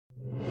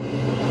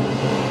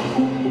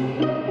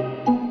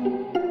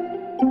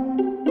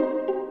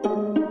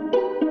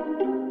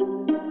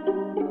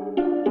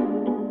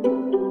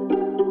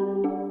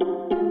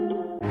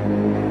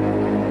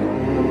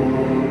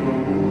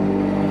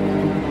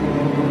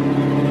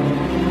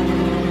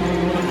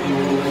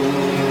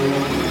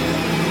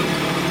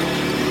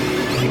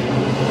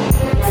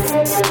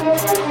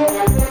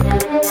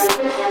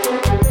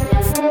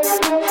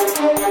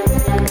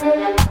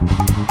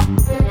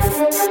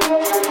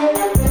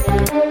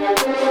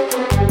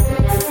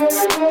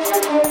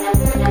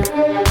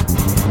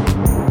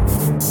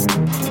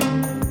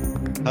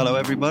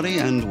everybody,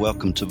 and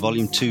welcome to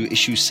Volume 2,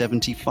 Issue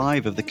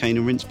 75 of the Cane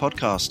and Rinse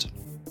podcast.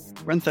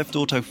 Grand Theft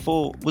Auto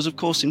 4 was, of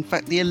course, in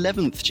fact, the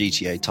 11th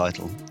GTA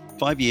title.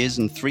 5 years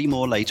and 3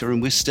 more later,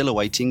 and we're still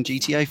awaiting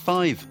GTA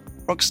 5.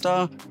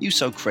 Rockstar, you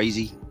so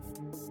crazy.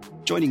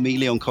 Joining me,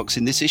 Leon Cox,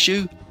 in this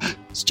issue,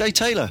 it's Jay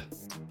Taylor.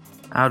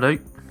 Howdy.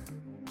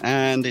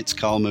 And it's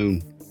Carl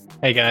Moon.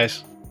 Hey,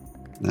 guys.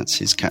 That's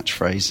his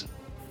catchphrase.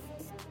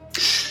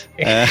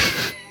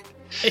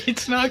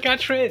 It's not a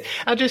catchphrase.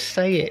 I'll just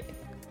say it.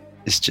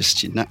 It's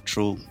just your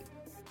natural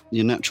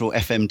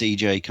FM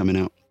DJ coming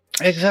out.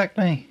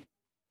 Exactly.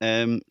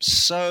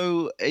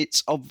 So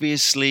it's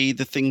obviously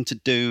the thing to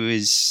do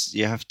is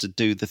you have to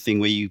do the thing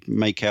where you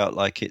make out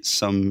like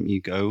it's you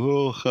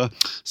go, oh.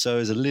 So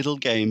there's a little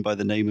game by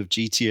the name of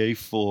GTA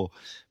 4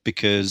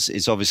 because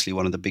it's obviously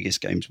one of the biggest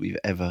games we've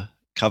ever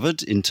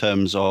covered in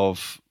terms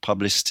of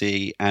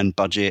publicity and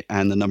budget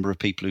and the number of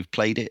people who've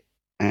played it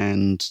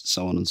and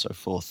so on and so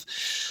forth.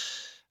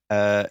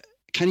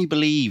 Can you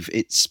believe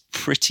it's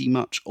pretty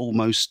much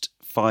almost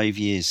 5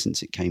 years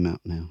since it came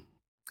out now?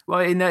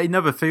 Well, it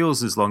never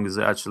feels as long as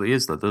it actually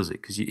is, though, does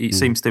it? Because it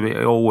seems to be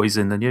always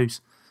in the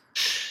news.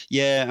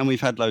 Yeah, and we've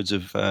had loads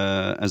of,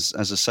 as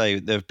I say,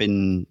 there have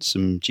been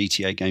some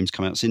GTA games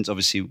come out since.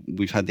 Obviously,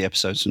 we've had the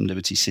episodes from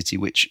Liberty City,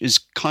 which is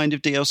kind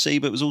of DLC,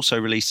 but was also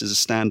released as a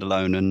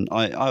standalone. And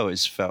I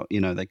always felt,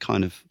 they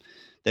kind of...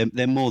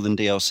 They're more than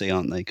DLC,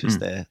 aren't they? Because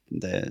they're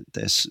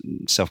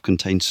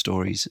self-contained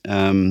stories,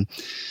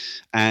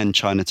 and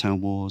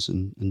Chinatown Wars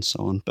and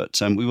so on. But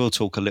we will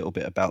talk a little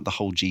bit about the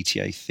whole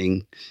GTA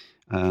thing,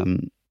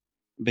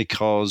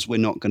 because we're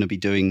not going to be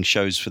doing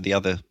shows for the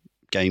other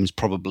games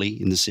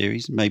probably in the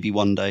series. Maybe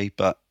one day,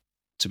 but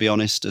to be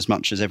honest, as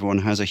much as everyone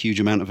has a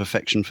huge amount of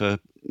affection for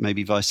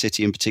maybe Vice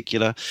City in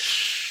particular,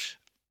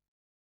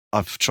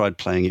 I've tried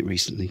playing it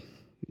recently.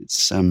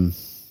 It's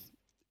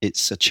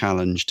a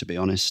challenge, to be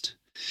honest,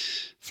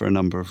 for a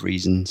number of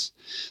reasons.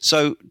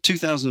 So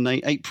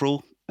 2008,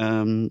 April,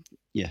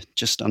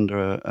 just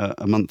under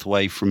a month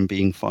away from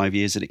being 5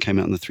 years that it came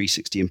out on the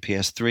 360 and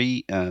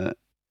PS3.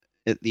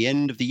 At the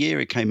end of the year,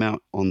 it came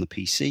out on the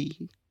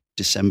PC,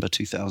 December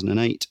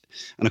 2008.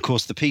 And of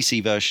course, the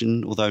PC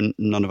version, although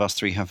none of us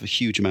three have a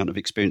huge amount of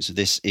experience of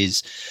this,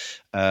 is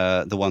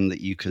the one that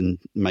you can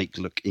make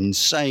look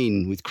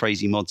insane with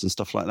crazy mods and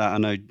stuff like that. I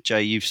know,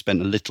 Jay, you've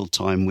spent a little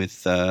time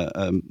with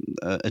a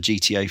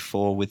GTA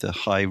 4 with a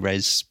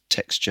high-res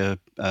texture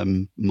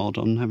mod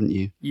on, haven't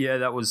you? Yeah,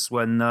 that was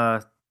when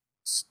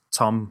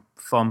Tom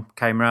Thumb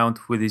came round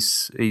with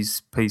his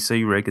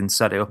PC rig and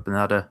set it up and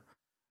had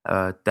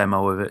a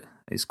demo of it.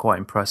 It's quite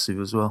impressive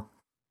as well.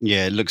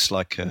 Yeah, it looks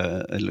like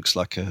a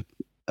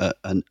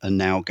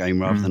now game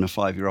rather than a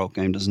 5-year-old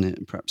game, doesn't it?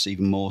 And perhaps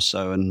even more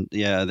so. And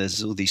yeah,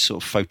 there's all these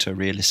sort of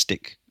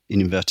photorealistic, in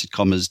inverted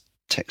commas,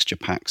 texture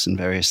packs and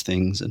various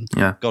things. And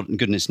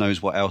goodness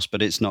knows what else.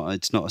 But it's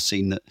not a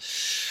scene that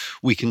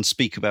we can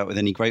speak about with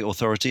any great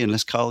authority.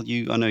 Unless, Carl,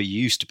 I know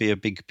you used to be a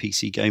big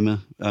PC gamer,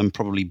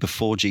 probably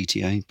before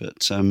GTA,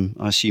 but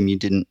I assume you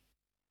didn't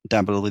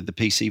dabble with the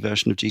PC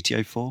version of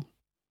GTA 4.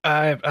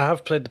 I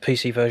have played the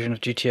PC version of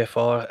GTA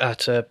 4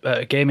 at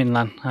a gaming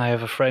LAN. I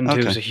have a friend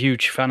who's a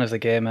huge fan of the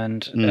game,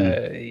 and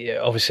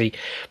obviously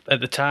at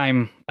the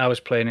time I was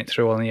playing it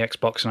through on the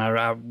Xbox,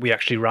 and we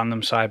actually ran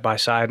them side by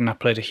side, and I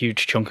played a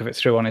huge chunk of it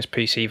through on his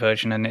PC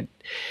version, and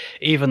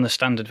even the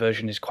standard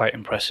version is quite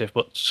impressive,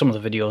 but some of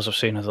the videos I've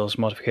seen of those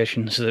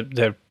modifications,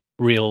 they're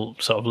real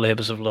sort of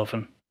labours of love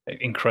and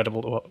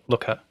incredible to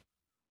look at.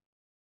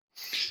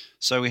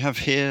 So we have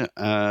here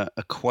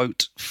a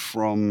quote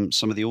from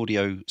some of the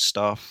audio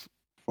staff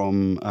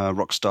from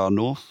Rockstar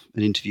North,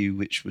 an interview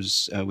which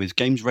was with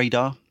Games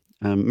Radar.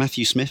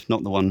 Matthew Smith,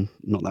 not that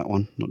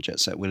one, not Jet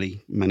Set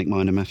Willie, Manic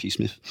Miner Matthew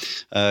Smith,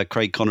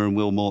 Craig Connor and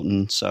Will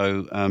Morton.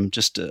 So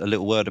just a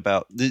little word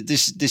about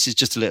this. This is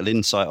just a little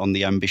insight on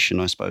the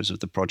ambition, I suppose, of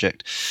the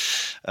project,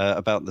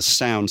 about the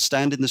sound.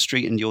 Stand in the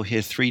street and you'll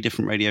hear 3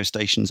 different radio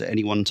stations at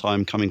any one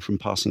time coming from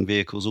passing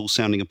vehicles, all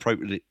sounding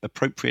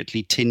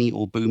appropriately tinny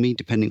or boomy,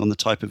 depending on the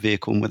type of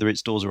vehicle and whether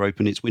its doors are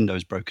open, its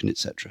windows broken,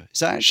 etc.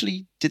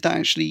 Did that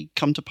actually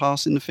come to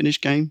pass in the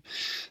finished game?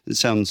 It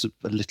sounds a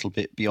little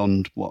bit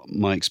beyond what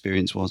my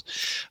experience was.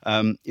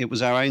 It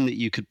was our aim that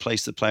you could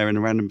place the player in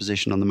a random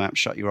position on the map,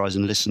 shut your eyes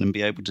and listen, and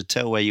be able to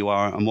tell where you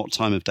are and what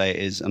time of day it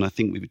is, and I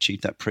think we've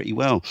achieved that pretty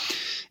well.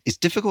 It's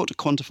difficult to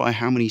quantify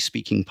how many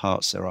speaking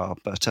parts there are,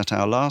 but at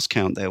our last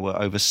count there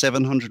were over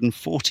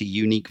 740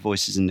 unique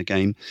voices in the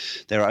game.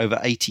 There are over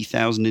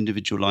 80,000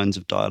 individual lines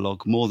of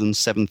dialogue, more than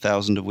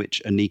 7,000 of which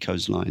are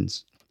Nico's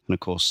lines. And of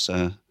course,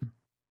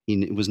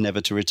 he was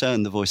never to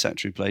return, the voice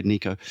actor who played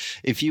Nico.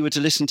 If you were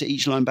to listen to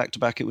each line back to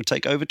back, it would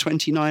take over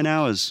 29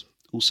 hours.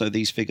 Also,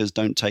 these figures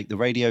don't take the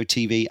radio,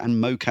 TV,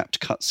 and mocapped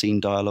cutscene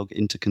dialogue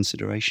into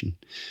consideration,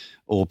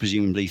 or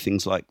presumably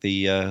things like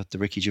the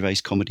Ricky Gervais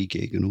comedy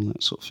gig and all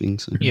that sort of thing.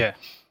 So, yeah,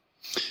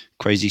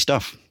 crazy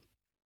stuff.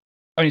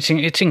 I mean,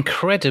 it's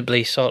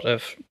incredibly sort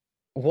of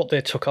what they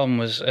took on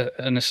was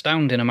an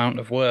astounding amount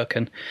of work,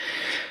 and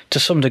to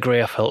some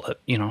degree, I felt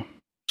that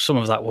some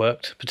of that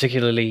worked,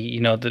 particularly,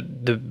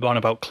 the one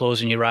about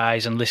closing your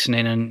eyes and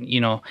listening, and,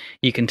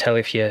 you can tell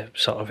if you're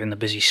sort of in the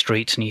busy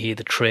streets and you hear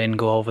the train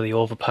go over the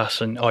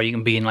overpass, or you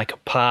can be in like a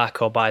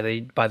park or by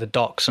the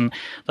docks, and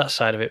that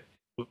side of it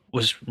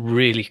was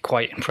really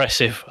quite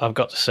impressive, I've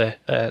got to say.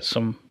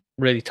 Some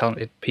really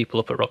talented people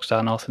up at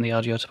Rockstar North in the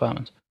audio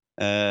department.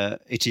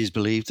 It is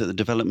believed that the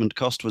development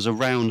cost was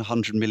around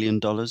 $100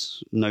 million.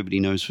 Nobody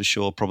knows for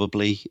sure,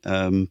 probably.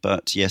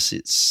 But yes,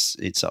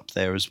 it's up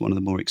there as one of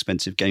the more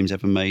expensive games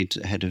ever made,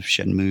 ahead of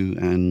Shenmue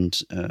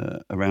and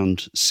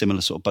around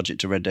similar sort of budget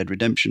to Red Dead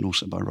Redemption,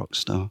 also by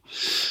Rockstar.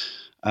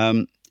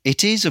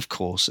 It is, of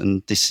course,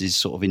 and this is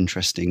sort of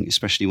interesting,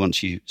 especially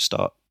once you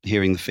start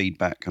hearing the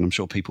feedback, and I'm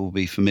sure people will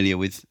be familiar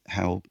with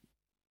how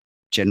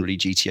generally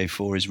GTA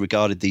 4 is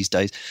regarded these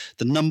days,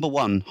 the number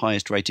one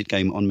highest rated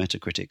game on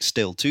Metacritic.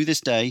 Still, to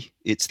this day,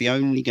 it's the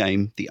only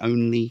game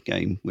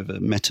with a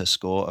meta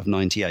score of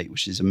 98,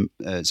 which is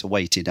it's a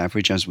weighted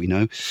average, as we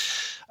know,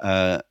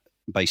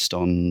 based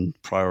on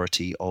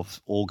priority of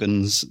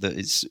organs that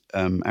it's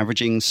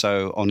averaging.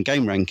 So on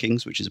Game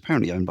Rankings, which is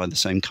apparently owned by the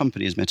same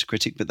company as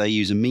Metacritic, but they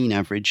use a mean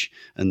average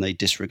and they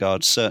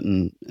disregard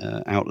certain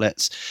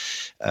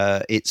outlets,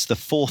 it's the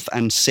fourth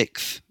and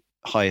sixth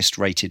highest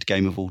rated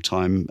game of all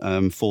time,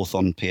 fourth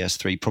on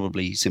PS3,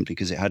 probably simply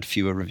because it had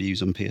fewer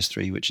reviews on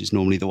PS3, which is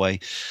normally the way,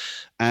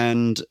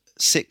 and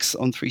sixth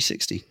on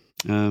 360.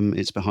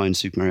 It's behind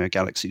Super Mario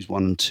Galaxies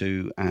 1 and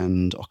 2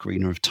 and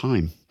Ocarina of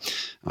Time.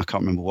 I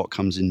can't remember what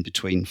comes in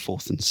between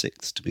fourth and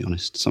sixth, to be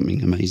honest.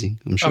 Something amazing,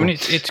 I'm sure. I mean,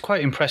 it's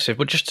quite impressive,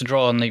 but just to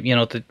draw on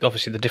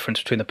obviously the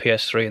difference between the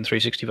PS3 and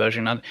 360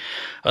 version,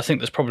 I think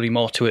there's probably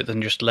more to it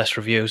than just less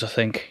reviews. I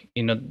think,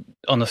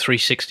 on the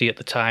 360 at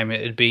the time,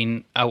 it had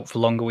been out for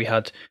longer. We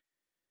had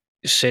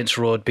Saints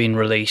Row being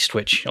released,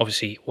 which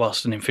obviously,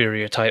 whilst an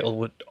inferior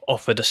title,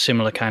 offered a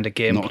similar kind of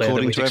gameplay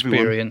that we'd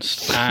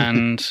experienced.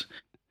 And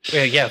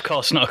yeah, of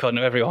course, not according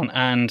to everyone.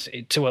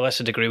 And to a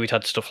lesser degree, we'd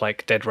had stuff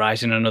like Dead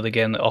Rising, another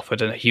game that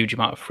offered a huge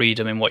amount of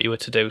freedom in what you were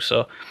to do.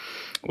 So,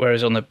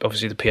 whereas on the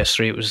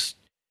PS3, it was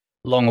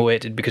long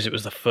awaited because it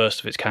was the first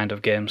of its kind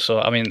of game.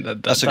 So, I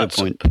mean, that's a good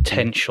point.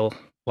 Potential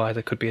why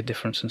there could be a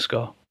difference in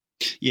score.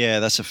 Yeah,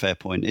 that's a fair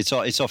point.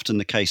 It's often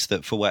the case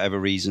that for whatever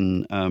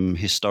reason,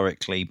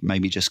 historically,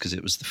 maybe just because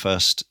it was the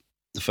first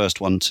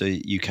one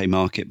to UK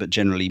market, but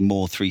generally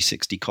more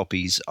 360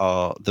 copies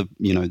are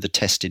the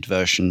tested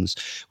versions,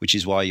 which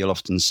is why you'll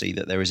often see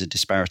that there is a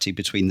disparity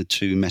between the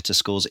two meta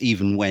scores,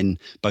 even when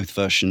both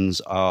versions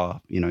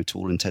are, to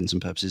all intents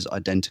and purposes,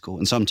 identical.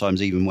 And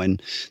sometimes even when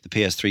the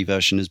PS3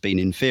 version has been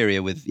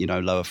inferior with,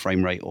 lower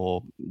frame rate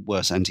or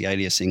worse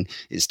anti-aliasing,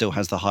 it still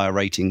has the higher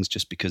ratings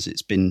just because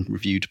it's been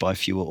reviewed by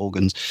fewer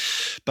organs.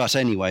 But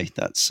anyway,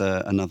 that's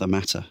another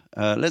matter.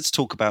 Let's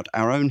talk about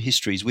our own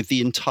histories with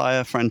the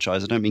entire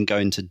franchise. I don't mean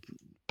go into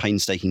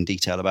painstaking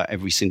detail about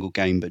every single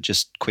game, but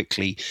just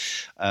quickly,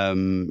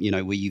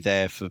 were you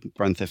there for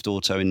Grand Theft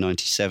Auto in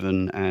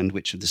 97, and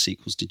which of the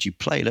sequels did you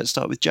play? Let's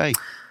start with Jay.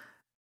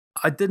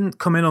 I didn't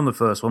come in on the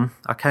first one.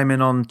 I came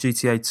in on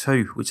GTA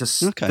 2, which I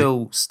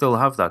still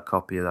have that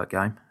copy of that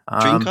game.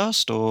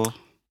 Dreamcast or?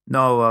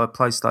 No,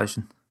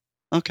 PlayStation.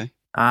 Okay.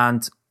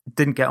 And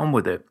didn't get on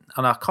with it.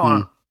 And I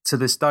can't, to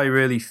this day,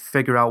 really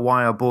figure out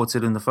why I bought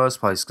it in the first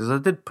place, because I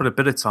did put a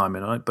bit of time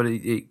in on it, but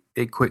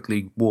it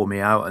quickly wore me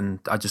out and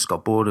I just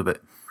got bored of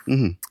it.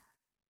 Mm-hmm.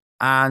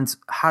 And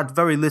had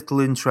very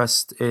little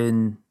interest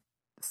in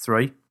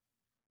 3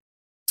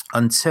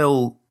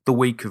 until the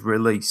week of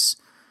release.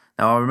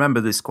 Now, I remember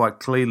this quite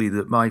clearly,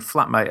 that my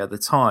flatmate at the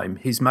time,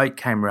 his mate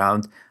came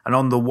round, and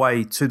on the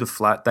way to the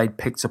flat, they'd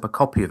picked up a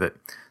copy of it.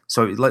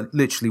 So it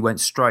literally went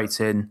straight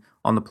in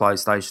on the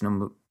PlayStation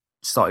and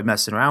started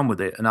messing around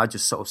with it, and I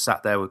just sort of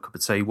sat there with a cup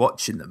of tea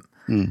watching them.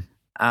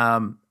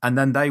 And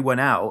then they went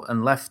out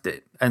and left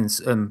it,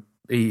 and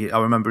I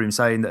remember him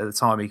saying that at the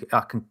time,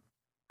 I can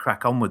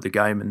crack on with the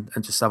game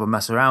and just have a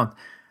mess around.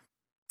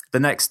 The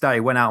next day,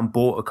 went out and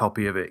bought a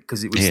copy of it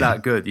because it was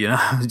that good,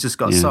 just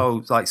got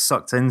so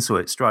sucked into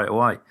it straight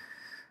away.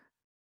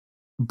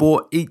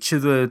 Bought each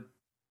of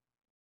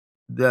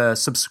the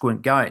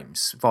subsequent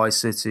games, Vice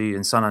City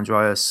and San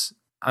Andreas,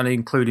 and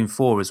including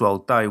 4 as well,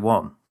 day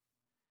one,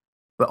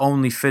 but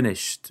only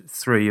finished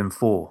 3 and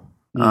 4.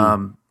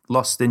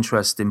 Lost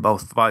interest in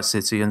both Vice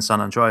City and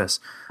San Andreas.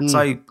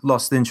 Say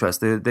lost interest.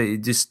 They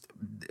just,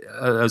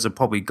 as I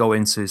probably go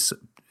into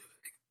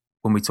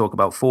when we talk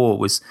about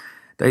 4,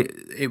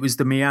 it was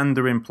the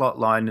meandering plot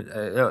line.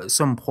 At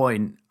some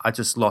point, I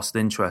just lost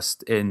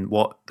interest in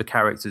what the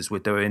characters were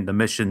doing, the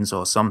missions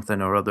or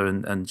something or other,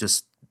 and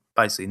just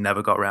basically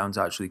never got around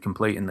to actually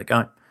completing the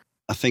game.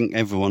 I think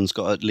everyone's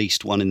got at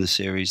least one in the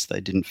series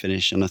they didn't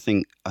finish, and I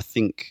think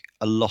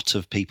a lot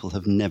of people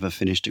have never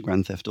finished a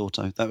Grand Theft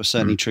Auto. That was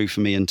certainly true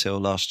for me until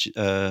last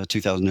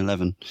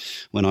 2011,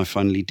 when I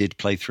finally did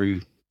play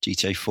through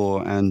GTA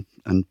 4 and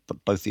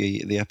both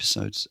the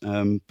episodes.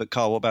 But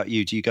Carl, what about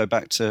you? Do you go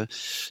back to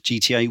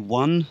GTA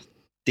 1,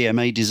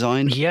 DMA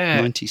design,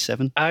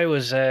 97? I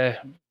was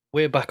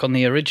way back on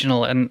the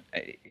original, and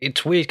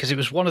it's weird because it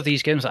was one of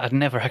these games that I'd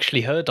never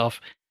actually heard of.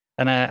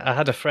 And I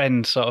had a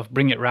friend sort of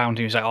bring it round.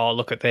 He was like, "Oh,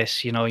 look at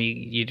this!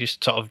 You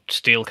just sort of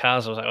steal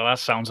cars." I was like, "Well, that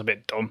sounds a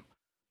bit dumb."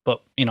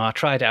 But I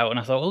tried it out and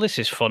I thought, "Well, this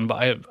is fun."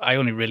 But I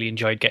only really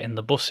enjoyed getting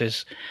the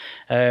buses,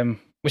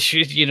 which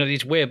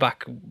it's way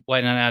back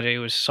when it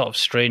was sort of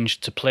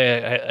strange to play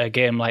a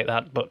game like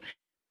that. But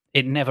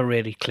it never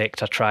really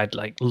clicked. I tried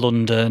like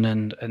London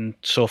and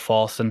so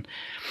forth, and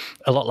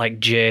a lot like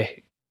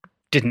Jay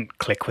didn't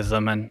click with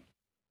them, and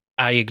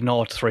I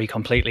ignored 3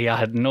 completely. I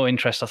had no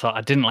interest. I thought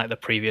I didn't like the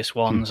previous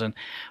ones. And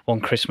one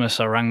Christmas,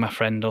 I rang my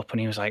friend up, and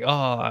he was like, "Oh,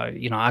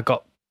 I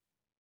got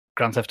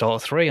Grand Theft Auto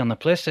 3 on the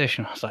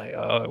PlayStation." I was like,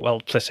 "Oh,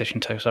 well,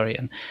 PlayStation 2, sorry."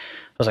 And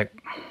I was like,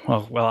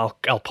 "Well,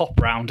 I'll pop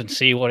round and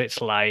see what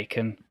it's like."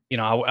 And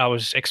I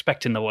was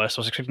expecting the worst.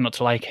 I was expecting not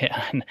to like it,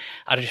 and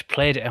I just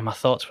played it, and my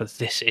thoughts were,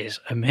 "This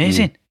is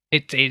amazing.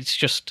 It's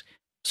just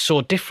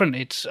so different.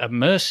 It's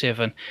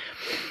immersive."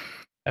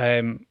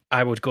 And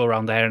I would go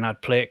around there and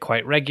I'd play it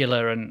quite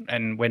regular.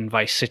 And when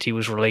Vice City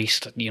was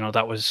released,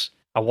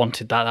 I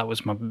wanted that. That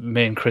was my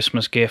main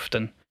Christmas gift,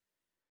 and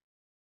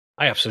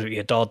I absolutely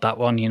adored that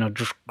one.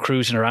 Just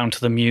cruising around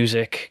to the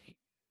music,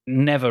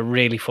 never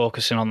really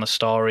focusing on the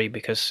story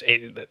because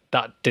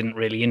that didn't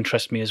really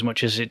interest me as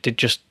much as it did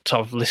just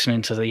sort of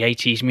listening to the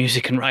 80s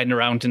music and riding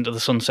around into the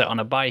sunset on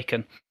a bike.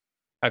 And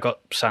I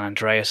got San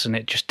Andreas, and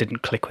it just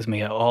didn't click with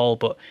me at all.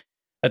 But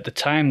at the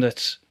time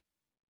that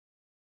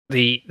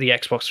the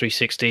Xbox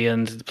 360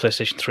 and the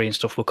PlayStation 3 and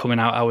stuff were coming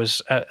out, I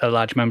was a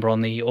large member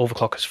on the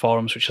Overclockers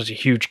forums, which has a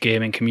huge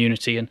gaming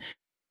community. And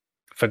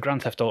for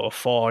Grand Theft Auto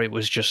 4, it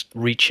was just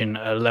reaching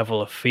a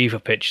level of fever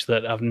pitch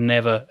that I've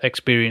never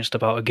experienced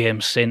about a game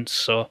since.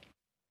 So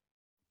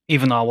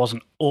even though I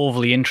wasn't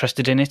overly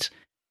interested in it,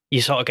 you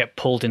sort of get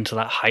pulled into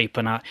that hype.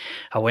 And I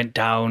went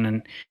down,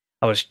 and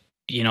I was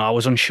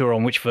unsure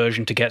on which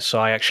version to get, so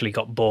I actually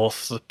got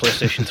both the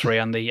PlayStation 3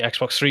 and the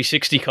Xbox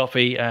 360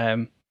 copy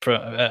for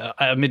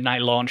a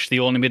midnight launch, the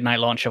only midnight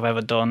launch I've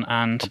ever done.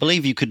 And I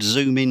believe you could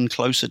zoom in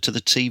closer to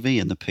the TV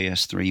in the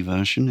PS3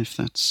 version, if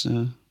that's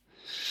better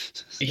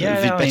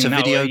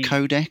video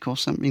codec or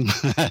something.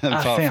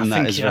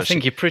 I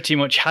think you pretty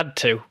much had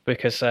to,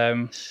 because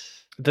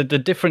the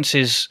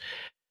differences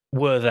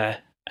were there.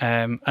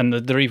 And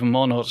they're even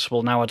more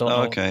noticeable now. I don't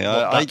know what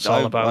that's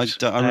all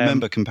about. I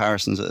remember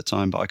comparisons at the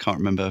time, but I can't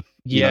remember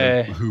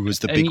who was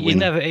the big and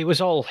winner. It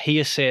was all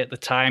hearsay at the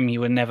time.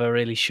 You were never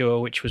really sure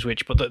which was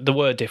which, but there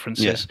were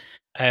differences.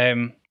 Yeah.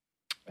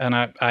 And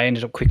I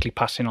ended up quickly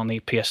passing on the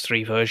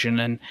PS3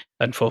 version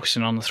and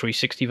focusing on the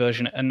 360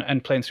 version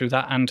and playing through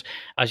that. And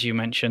as you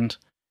mentioned,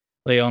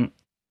 Leon,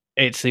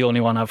 it's the only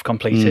one I've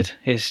completed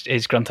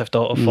is Grand Theft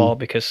Auto 4,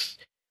 because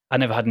I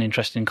never had an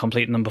interest in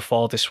completing them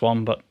before this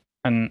one.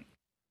 And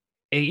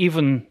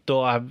even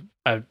though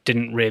I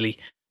didn't really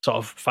sort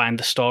of find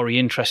the story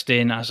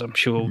interesting, as I'm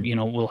sure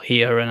we'll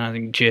hear, and I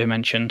think Jay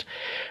mentioned,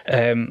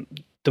 there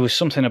was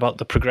something about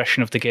the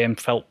progression of the game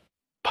felt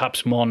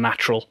perhaps more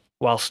natural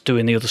whilst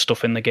doing the other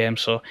stuff in the game,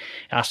 so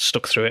I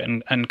stuck through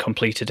it and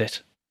completed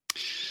it.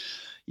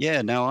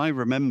 Yeah, now I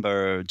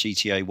remember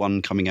GTA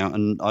 1 coming out,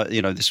 and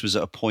this was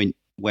at a point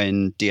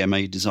when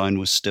DMA design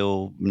was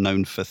still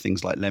known for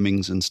things like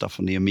Lemmings and stuff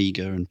on the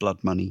Amiga and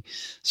Blood Money.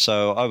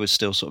 So I was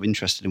still sort of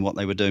interested in what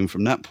they were doing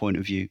from that point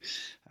of view.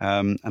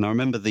 And I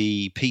remember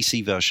the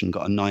PC version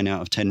got a 9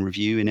 out of 10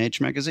 review in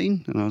Edge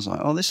magazine. And I was like,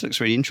 oh, this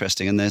looks really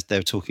interesting. And they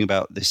were talking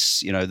about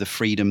this, the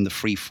freedom, the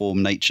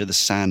freeform nature, the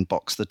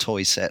sandbox, the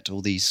toy set,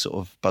 all these sort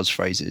of buzz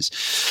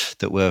phrases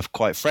that were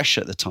quite fresh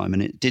at the time.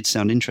 And it did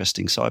sound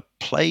interesting. So I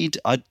played,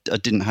 I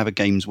didn't have a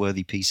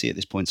games-worthy PC at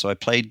this point. So I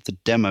played the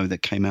demo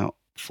that came out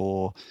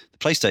for the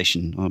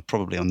PlayStation,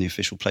 probably on the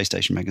official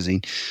PlayStation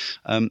magazine.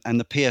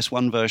 And the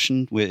PS1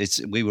 version,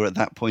 we were at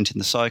that point in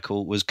the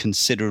cycle, was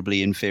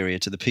considerably inferior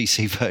to the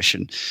PC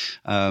version.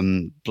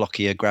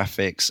 Blockier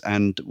graphics.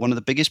 And one of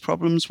the biggest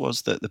problems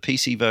was that the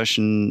PC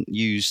version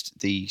used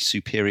the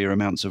superior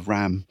amounts of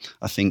RAM,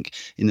 I think,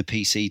 in the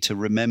PC to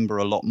remember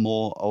a lot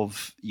more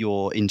of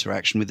your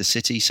interaction with the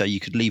city. So you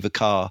could leave a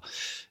car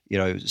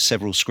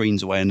several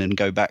screens away and then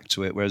go back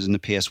to it. Whereas in the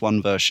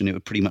PS1 version, it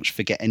would pretty much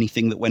forget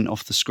anything that went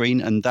off the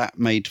screen. And that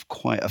made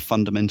quite a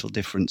fundamental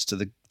difference to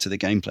the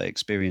gameplay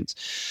experience.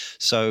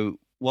 So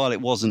while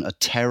it wasn't a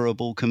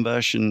terrible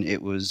conversion,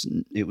 it was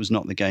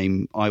not the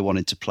game I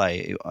wanted to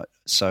play.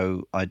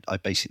 So I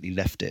basically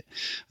left it.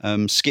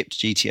 Skipped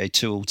GTA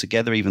 2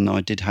 altogether, even though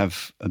I did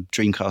have a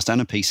Dreamcast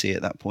and a PC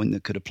at that point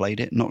that could have played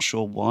it. Not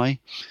sure why.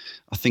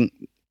 I think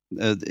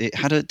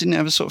it didn't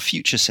have a sort of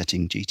future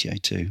setting, GTA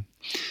 2.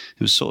 It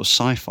was sort of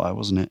sci-fi,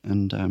 wasn't it?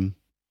 And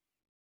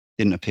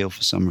didn't appeal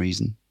for some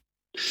reason.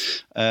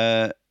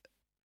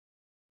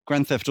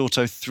 Grand Theft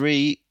Auto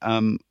 3,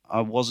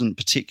 I wasn't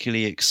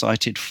particularly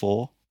excited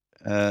for,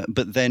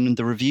 but then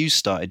the reviews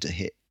started to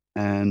hit,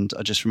 and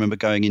I just remember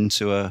going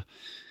into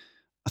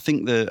I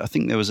think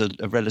there was a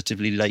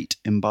relatively late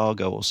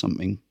embargo or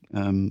something,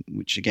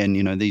 which again,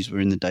 these were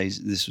in the days.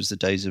 This was the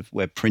days of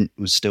where print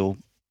was still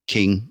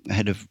king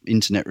ahead of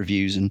internet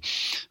reviews. And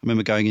I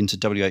remember going into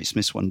W.H.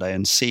 Smith's one day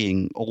and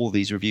seeing all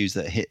these reviews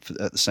that hit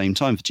at the same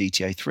time for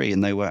GTA 3,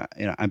 and they were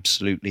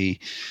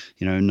absolutely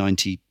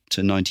 90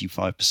 to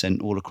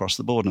 95% all across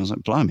the board. And I was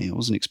like, blimey, I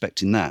wasn't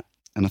expecting that.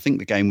 And I think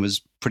the game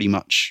was pretty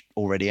much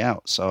already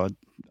out, so I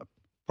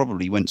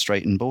probably went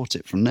straight and bought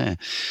it from there.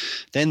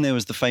 Then there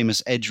was the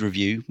famous Edge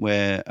review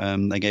where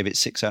they gave it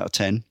 6 out of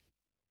 10.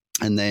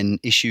 And then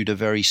issued a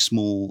very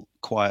small,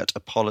 quiet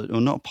apology, or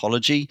not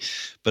apology,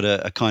 but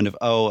a kind of,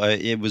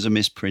 it was a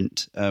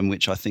misprint,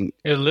 which I think...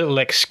 A little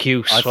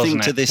excuse, I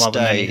think to it, this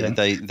day,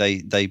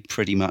 they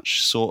pretty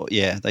much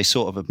they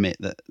sort of admit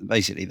that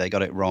basically they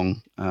got it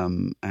wrong.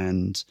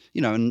 And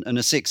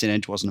a 6 in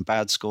Edge wasn't a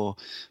bad score,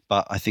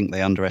 but I think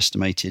they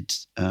underestimated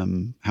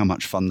how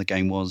much fun the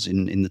game was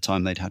in the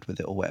time they'd had with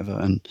it or whatever.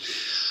 And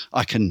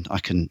I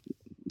can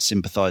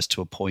sympathize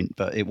to a point,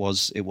 but it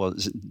was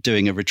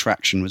doing a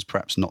retraction was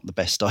perhaps not the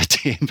best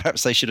idea.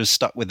 Perhaps they should have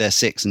stuck with their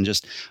 6 and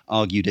just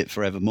argued it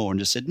forevermore and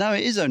just said, no,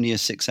 it is only a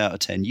 6 out of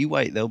 10. You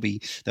wait, there'll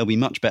be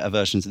much better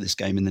versions of this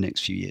game in the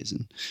next few years.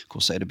 And of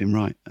course they'd have been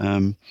right.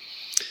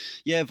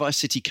 Vice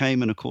City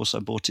came, and of course I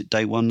bought it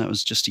day one. That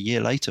was just a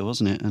year later,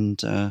 wasn't it?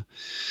 And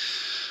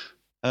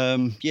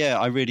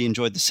I really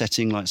enjoyed the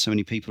setting, like so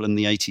many people, and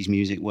the 80s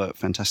music worked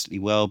fantastically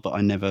well, but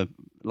I never,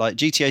 like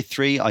GTA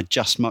 3, I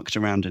just mucked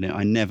around in it.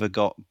 I never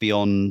got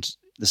beyond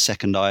the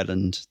second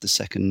island, the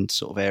second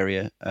sort of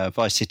area.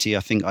 Vice City, I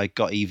think I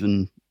got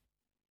even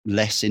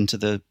less into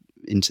the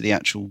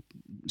actual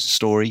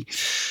story.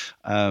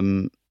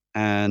 Another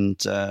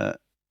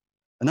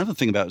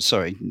thing about,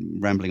 sorry,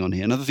 rambling on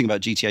here. Another thing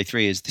about GTA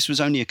 3 is this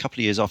was only a couple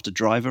of years after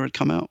Driver had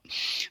come out,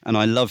 and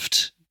I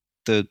loved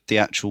the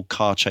actual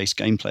car chase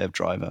gameplay of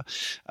Driver,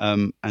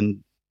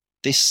 and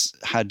this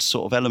had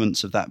sort of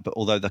elements of that, but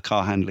although the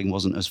car handling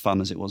wasn't as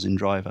fun as it was in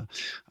Driver,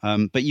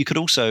 but it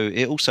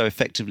also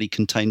effectively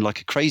contained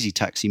like a Crazy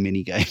Taxi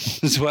mini game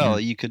as well.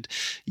 You could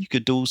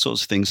do all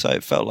sorts of things, so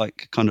it felt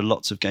like kind of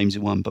lots of games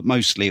in one, but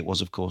mostly it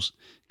was, of course,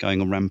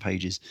 going on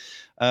rampages.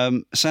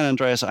 San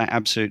Andreas, I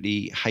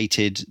absolutely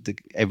hated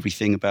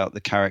everything about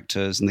the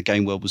characters, and the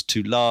game world was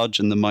too large,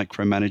 and the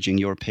micromanaging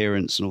your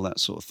appearance and all that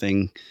sort of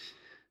thing.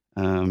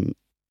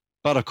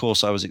 But of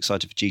course, I was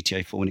excited for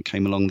GTA 4 when it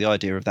came along. The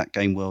idea of that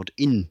game world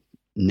in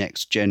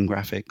next-gen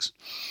graphics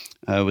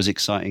was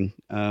exciting.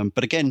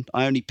 But again,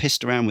 I only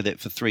pissed around with it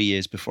for 3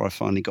 years before I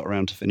finally got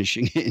around to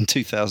finishing it in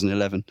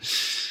 2011,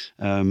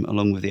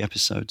 along with the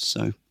episodes.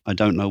 So I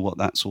don't know what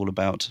that's all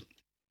about.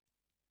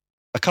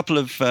 A couple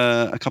of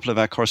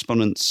our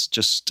correspondents,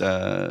 just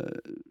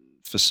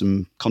for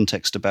some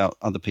context about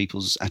other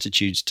people's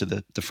attitudes to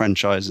the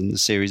franchise and the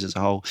series as a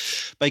whole.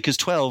 Baker's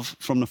 12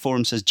 from the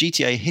forum says,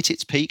 GTA hit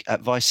its peak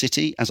at Vice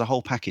City as a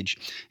whole package.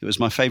 It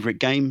was my favourite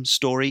game,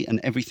 story, and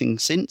everything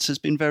since has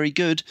been very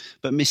good,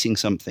 but missing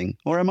something.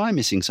 Or am I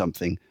missing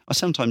something? I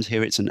sometimes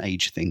hear it's an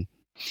age thing.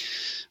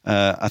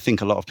 I think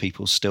a lot of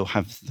people still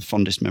have the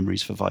fondest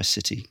memories for Vice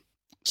City.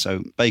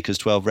 So Baker's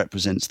 12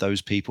 represents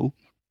those people.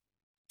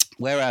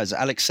 Whereas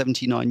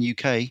Alex79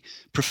 UK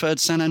preferred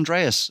San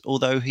Andreas,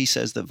 although he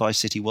says that Vice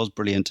City was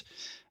brilliant.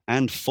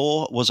 And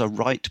 4 was a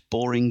right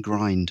boring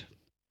grind.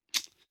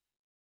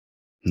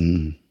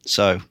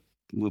 So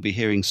we'll be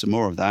hearing some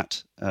more of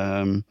that.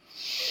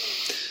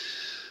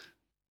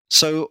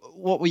 So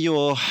what were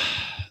your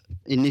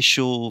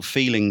initial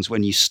feelings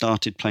when you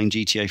started playing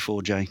GTA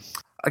 4, Jay?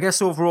 I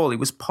guess overall it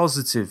was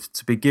positive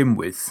to begin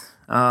with.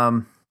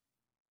 And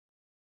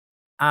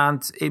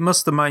it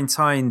must have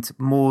maintained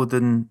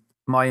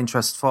my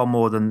interest far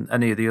more than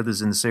any of the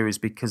others in the series,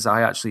 because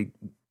I actually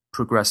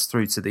progressed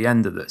through to the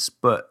end of this,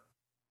 but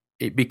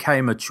it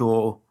became a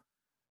chore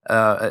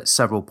at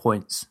several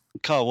points.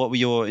 Carl, what were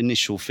your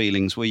initial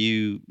feelings? Were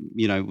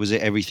was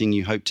it everything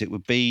you hoped it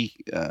would be?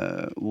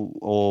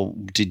 Or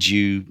did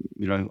you,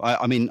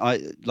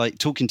 I like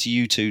talking to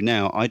you two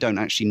now, I don't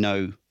actually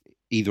know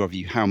either of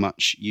you how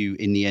much you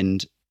in the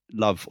end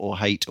love or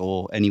hate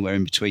or anywhere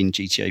in between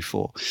GTA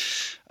 4.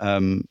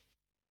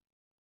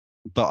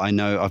 But I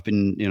know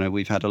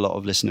we've had a lot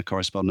of listener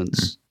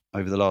correspondence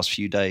over the last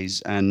few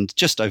days, and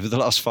just over the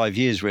last 5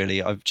 years,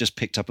 really, I've just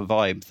picked up a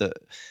vibe that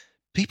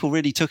people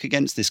really took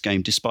against this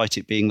game, despite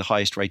it being the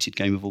highest rated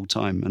game of all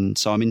time. And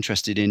so I'm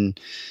interested in,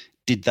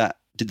 did that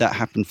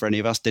happen for any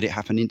of us? Did it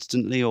happen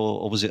instantly,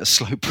 or was it a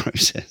slow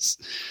process?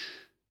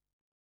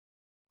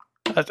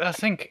 I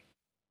think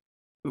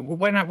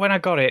when I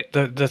got it,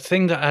 the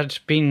thing that I'd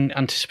been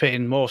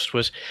anticipating most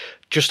was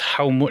just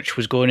how much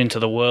was going into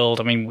the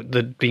world. I mean,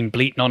 they'd been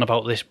bleating on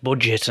about this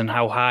budget and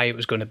how high it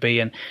was going to be,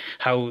 and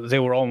how they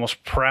were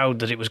almost proud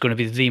that it was going to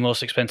be the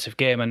most expensive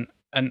game.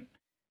 And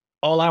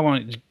all I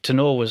wanted to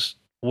know was,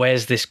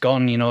 where's this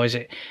gone? Is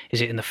it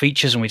in the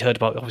features? And we'd heard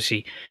about,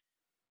 obviously,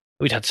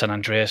 we'd had San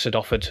Andreas had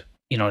offered,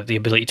 the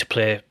ability to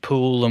play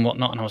pool and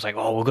whatnot. And I was like,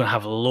 we're going to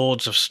have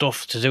loads of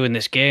stuff to do in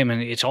this game,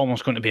 and it's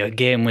almost going to be a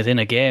game within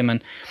a game.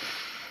 And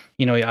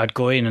I'd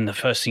go in, and the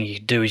first thing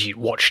you'd do is you'd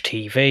watch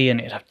TV, and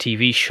it'd have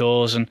TV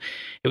shows, and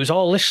it was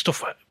all this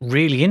stuff that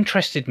really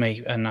interested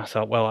me. And I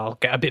thought, well, I'll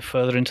get a bit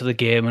further into the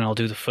game, and I'll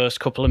do the first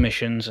couple of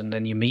missions, and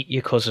then you meet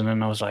your cousin,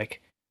 and I was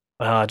like,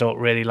 well, I don't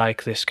really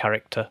like this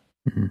character.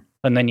 Mm-hmm.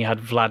 And then you had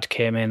Vlad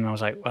came in, and I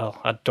was like,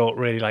 well, I don't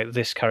really like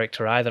this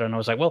character either. And I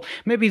was like, well,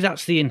 maybe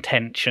that's the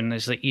intention,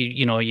 is that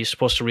you're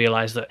supposed to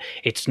realize that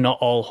it's not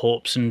all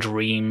hopes and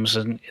dreams,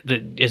 and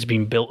that it's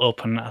been built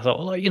up. And I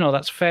thought, well,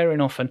 that's fair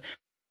enough. And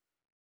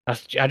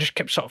I just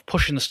kept sort of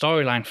pushing the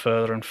storyline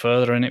further and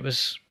further, and it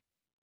was,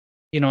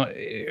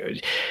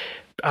 I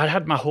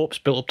had my hopes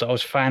built up that I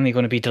was finally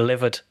going to be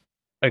delivered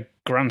a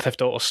Grand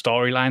Theft Auto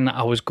storyline that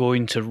I was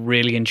going to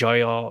really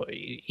enjoy, or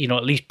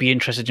at least be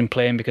interested in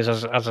playing, because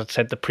as I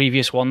said, the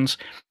previous ones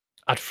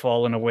I'd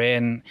fallen away,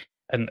 and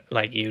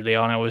like you,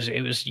 Leon,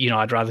 it was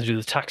I'd rather do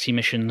the taxi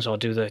missions or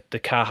do the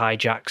car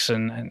hijacks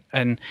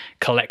and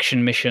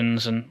collection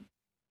missions, and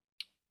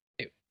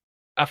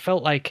I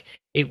felt like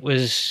it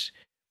was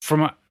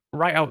from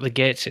right out the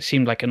gates. It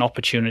seemed like an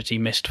opportunity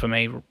missed for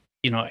me,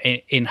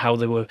 in how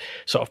they were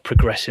sort of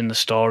progressing the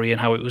story and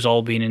how it was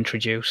all being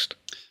introduced.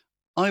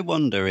 I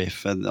wonder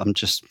if, and I'm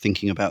just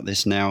thinking about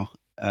this now,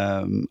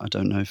 I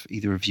don't know if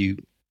either of you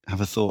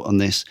have a thought on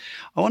this.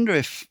 I wonder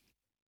if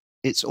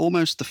it's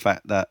almost the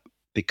fact that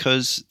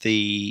because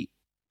the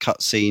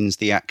cutscenes,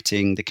 the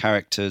acting, the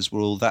characters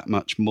were all that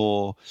much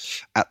more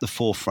at the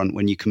forefront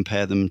when you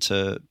compare them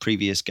to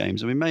previous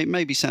games. I mean,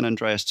 maybe San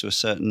Andreas to a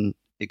certain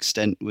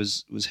extent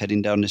was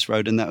heading down this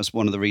road, and that was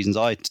one of the reasons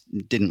I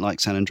didn't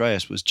like San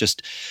Andreas, was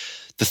just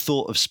the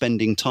thought of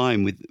spending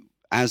time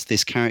as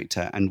this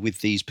character and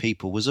with these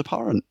people was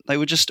abhorrent. They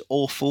were just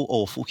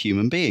awful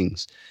human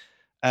beings.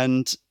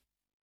 And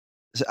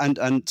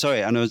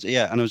sorry, and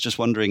I was just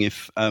wondering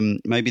if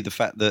maybe the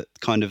fact that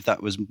kind of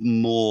that was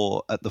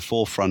more at the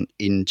forefront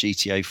in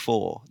GTA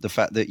 4, the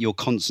fact that you're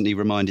constantly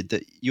reminded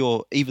that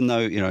even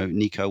though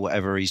Nico,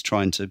 whatever, he's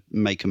trying to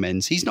make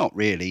amends, he's not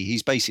really.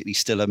 He's basically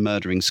still a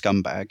murdering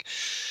scumbag.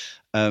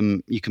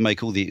 You can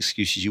make all the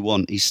excuses you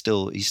want. He's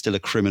still a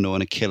criminal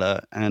and a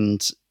killer,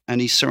 and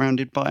he's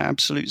surrounded by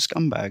absolute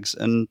scumbags,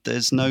 and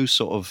there's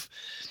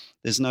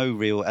no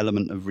real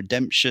element of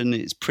redemption.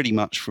 It's pretty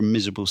much from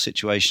miserable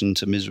situation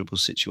to miserable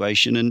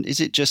situation. And is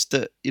it just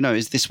that,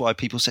 is this why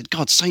people said,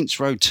 God, Saints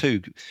Row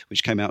 2,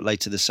 which came out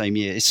later the same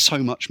year, is so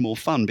much more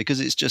fun because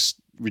it's just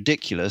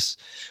ridiculous,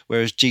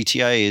 whereas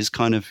GTA is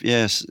kind of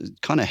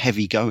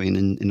heavy going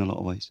in a lot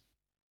of ways.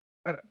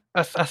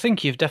 I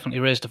think you've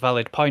definitely raised a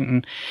valid point,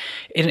 and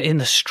in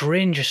the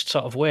strangest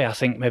sort of way, I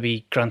think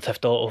maybe Grand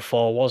Theft Auto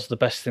 4 was the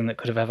best thing that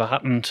could have ever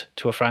happened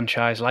to a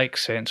franchise like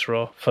Saints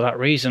Row for that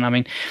reason. I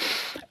mean,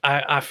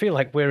 I feel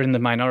like we're in the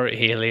minority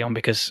here, Leon,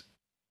 because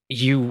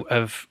you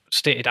have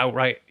stated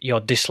outright your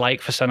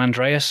dislike for San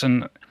Andreas,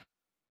 and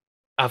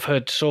I've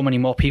heard so many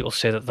more people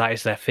say that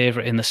is their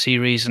favourite in the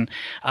series, and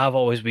I've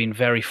always been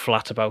very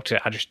flat about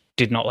it. I just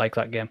did not like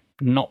that game.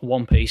 Not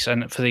one piece,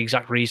 and for the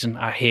exact reason,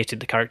 I hated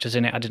the characters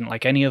in it. I didn't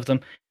like any of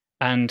them,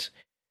 and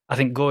I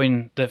think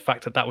the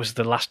fact that was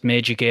the last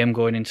major game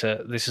going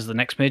into this is the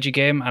next major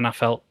game, and I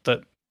felt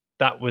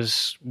that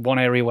was one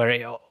area where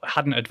it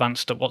hadn't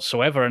advanced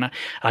whatsoever, and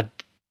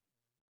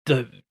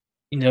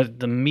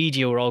the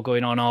media were all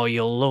going on, oh,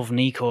 you'll love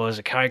Nico as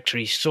a character,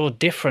 he's so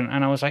different,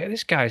 and I was like,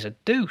 this guy's a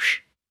douche.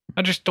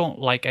 I just don't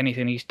like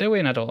anything he's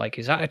doing. I don't like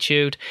his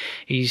attitude.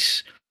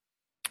 He's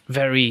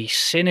very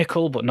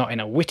cynical, but not in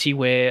a witty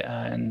way,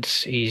 and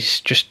he's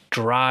just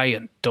dry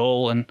and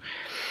dull. And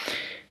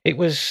it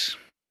was,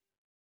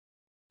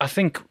 I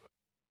think,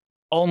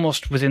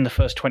 almost within the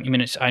first 20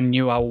 minutes, I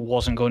knew I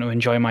wasn't going to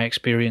enjoy my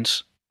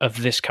experience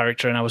of this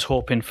character, and I was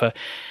hoping for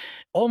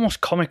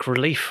almost comic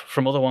relief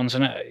from other ones.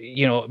 And,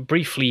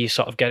 briefly you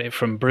sort of get it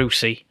from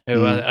Brucey,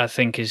 who I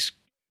think is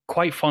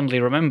quite fondly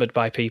remembered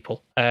by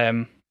people.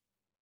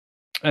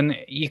 And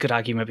you could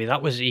argue maybe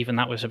that was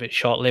a bit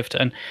short-lived.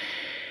 And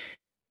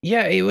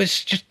yeah, it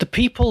was just the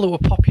people that were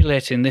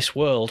populating this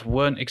world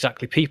weren't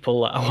exactly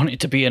people that I wanted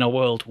to be in a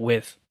world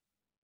with.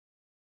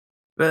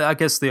 But I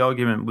guess the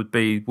argument would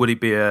be, would it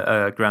be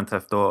a Grand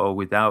Theft Auto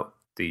without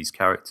these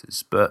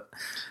characters? But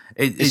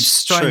it's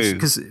strange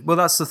because, well,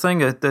 that's the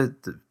thing.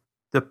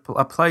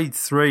 I played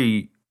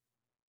 3.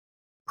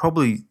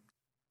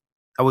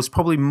 I was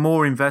probably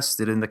more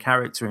invested in the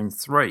character in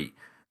 3.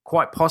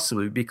 Quite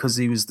possibly because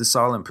he was the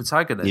silent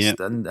protagonist,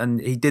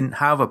 and he didn't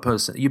have a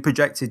person. You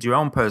projected your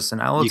own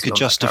personality. You could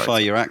justify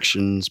your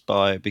actions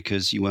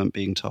because you weren't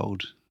being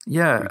told.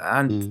 Yeah,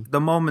 and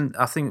the moment,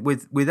 I think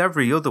with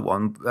every other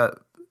one,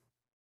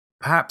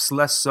 perhaps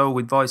less so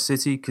with Vice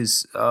City,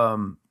 because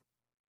the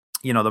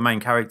main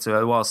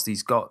character, whilst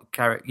he's got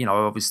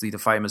obviously the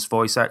famous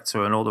voice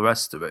actor and all the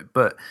rest of it,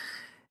 but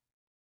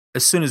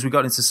as soon as we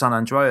got into San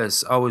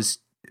Andreas, I was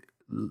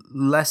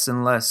less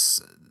and less.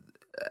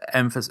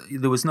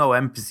 There was no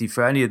empathy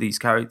for any of these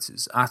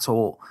characters at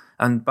all,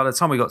 and by the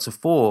time we got to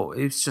 4,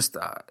 it was just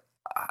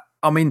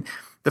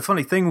the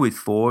funny thing with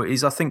 4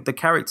 is I think the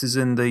characters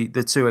in the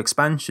 2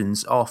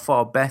 expansions are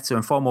far better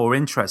and far more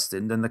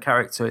interesting than the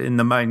character in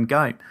the main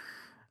game.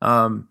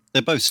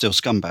 They're both still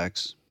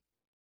scumbags.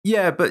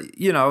 Yeah, but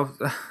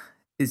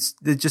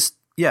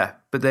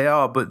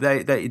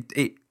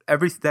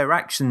their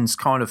actions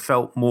kind of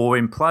felt more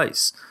in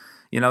place.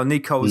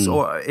 Nico's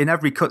or in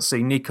every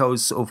cutscene,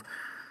 Nico's sort of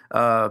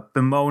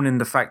bemoaning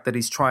the fact that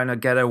he's trying to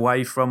get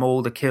away from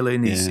all the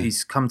killing.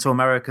 He's come to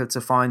America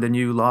to find a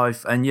new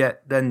life, and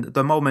yet then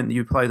the moment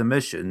you play the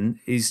mission,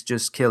 he's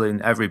just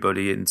killing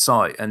everybody in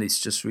sight, and it's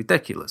just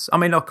ridiculous. I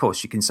mean, of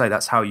course, you can say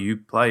that's how you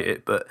play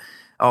it, but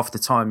half the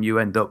time you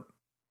end up,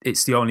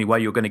 it's the only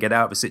way you're going to get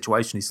out of a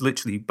situation is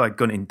literally by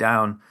gunning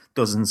down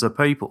dozens of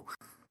people.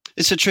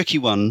 It's a tricky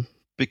one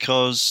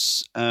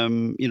because,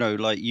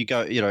 like you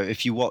go,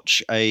 if you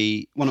watch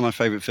one of my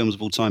favorite films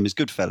of all time is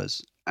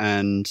Goodfellas,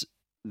 and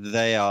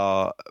they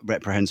are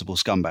reprehensible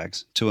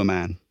scumbags to a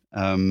man.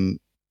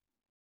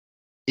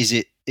 Is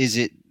it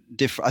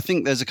different? I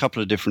think there's a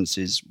couple of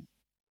differences.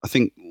 I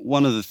think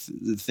one of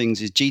the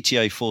things is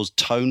GTA 4's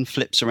tone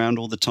flips around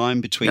all the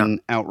time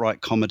between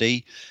outright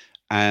comedy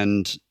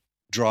and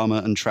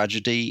drama and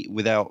tragedy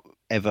without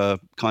ever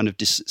kind of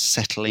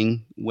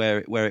settling where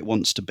it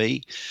wants to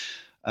be.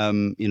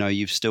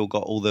 You've still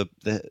got all the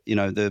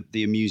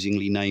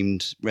amusingly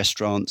named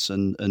restaurants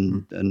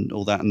and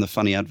all that, and the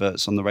funny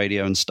adverts on the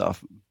radio and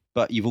stuff.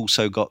 But you've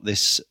also got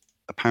this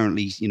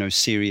apparently,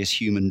 serious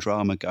human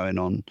drama going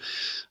on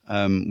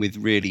with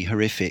really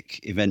horrific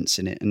events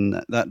in it,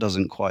 and that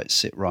doesn't quite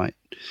sit right.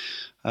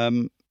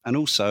 And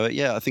also,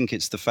 I think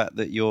it's the fact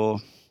that you're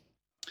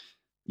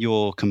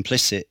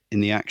complicit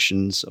in the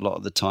actions a lot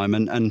of the time,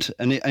 and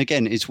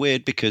again, it's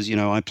weird because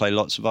I play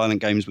lots of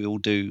violent games, we all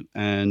do,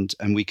 and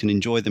we can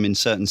enjoy them in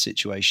certain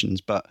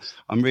situations. But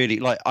I'm really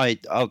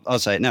I'll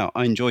say it now,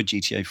 I enjoyed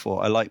GTA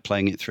 4. I like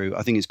playing it through.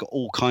 I think it's got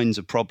all kinds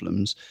of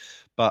problems,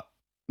 but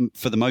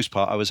for the most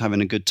part, I was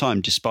having a good time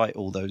despite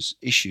all those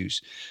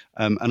issues.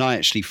 And I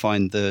actually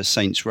find the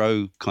Saints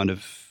Row kind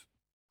of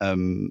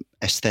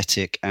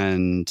aesthetic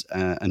and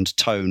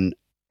tone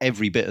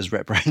every bit as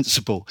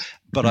reprehensible,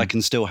 but I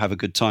can still have a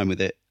good time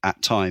with it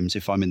at times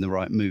if I'm in the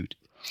right mood.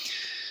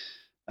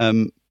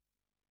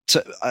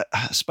 So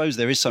I suppose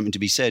there is something to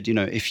be said,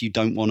 if you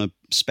don't want to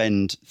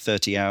spend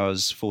 30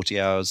 hours, 40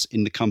 hours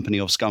in the company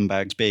of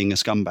scumbags being a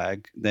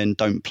scumbag, then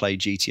don't play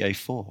GTA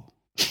 4.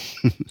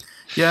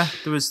 Yeah,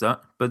 there is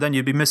that. But then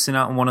you'd be missing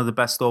out on one of the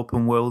best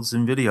open worlds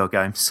in video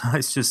games.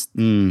 It's just...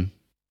 There's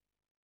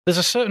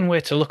a certain way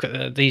to look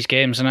at these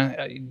games,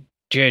 and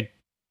Jade,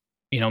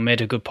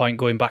 made a good point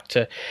going back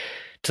to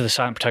the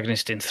silent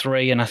protagonist in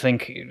 3, and I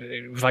think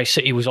Vice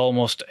City was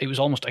almost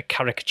a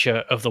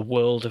caricature of the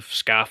world of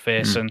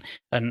Scarface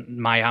and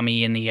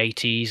Miami in the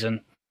 80s, and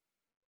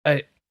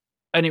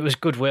it was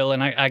goodwill.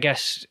 And I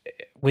guess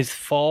with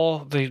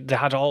 4, they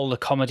had all the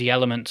comedy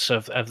elements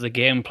of the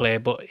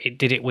gameplay, but it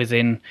did it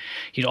within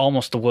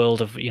almost the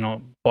world of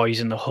Boys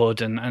in the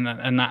Hood and that,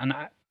 and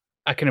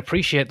I can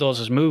appreciate those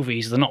as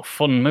movies. They're not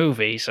fun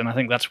movies, and I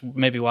think that's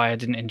maybe why I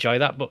didn't enjoy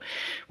that. But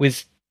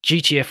with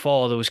GTA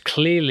 4, there was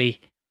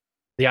clearly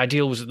the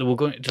ideal was that they were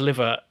going to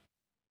deliver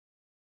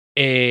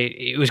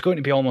it was going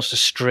to be almost a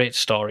straight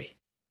story.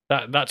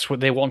 That's what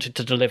they wanted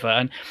to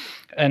deliver,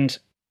 and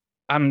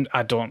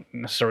I don't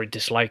necessarily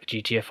dislike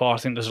GTA 4. I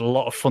think there's a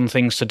lot of fun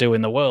things to do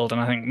in the world,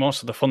 and I think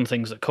most of the fun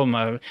things that come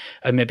are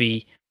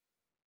maybe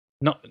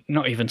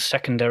not even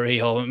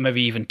secondary or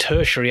maybe even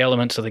tertiary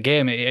elements of the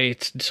game.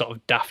 It's sort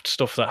of daft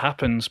stuff that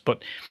happens,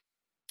 but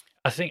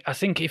I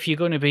think if you're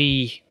going to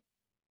be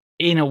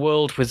in a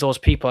world with those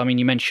people, I mean,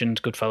 you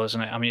mentioned Goodfellas,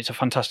 and I mean, it's a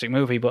fantastic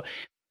movie, but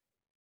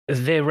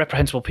they're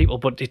reprehensible people,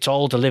 but it's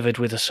all delivered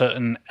with a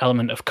certain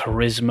element of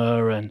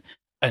charisma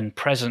and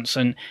presence,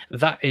 and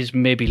that is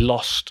maybe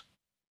lost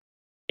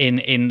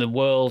in the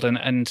world.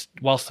 And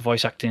whilst the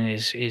voice acting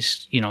is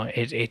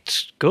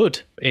it's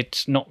good,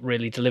 it's not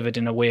really delivered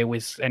in a way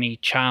with any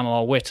charm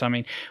or wit. I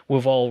mean,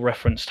 we've all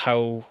referenced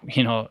how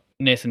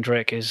Nathan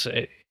Drake is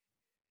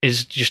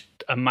just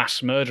a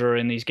mass murderer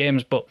in these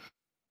games, but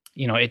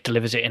it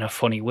delivers it in a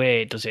funny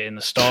way. It does it in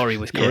the story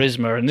with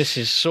charisma, and this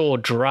is so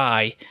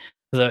dry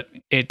that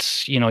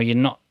it's you're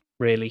not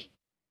really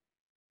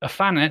a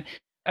fan.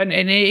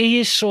 And he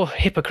is so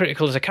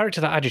hypocritical as a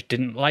character that I just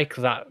didn't like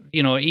that.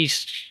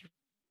 He's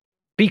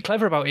be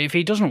clever about it. If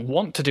he doesn't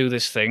want to do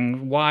this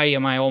thing, why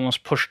am I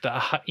almost pushed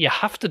that you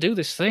have to do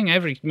this thing?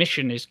 Every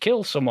mission is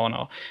kill someone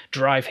or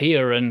drive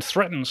here and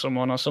threaten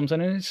someone or something.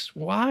 And it's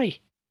why?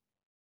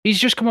 He's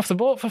just come off the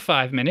boat for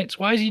 5 minutes.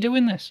 Why is he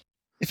doing this?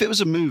 If it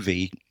was a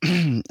movie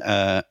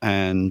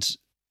and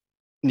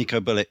Nico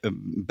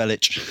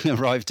Bellic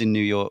arrived in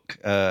New York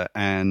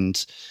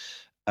and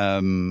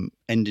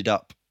ended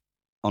up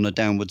on a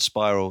downward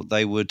spiral,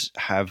 they would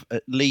have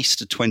at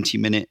least a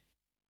 20-minute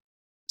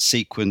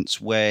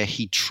sequence where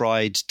he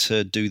tried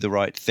to do the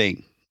right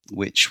thing,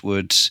 which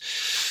would,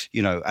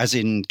 as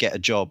in get a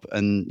job,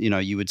 and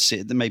you would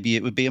see maybe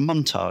it would be a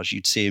montage.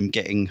 You'd see him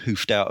getting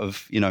hoofed out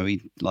of,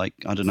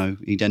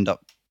 he'd end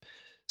up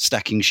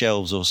stacking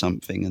shelves or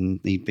something, and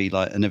he'd be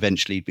like, and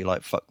eventually he'd be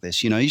like, "Fuck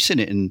this," you've seen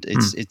it, and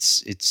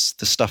it's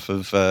the stuff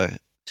of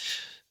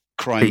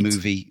crime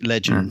movie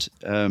legend.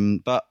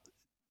 But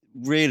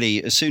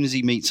really, as soon as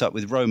he meets up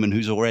with Roman,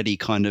 who's already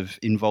kind of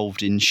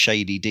involved in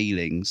shady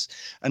dealings,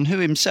 and who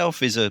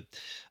himself is a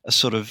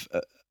sort of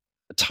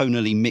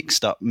tonally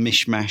mixed up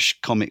mishmash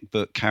comic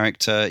book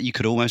character. You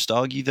could almost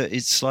argue that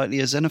it's slightly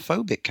a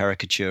xenophobic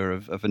caricature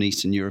of an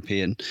Eastern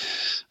European.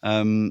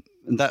 And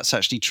that's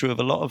actually true of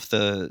a lot of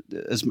the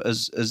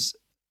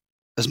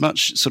as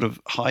much sort of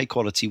high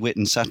quality wit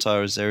and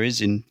satire as there is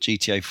in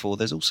GTA 4.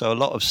 There's also a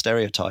lot of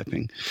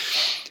stereotyping.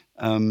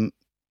 And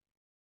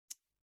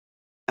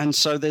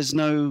so there's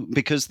not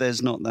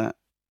that,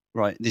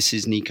 right, this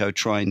is Nico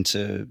trying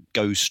to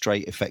go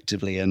straight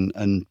effectively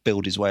and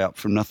build his way up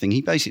from nothing.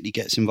 He basically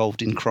gets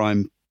involved in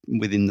crime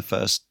within the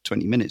first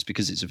 20 minutes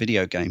because it's a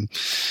video game.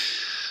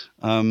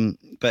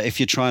 But if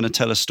you're trying to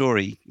tell a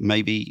story,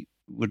 maybe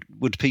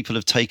would people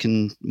have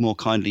taken more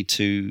kindly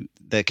to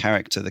their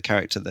character, the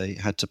character they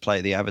had to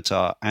play, the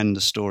avatar, and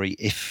the story,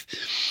 if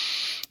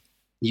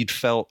you'd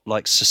felt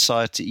like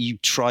society, you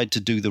tried to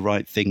do the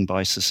right thing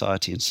by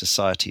society and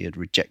society had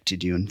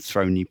rejected you and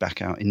thrown you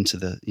back out into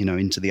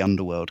the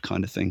underworld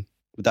kind of thing?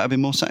 Would that have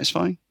been more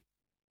satisfying?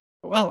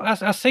 Well,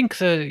 I think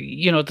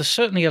there's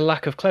certainly a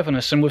lack of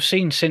cleverness, and we've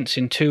seen since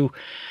in two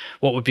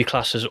what would be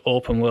classed as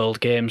open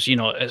world games,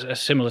 a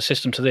similar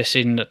system to this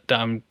in that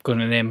I'm going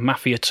to name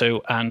Mafia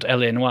 2 and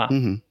L.A. Noire.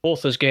 Mm-hmm.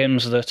 Both as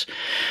games that,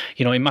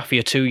 in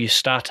Mafia 2, you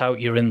start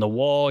out, you're in the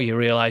war, you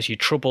realise you're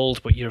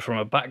troubled, but you're from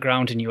a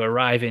background and you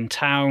arrive in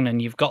town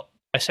and you've got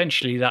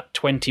essentially that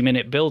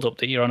 20-minute build-up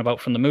that you're on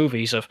about from the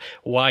movies of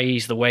why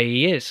he's the way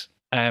he is.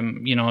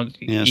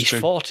 He's true.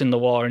 Fought in the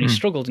war and he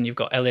struggled, and you've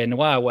got L.A.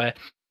 Noire where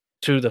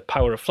through the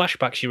power of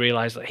flashbacks, you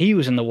realise that he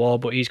was in the war,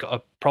 but he's got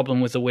a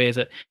problem with the way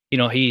that,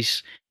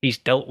 he's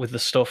dealt with the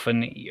stuff,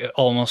 and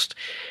almost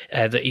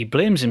that he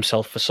blames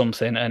himself for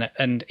something.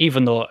 And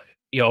even though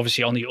you're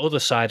obviously on the other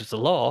side of the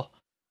law,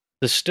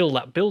 there's still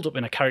that build-up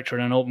in a character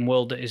in an open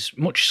world that is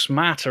much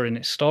smarter in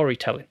its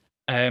storytelling.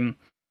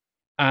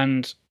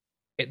 And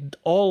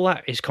all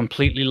that is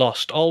completely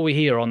lost. All we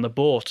hear on the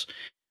boat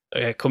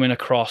coming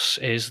across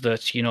is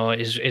that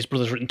his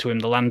brother's written to him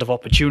the land of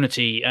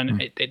opportunity,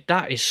 and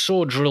that is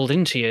so drilled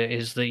into you,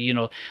 is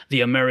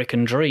the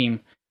American dream,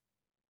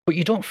 but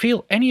you don't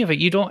feel any of it.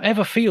 You don't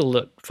ever feel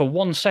that for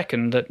 1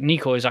 second that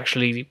Nico is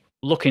actually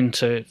looking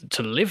to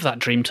live that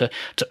dream, to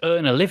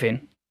earn a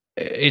living.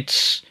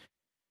 It's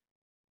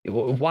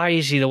why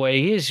is he the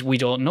way he is? We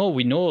don't know.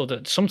 We know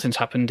that something's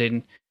happened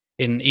in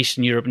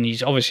Eastern Europe, and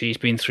he's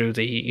been through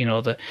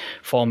the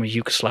former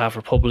Yugoslav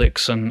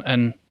republics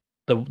and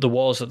the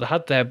wars that they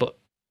had there, but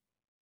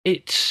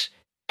it's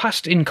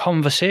passed in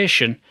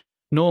conversation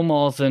no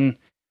more than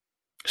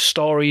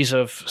stories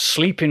of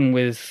sleeping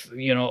with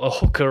a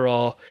hooker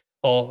or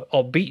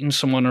beating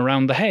someone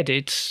around the head.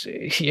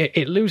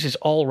 It loses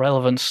all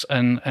relevance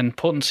and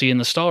potency in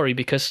the story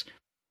because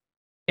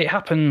it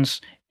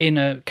happens in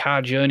a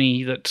car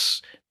journey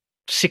that's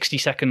 60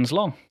 seconds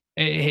long.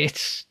 They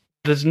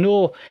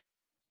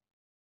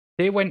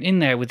went in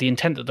there with the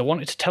intent that they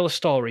wanted to tell a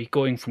story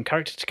going from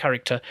character to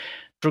character,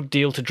 drug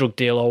deal to drug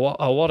deal,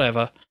 or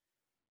whatever,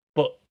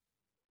 but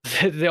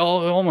they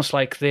all almost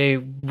like they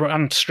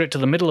ran straight to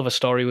the middle of a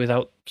story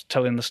without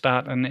telling the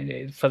start,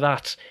 and for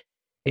that,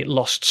 it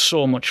lost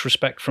so much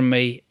respect from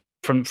me.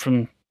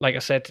 From like I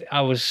said,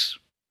 I was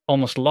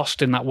almost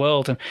lost in that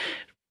world, and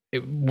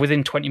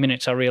within 20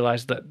 minutes, I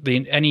realised that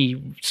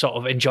any sort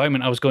of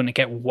enjoyment I was going to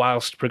get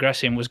whilst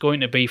progressing was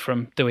going to be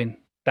from doing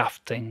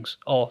daft things,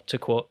 or to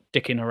quote,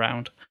 dicking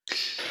around.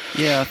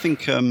 Yeah, I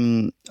think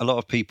a lot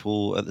of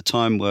people at the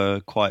time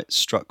were quite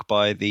struck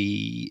by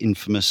the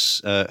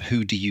infamous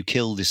 "who do you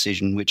kill"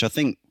 decision, which I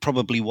think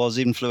probably was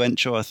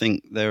influential. I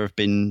think there have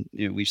been,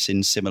 we've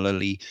seen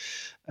similarly,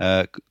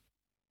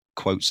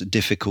 quotes,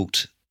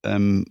 difficult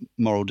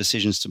moral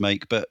decisions to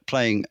make, but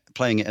playing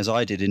it as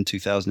I did in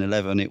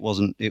 2011,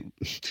 it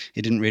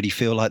didn't really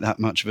feel like that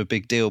much of a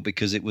big deal,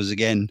 because it was,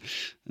 again,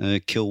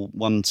 kill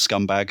one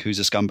scumbag who's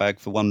a scumbag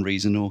for one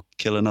reason, or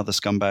kill another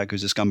scumbag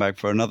who's a scumbag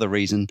for another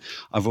reason.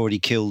 I've already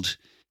killed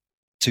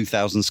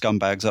 2,000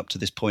 scumbags up to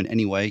this point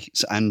anyway,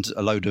 and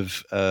a load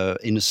of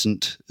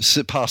innocent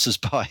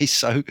passers-by,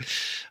 so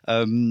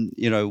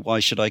why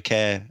should I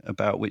care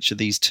about which of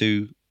these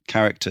two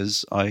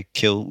characters I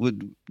kill?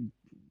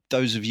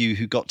 Those of you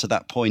who got to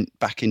that point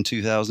back in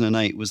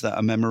 2008, was that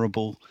a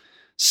memorable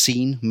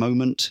scene,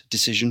 moment,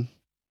 decision?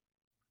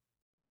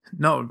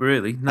 Not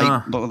really,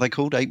 no. What were they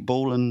called? 8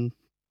 Ball and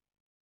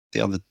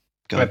the other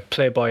guy?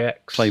 Playboy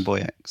X.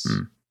 Playboy X.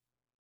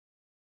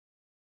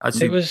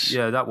 Actually,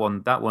 that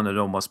one had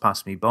almost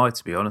passed me by,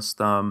 to be honest.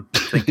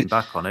 Thinking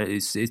back on it,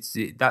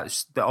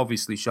 that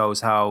obviously shows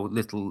how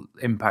little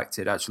impact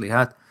it actually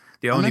had.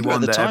 The only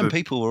one at the time,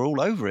 people were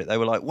all over it. They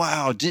were like,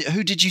 "Wow,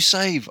 who did you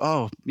save?"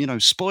 Oh,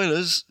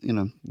 spoilers.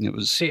 It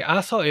was. See, I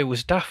thought it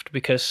was daft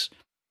because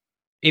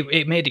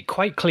it made it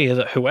quite clear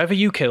that whoever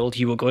you killed,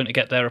 you were going to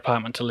get their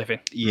apartment to live in.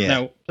 Yeah.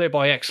 Now,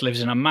 Playboy X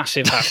lives in a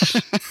massive house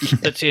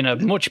that's in a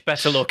much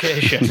better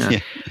location.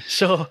 Yeah.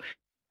 So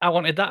I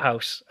wanted that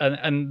house,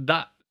 and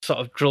that sort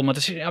of drilled my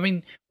decision. I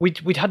mean,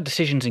 we'd had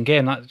decisions in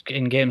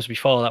games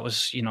before. That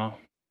was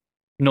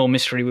no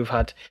mystery. We've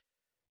had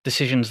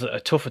decisions that are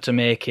tougher to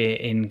make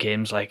in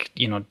games like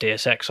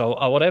Deus Ex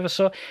or whatever.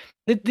 So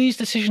these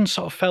decisions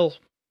sort of fell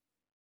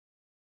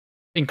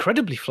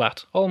incredibly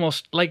flat,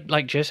 almost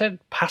like Jay said,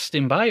 passed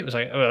him by. It was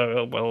like,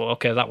 well,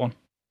 okay, that one.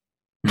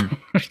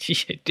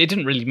 It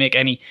didn't really make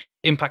any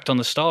impact on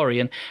the story,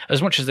 and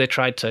as much as they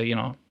tried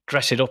to,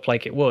 dress it up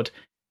like it would,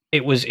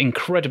 it was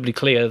incredibly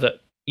clear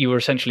that you were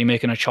essentially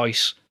making a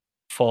choice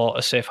for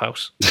a safe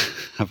house.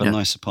 Have a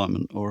nice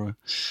apartment or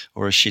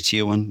a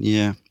shittier one,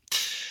 yeah.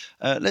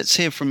 Let's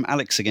hear from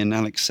Alex again,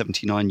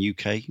 Alex79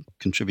 UK,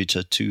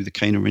 contributor to the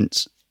Cane and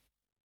Rinse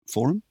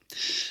forum.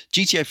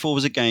 GTA 4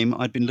 was a game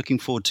I'd been looking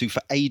forward to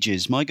for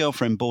ages. My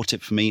girlfriend bought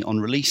it for me on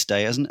release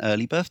day as an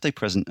early birthday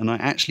present, and I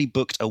actually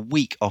booked a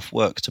week off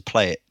work to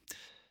play it.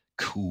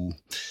 Cool.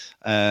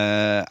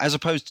 As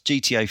opposed to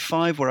GTA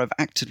 5, where I've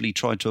actively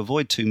tried to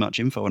avoid too much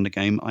info on the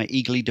game, I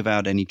eagerly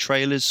devoured any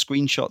trailers,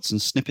 screenshots,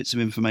 and snippets of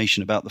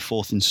information about the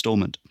fourth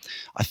installment.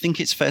 I think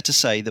it's fair to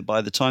say that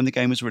by the time the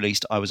game was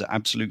released, I was at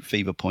absolute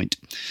fever point.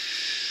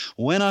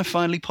 When I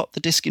finally popped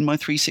the disc in my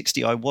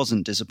 360, I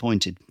wasn't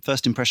disappointed.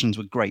 First impressions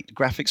were great. The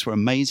graphics were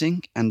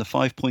amazing, and the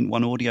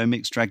 5.1 audio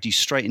mix dragged you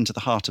straight into the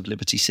heart of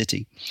Liberty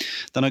City.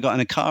 Then I got in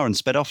a car and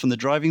sped off, and the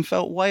driving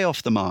felt way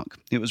off the mark.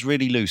 It was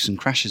really loose, and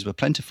crashes were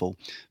plentiful.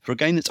 For a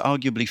game that's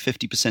arguably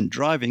 50%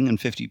 driving and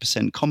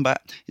 50%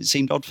 combat, it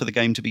seemed odd for the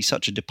game to be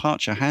such a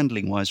departure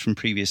handling-wise from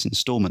previous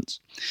installments.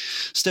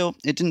 Still,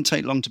 it didn't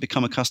take long to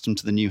become accustomed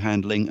to the new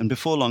handling, and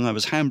before long I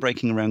was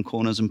handbraking around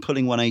corners and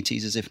pulling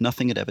 180s as if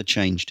nothing had ever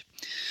changed.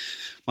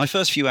 My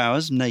first few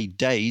hours, nay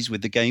days,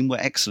 with the game were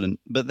excellent,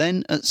 but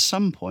then at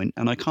some point,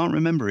 and I can't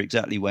remember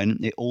exactly when,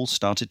 it all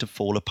started to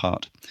fall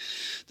apart.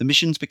 The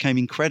missions became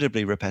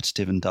incredibly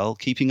repetitive and dull,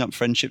 keeping up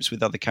friendships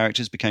with other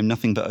characters became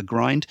nothing but a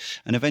grind,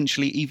 and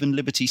eventually even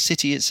Liberty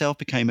City itself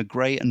became a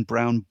grey and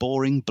brown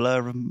boring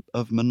blur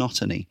of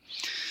monotony.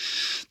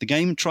 The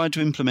game tried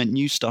to implement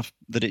new stuff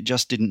that it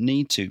just didn't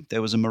need to.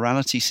 There was a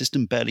morality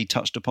system barely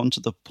touched upon to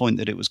the point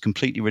that it was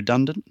completely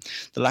redundant.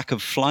 The lack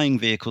of flying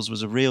vehicles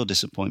was a real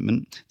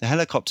disappointment. The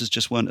helicopters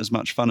just weren't as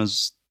much fun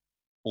as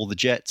all the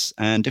jets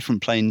and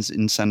different planes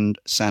in San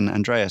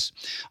Andreas.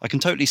 I can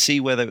totally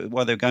see why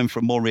they're going for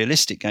a more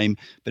realistic game,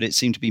 but it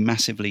seemed to be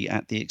massively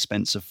at the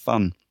expense of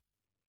fun.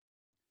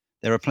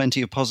 There are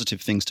plenty of positive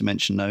things to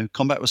mention, though.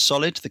 Combat was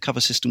solid, the cover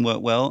system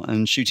worked well,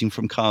 and shooting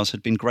from cars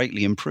had been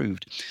greatly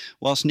improved.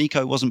 Whilst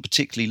Nico wasn't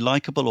particularly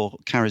likeable or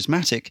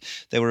charismatic,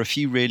 there were a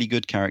few really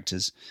good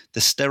characters.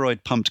 The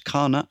steroid-pumped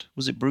car nut,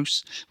 was it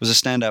Bruce, was a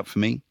standout for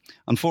me.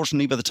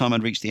 Unfortunately, by the time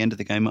I'd reached the end of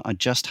the game, I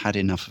just had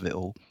enough of it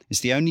all. It's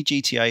the only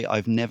GTA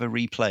I've never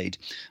replayed.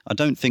 I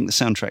don't think the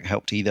soundtrack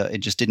helped either. It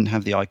just didn't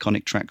have the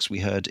iconic tracks we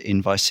heard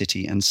in Vice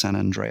City and San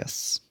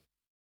Andreas.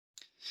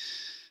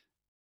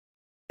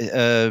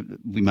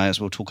 We may as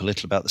well talk a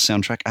little about the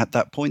soundtrack at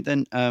that point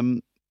then.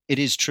 It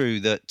is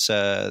true that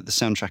the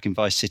soundtrack in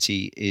Vice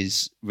City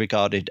is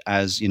regarded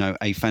as,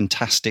 a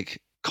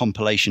fantastic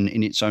compilation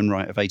in its own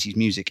right of 80s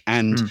music.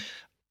 And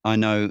I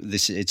know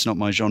it's not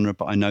my genre,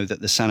 but I know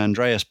that the San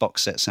Andreas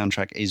box set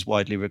soundtrack is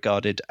widely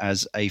regarded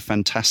as a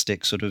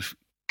fantastic sort of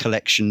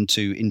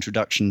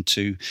introduction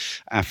to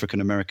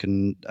African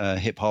American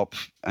hip hop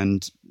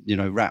and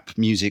rap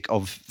music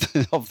of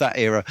that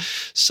era.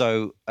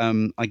 So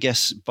I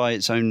guess by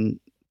its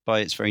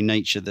very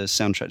nature, the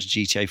soundtrack to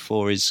GTA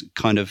 4 is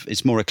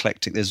it's more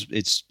eclectic.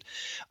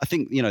 I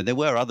think there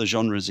were other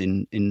genres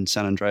in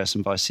San Andreas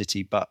and Vice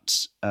City,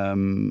 but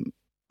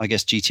I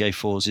guess GTA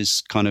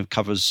 4's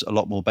covers a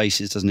lot more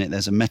bases, doesn't it?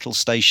 There's a metal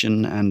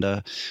station and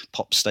a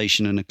pop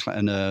station and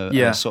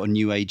a sort of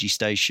new agey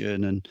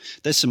station, and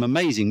there's some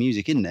amazing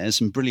music in there,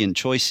 some brilliant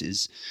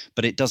choices,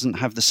 but it doesn't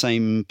have the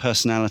same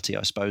personality,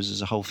 I suppose,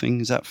 as a whole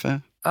thing. Is that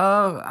fair?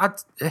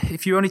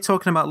 If you're only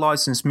talking about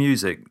licensed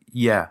music,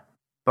 yeah,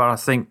 but I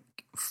think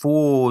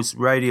 4's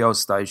radio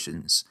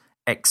stations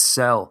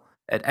excel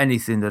at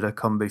anything that have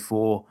come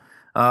before.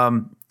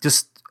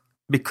 Just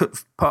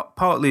because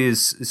partly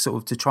is sort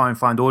of to try and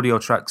find audio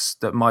tracks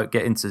that might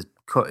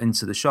cut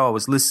into the show. I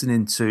was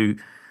listening to,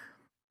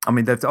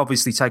 they've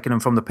obviously taken them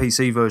from the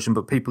PC version,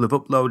 but people have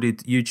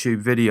uploaded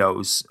YouTube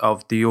videos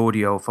of the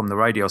audio from the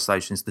radio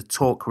stations, the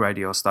talk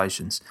radio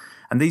stations.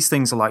 And these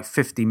things are like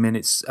 50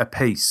 minutes a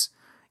piece,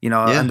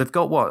 and they've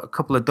got a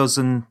couple of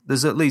dozen,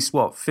 there's at least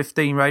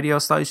 15 radio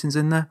stations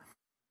in there.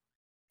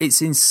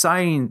 It's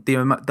insane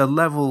the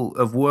level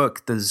of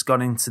work that's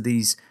gone into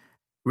these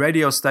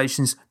radio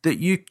stations that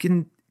you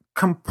can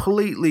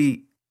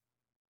completely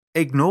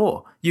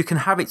ignore. You can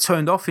have it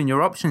turned off in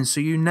your options so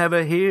you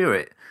never hear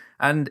it.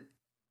 And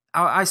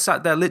I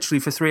sat there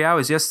literally for 3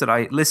 hours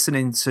yesterday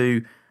listening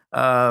to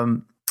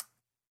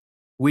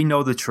We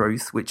Know the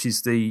Truth, which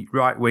is the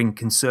right-wing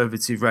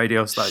conservative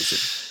radio station.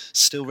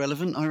 Still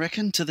relevant, I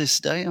reckon, to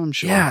this day, I'm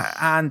sure. Yeah,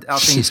 and I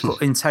think it's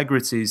called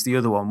Integrity is the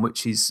other one,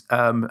 which is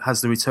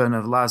has the return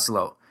of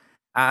Laszlo.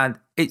 And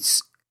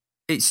it's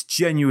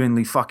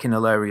genuinely fucking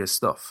hilarious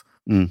stuff,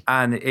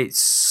 and it's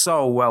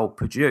so well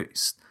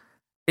produced.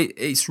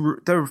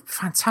 They're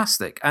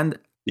fantastic, and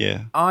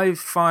I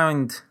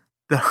find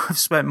that I've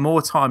spent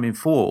more time in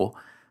 4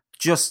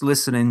 just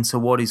listening to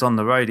what is on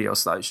the radio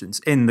stations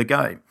in the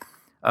game.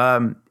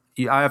 I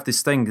have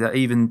this thing that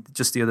even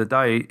just the other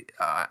day,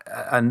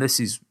 and this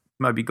is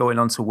maybe going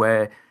on to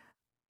where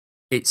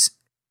it's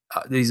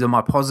these are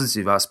my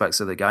positive aspects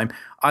of the game.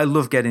 I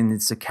love getting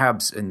into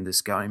cabs in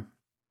this game.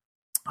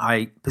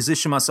 I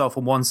position myself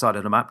on one side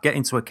of the map, get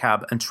into a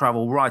cab, and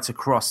travel right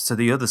across to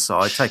the other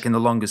side, taking the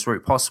longest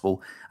route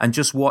possible, and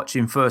just watch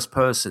in first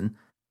person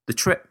the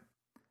trip.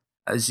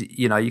 As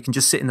you know, you can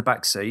just sit in the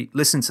back seat,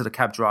 listen to the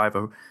cab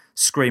driver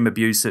scream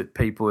abuse at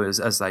people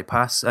as they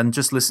pass, and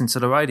just listen to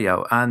the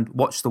radio and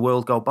watch the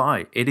world go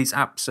by. It is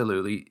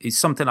it's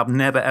something I've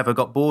never ever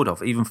got bored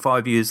of. Even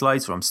 5 years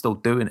later, I'm still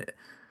doing it.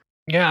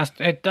 Yeah,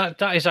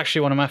 that is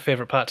actually one of my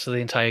favourite parts of the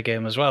entire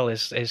game as well.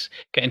 Is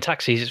getting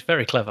taxis. It's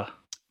very clever.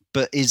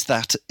 But is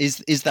that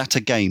a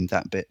game,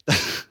 that bit?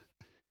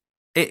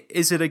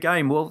 Is it a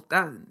game? Well,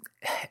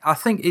 I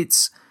think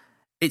it's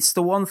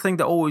the one thing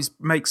that always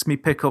makes me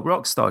pick up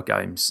Rockstar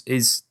games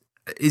is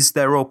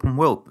their open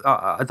world.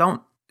 I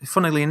don't.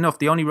 Funnily enough,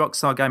 the only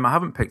Rockstar game I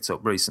haven't picked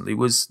up recently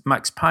was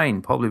Max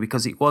Payne, probably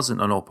because it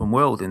wasn't an open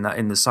world in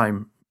the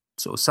same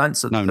sort of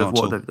sense of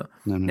what they've done.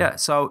 No. Yeah,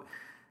 so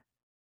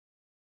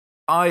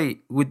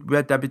with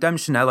Red Dead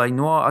Redemption, LA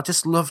Noire, I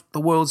just love the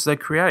worlds they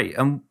create.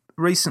 And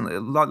recently,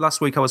 like last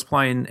week, I was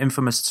playing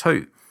Infamous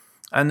 2,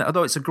 and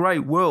although it's a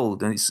great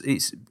world and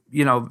it's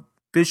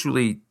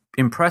visually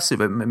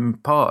impressive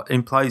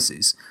in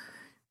places,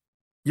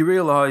 you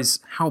realise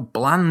how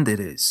bland it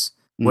is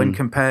when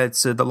compared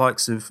to the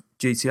likes of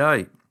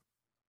GTA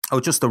or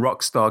just the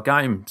Rockstar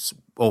Games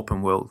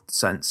open world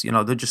sense.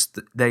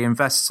 They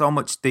invest so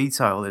much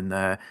detail in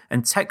there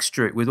and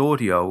texture it with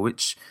audio,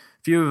 which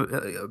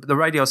the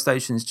radio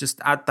stations just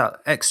add that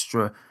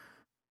extra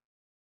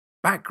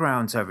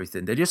background to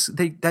everything.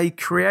 They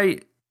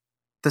create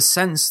the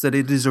sense that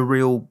it is a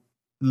real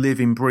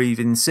living,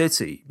 breathing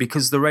city,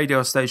 because the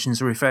radio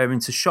stations are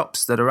referring to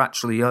shops that are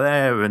actually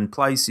there and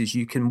places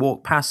you can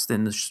walk past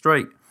in the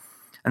street.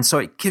 And so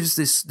it gives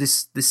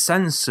this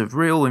sense of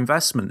real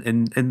investment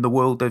in the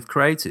world they've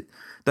created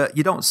that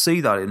you don't see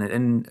that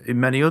in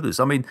many others.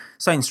 I mean,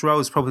 Saints Row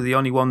is probably the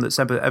only one that's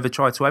ever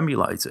tried to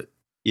emulate it.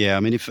 Yeah, I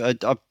mean, if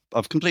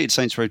I've completed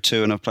Saints Row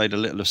 2 and I've played a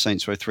little of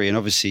Saints Row 3, and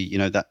obviously,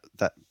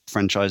 that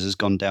franchise has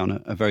gone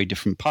down a very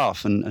different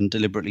path, and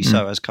deliberately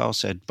so, as Carl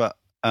said. But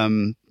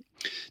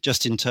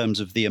just in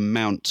terms of the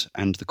amount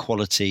and the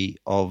quality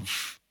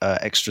of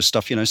extra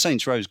stuff,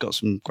 Saints Row's got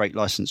some great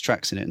licensed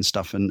tracks in it and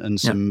stuff, and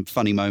some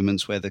funny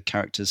moments where the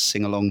characters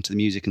sing along to the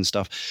music and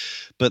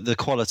stuff. But the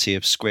quality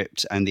of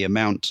script and the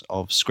amount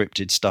of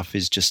scripted stuff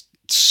is just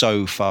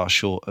so far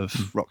short of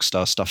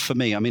Rockstar stuff for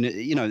me. I mean,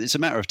 it's a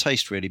matter of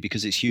taste really,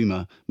 because it's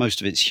humor.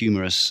 Most of it's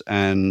humorous,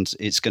 and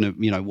it's going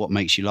to, what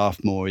makes you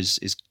laugh more is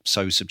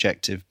so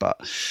subjective.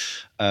 But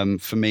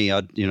for me,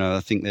 I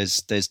think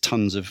there's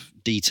tons of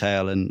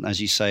detail and, as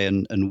you say,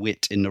 and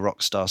wit in the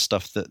Rockstar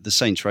stuff that the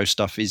Saints Row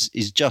stuff is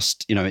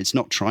just, it's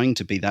not trying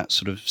to be that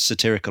sort of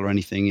satirical or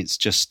anything. It's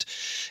just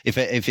if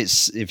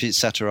it's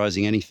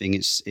satirizing anything,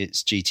 it's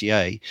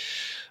GTA.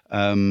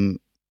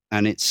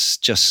 And it's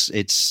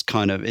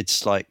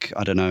like,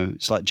 I don't know,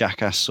 it's like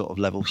Jackass sort of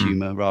level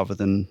humor rather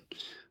than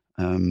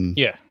an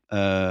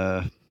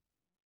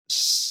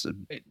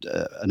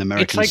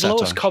American it's like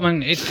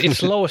satire.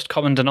 It's lowest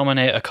common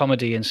denominator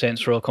comedy in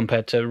Saints Row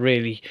compared to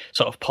really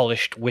sort of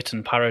polished wit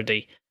and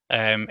parody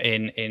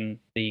in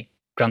the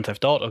Grand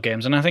Theft Auto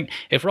games. And I think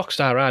if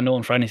Rockstar are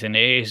known for anything,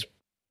 it is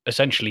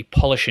essentially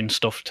polishing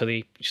stuff to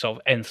the sort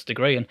of nth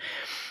degree. And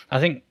I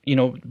think,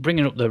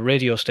 bringing up the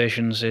radio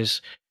stations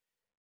is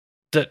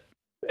that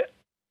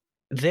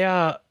they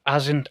are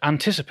as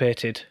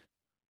anticipated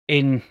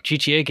in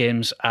GTA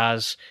games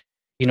as,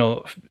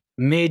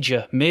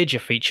 major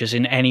features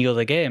in any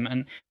other game.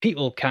 And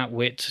people can't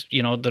wait,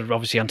 they're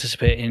obviously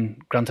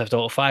anticipating Grand Theft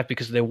Auto 5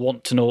 because they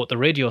want to know what the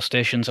radio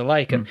stations are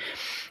like. And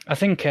I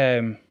think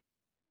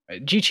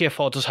GTA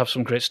 4 does have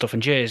some great stuff,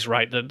 and Jay is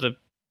right that the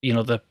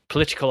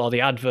political or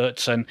the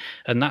adverts and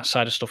that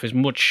side of stuff is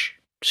much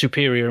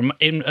superior,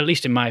 at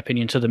least in my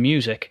opinion, to the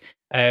music.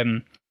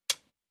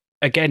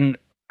 Again,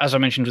 as I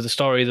mentioned with the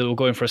story, they were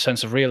going for a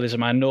sense of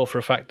realism. I know for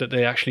a fact that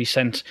they actually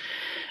sent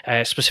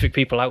specific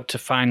people out to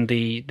find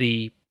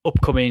the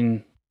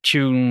upcoming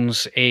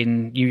tunes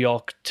in New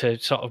York to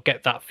sort of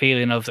get that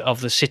feeling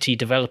of the city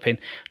developing,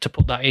 to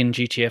put that in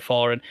GTA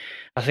 4. And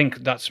I think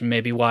that's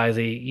maybe why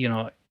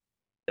there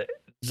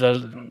is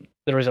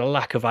a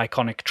lack of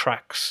iconic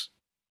tracks,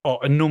 or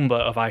a number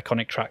of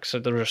iconic tracks. So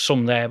there are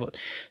some there, but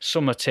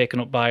some are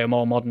taken up by a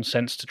more modern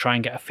sense to try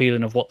and get a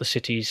feeling of what the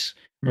city's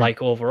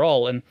like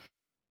overall. And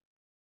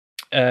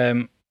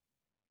and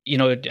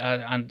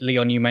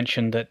Leon, you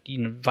mentioned that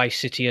Vice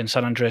City and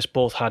San Andreas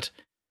both had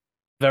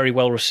very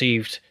well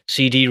received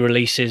CD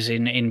releases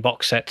in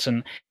box sets,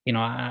 and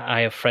I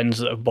have friends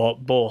that have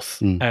bought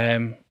both,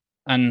 and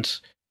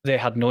they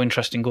had no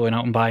interest in going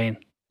out and buying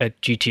a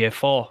GTA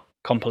 4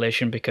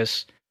 compilation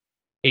because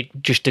it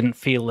just didn't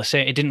feel the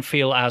same. It didn't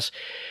feel as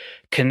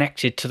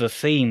connected to the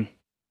theme.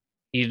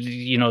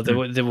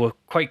 They were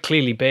quite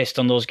clearly based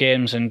on those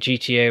games, and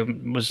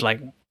GTA was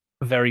like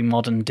very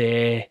modern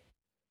day,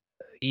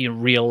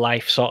 real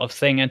life sort of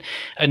thing,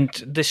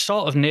 and they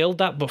sort of nailed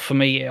that. But for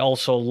me, it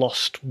also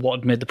lost what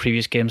had made the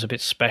previous games a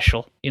bit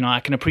special. I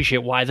can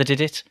appreciate why they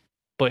did it,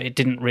 but it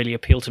didn't really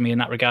appeal to me in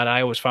that regard.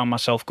 I always found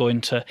myself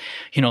going to,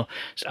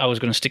 I was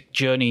going to stick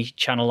Journey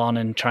channel on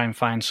and try and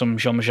find some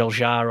Jean-Michel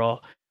Jarre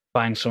or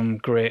find some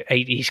great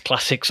 80s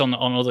classics on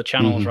other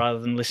channels rather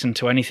than listen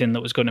to anything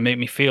that was going to make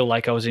me feel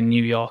like I was in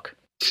New York.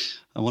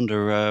 I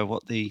wonder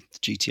what the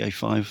GTA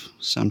 5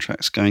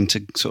 soundtrack's going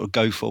to sort of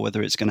go for,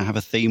 whether it's going to have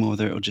a theme or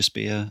whether it'll just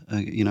be a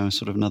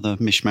sort of another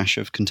mishmash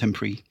of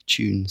contemporary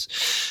tunes.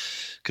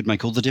 Could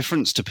make all the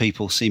difference to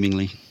people,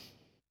 seemingly.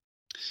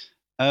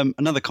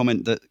 Another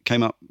comment that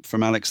came up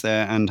from Alex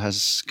there and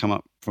has come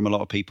up from a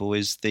lot of people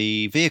is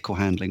the vehicle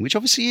handling, which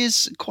obviously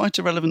is quite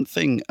a relevant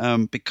thing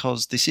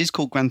because this is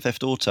called Grand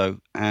Theft Auto,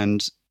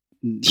 and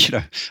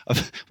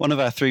one of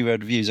our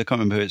 3-word reviews, I can't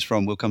remember who it's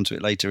from, we'll come to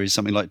it later, is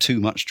something like too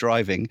much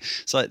driving.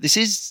 It's like, this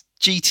is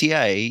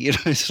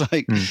GTA, it's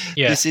like,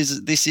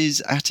 this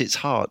is at its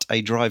heart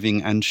a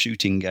driving and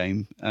shooting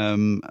game.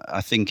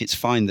 I think it's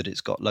fine that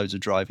it's got loads of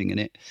driving in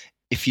it.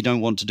 If you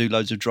don't want to do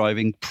loads of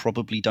driving,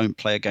 probably don't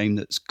play a game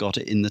that's got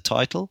it in the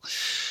title.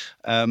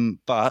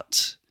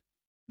 But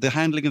the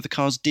handling of the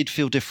cars did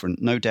feel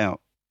different, no doubt.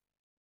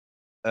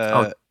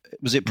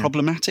 Was it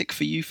problematic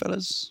for you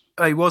fellas?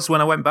 It was when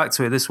I went back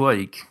to it this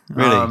week.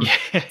 Really?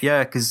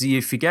 Yeah, because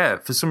you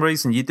forget. For some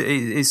reason,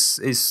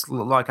 it's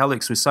like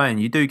Alex was saying,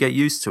 you do get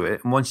used to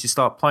it. And once you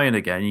start playing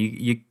again,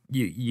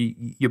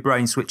 your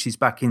brain switches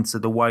back into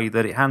the way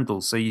that it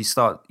handles. So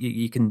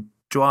you can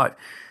drive.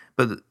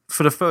 But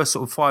for the first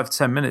sort of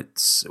 5-10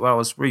 minutes, while I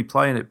was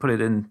replaying it, put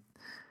it in,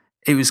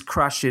 it was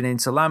crashing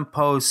into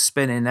lampposts,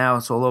 spinning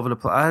out all over the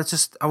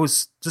place. I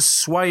was just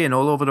swaying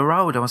all over the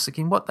road. I was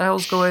thinking, what the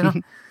hell's going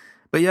on?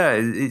 But yeah,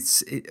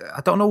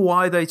 I don't know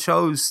why they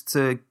chose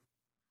to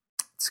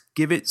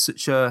give it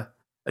such a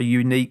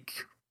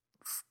unique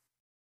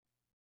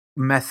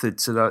method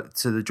to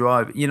the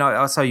drive.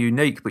 I say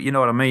unique, but you know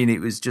what I mean.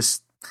 It was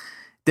just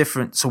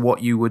different to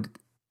what you would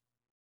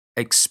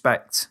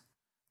expect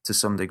to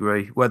some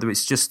degree. Whether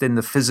it's just in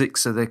the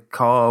physics of the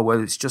car,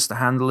 whether it's just the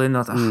handling.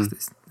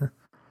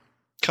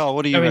 Carl,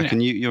 what do you reckon?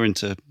 You're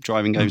into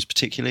driving games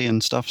particularly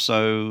and stuff.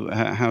 So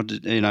how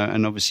did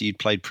and obviously you'd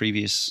played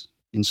previous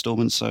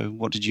installments. So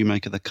what did you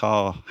make of the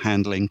car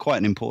handling? Quite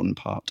an important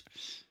part.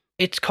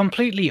 It's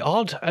completely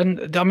odd.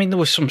 And I mean, there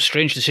were some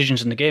strange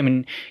decisions in the game.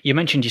 And you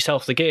mentioned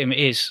yourself, the game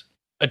is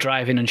a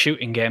driving and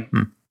shooting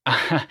game.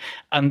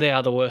 And they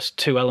are the worst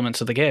two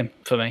elements of the game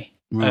for me.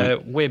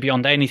 Right. Way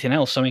beyond anything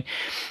else. I mean,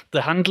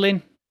 the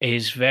handling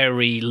is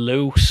very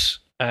loose.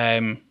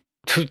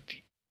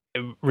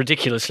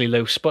 Ridiculously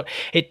loose, but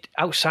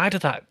outside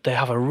of that, they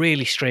have a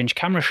really strange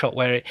camera shot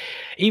where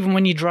even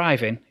when you're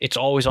driving, it's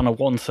always on a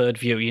 1/3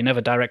 view. You're never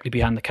directly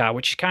behind the car,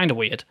 which is kind of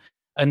weird.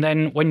 And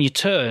then when you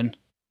turn,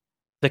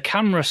 the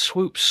camera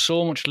swoops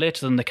so much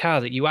later than the car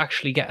that you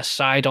actually get a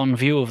side-on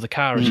view of the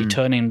car as you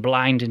turn in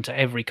blind into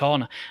every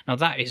corner. Now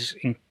that is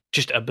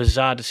just a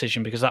bizarre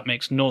decision because that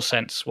makes no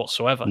sense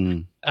whatsoever.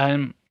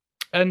 And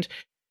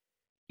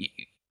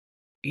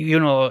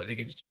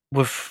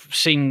we've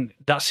seen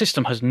that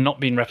system has not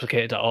been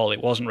replicated at all.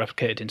 It wasn't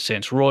replicated in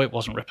Saints Row. It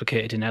wasn't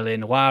replicated in LA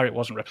Noire. It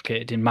wasn't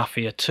replicated in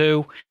Mafia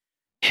 2.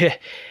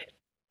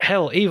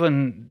 Hell,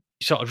 even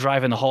sort of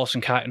driving the horse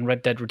and cart in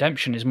Red Dead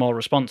Redemption is more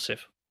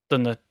responsive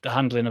than the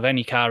handling of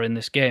any car in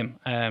this game.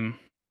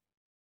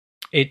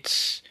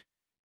 It's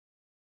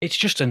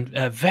just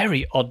a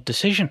very odd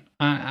decision.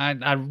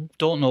 I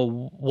don't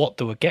know what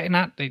they were getting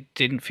at. It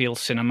didn't feel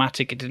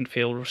cinematic. It didn't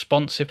feel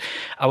responsive.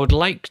 I would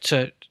like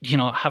to,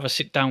 have a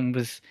sit down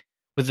with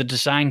the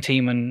design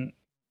team and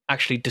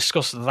actually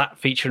discuss that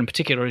feature in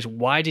particular. Is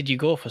why did you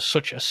go for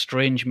such a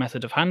strange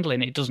method of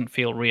handling? It doesn't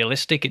feel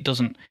realistic. It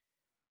doesn't.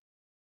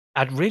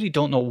 I really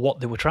don't know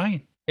what they were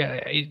trying. Yeah,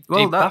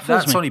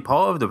 that's only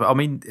part of I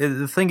mean,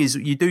 the thing is,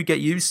 you do get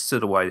used to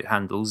the way it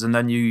handles, and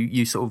then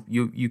you sort of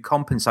you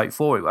compensate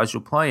for it as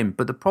you're playing.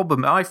 But the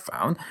problem I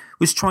found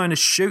was trying to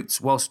shoot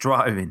whilst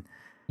driving.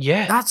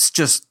 Yeah, that's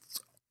just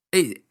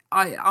it.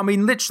 I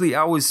mean, literally,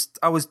 I was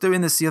doing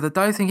this the other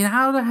day, thinking,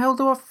 how the hell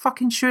do I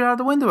fucking shoot out of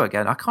the window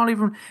again? I can't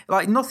even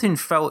nothing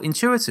felt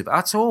intuitive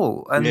at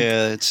all. And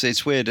yeah,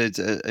 it's weird.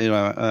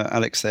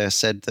 Alex there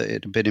said that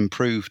it had been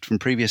improved from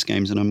previous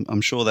games, and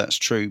I'm sure that's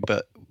true.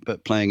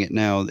 But playing it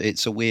now,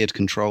 it's a weird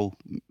control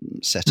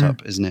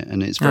setup, isn't it?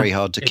 And it's very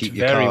hard to keep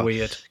your car. It's very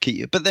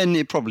weird. But then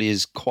it probably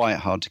is quite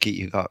hard to keep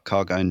your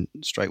car going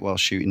straight while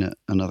shooting at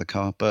another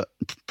car. But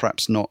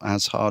perhaps not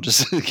as hard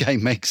as the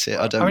game makes it.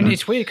 I mean,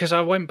 it's weird because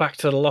I went back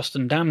to the Lost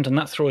and Damned, and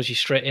that throws you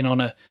straight in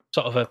on a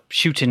sort of a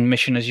shooting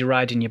mission as you're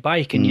riding your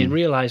bike, and you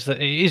realise that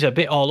it is a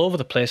bit all over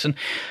the place. And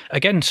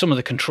again, some of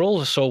the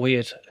controls are so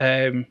weird.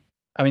 I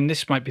mean,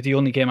 this might be the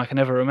only game I can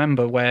ever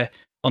remember where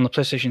on the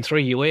PlayStation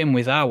 3 you aim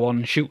with R1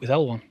 and shoot with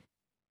L1.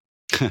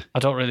 I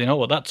don't really know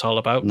what that's all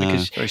about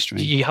because very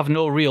strange. You have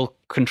no real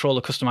controller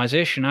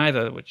customization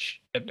either,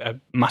 which a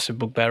massive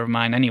bugbear of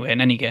mine anyway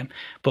in any game.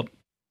 But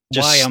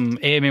why I'm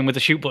aiming with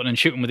the shoot button and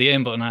shooting with the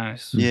aim button,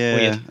 it's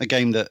weird. A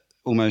game that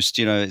almost,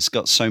 it's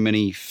got so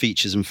many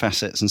features and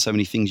facets and so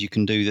many things you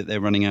can do that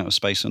they're running out of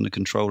space on the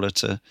controller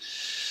to,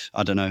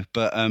 I don't know.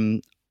 But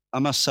I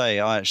must say,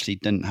 I actually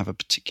didn't have a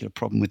particular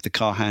problem with the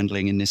car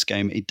handling in this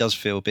game. It does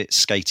feel a bit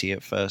skatey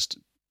at first.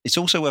 It's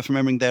also worth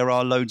remembering there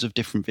are loads of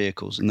different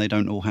vehicles, and they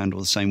don't all handle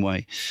the same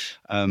way.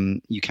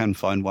 You can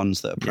find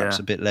ones that are perhaps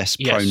a bit less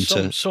prone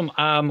to. Some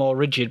are more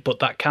rigid, but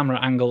that camera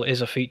angle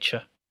is a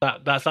feature.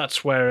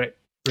 That's where it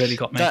really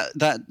got me.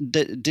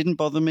 That didn't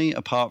bother me,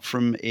 apart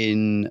from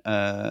in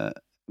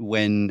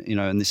when,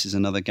 and this is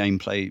another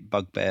gameplay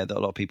bugbear that a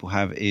lot of people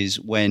have, is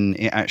when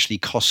it actually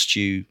costs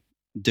you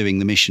doing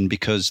the mission,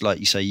 because like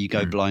you say, you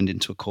go blind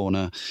into a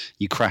corner,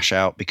 you crash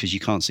out because you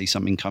can't see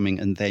something coming,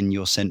 and then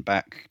you're sent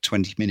back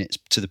 20 minutes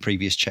to the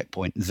previous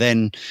checkpoint.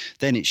 Then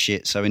it's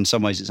shit. So in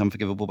some ways it's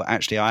unforgivable, but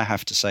actually I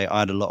have to say I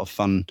had a lot of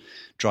fun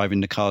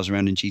driving the cars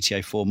around in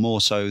GTA 4, more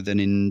so than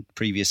in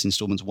previous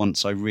installments.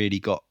 Once I really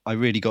got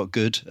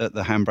good at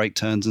the handbrake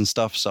turns and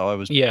stuff, so I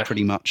was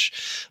pretty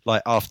much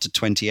like, after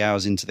 20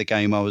 hours into the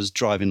game, I was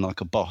driving like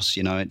a boss.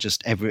 It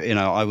just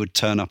I would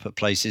turn up at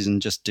places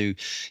and just do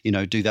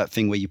that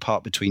thing where you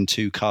park between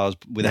two cars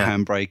with a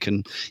handbrake,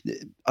 and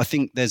I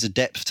think there's a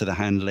depth to the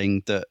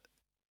handling but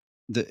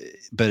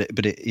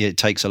it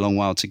takes a long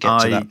while to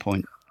get to that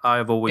point.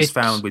 I've always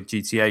found with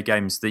GTA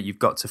games that you've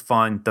got to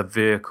find the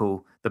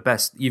vehicle the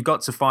best. You've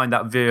got to find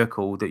that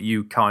vehicle that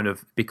you kind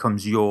of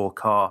becomes your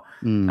car.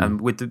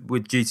 And with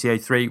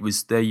GTA 3, it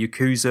was their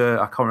Yakuza.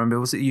 I can't remember.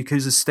 Was it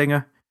Yakuza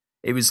Stinger?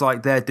 It was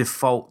like their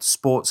default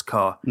sports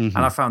car, and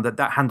I found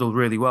that handled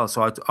really well.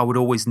 So I would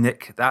always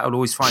nick that. I'd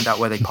always find out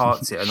where they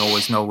parked it, and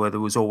always know where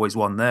there was always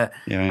one there.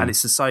 And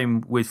it's the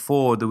same with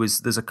 4.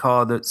 There's a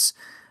car that's,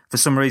 for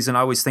some reason, I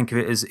always think of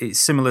it as it's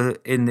similar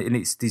in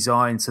its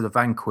design to the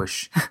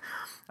Vanquish.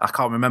 I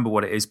can't remember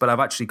what it is, but I've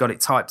actually got it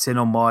typed in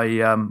on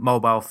my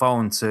mobile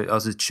phone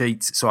as a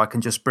cheat, so I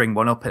can just bring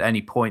one up at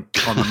any point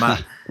on the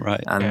map.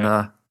 Right.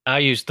 And I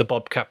used the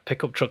Bobcat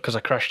pickup truck because I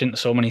crashed into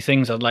so many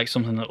things. I'd like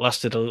something that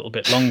lasted a little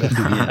bit longer.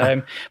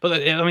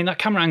 But I mean, that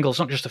camera angle is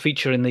not just a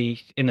feature in the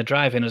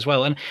drive-in as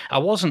well. And I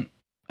wasn't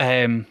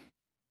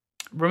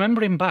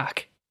remembering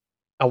back.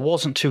 I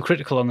wasn't too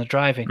critical on the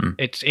driving.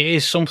 It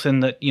is something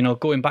that,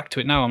 going back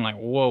to it now, I'm like,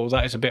 whoa,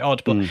 that is a bit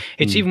odd. But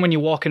it's even when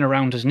you're walking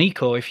around as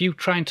Nico, if you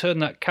try and turn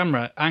that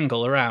camera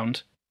angle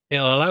around,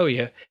 it'll allow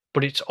you,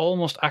 but it's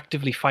almost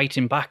actively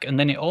fighting back, and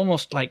then it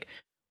almost like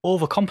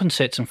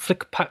overcompensates and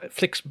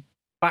flicks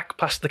back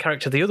past the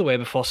character the other way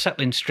before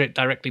settling straight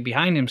directly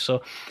behind him.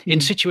 So in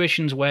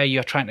situations where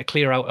you're trying to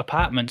clear out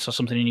apartments or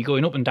something and you're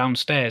going up and down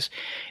stairs,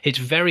 it's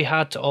very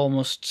hard to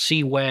almost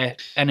see where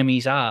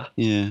enemies are.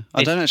 Yeah.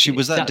 I don't actually,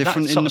 was that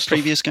different in the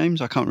previous games?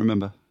 I can't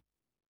remember.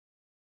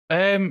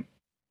 I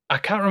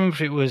can't remember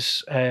if it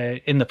was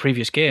in the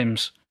previous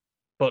games,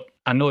 but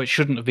I know it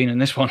shouldn't have been in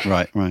this one.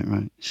 Right.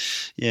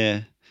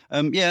 Yeah.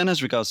 And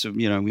as regards to,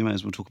 we may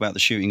as well talk about the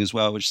shooting as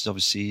well, which is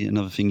obviously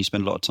another thing you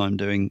spend a lot of time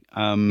doing.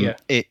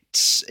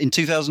 It's in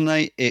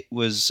 2008, it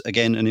was,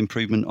 again, an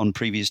improvement on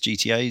previous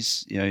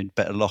GTAs,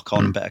 better lock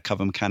on, better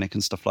cover mechanic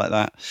and stuff like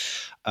that.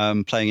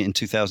 Playing it in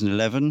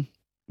 2011,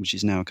 which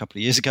is now a couple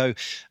of years ago,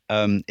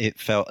 it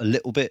felt a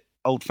little bit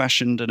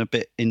old-fashioned and a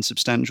bit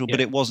insubstantial, but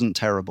it wasn't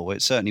terrible.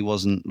 It certainly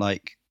wasn't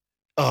like,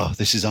 oh,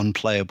 this is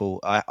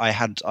unplayable.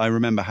 I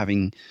remember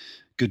having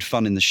good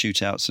fun in the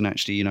shootouts, and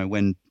actually,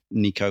 when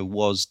Nico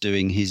was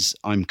doing his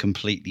 "I'm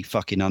completely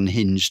fucking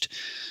unhinged"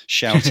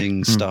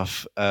 shouting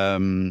stuff,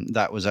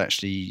 that was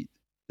actually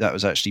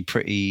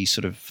pretty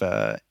sort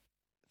of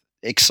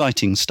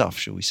exciting stuff,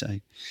 shall we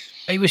say.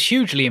 It was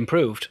hugely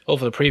improved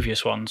over the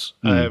previous ones.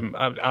 I mean,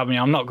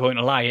 I'm not going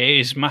to lie, it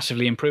is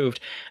massively improved,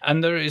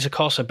 and there is of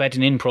course a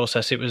bedding in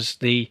process. It was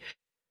the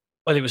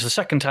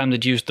second time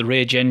they'd used the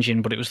Rage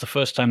engine, but it was the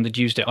first time they'd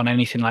used it on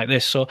anything like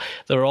this. So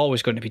there are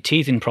always going to be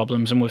teething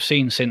problems, and we've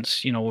seen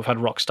since, we've had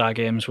Rockstar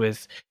games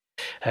with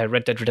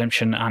Red Dead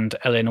Redemption and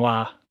L.A.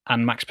 Noire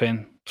and Max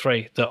Payne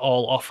 3 that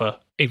all offer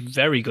a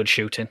very good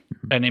shooting.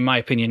 And in my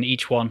opinion,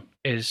 each one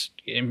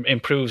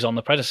improves on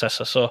the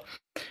predecessor. So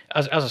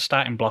as a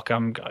starting block,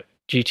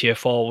 GTA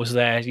 4 was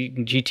there.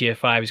 GTA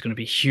 5 is going to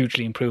be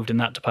hugely improved in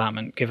that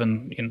department,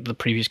 given the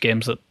previous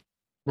games that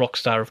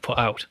Rockstar have put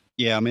out.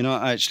 Yeah, I mean,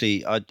 I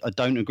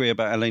don't agree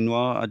about L.A.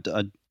 Noire.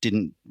 I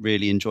didn't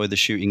really enjoy the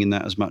shooting in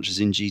that as much as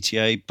in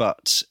GTA,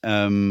 but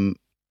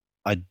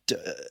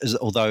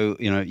although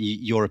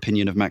your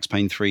opinion of Max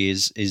Payne 3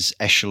 is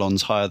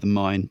echelons higher than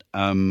mine,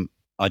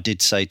 I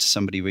did say to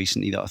somebody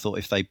recently that I thought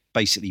if they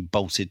basically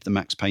bolted the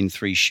Max Payne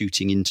 3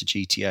 shooting into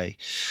GTA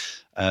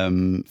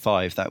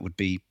 5, that would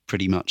be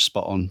pretty much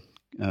spot on.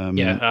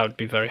 I would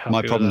be very happy.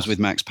 My problems with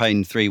Max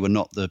Payne 3 were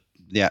not the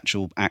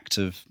actual act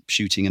of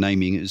shooting and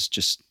aiming. It was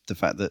just the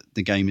fact that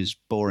the game is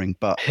boring,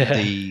 but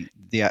the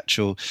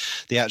actual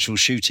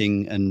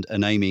shooting and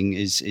aiming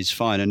is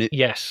fine. And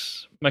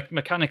yes.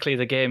 Mechanically,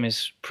 the game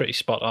is pretty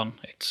spot on.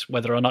 It's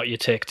whether or not you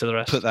take to the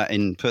rest. Put that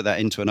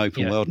into an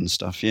open world and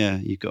stuff. Yeah,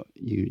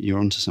 you're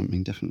onto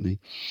something, definitely.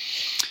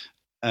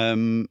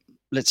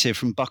 Let's hear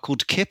from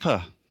Buckled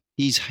Kipper.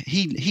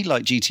 He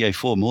liked GTA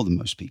 4 more than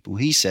most people.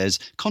 He says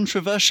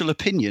controversial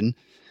opinion,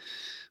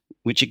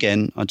 which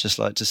again I'd just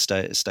like to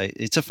state.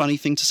 It's a funny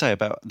thing to say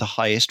about the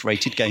highest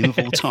rated game of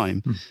all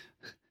time.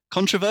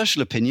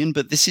 Controversial opinion,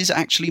 but this is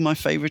actually my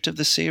favourite of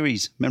the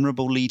series.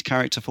 Memorable lead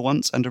character for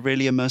once and a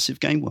really immersive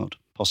game world.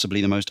 Possibly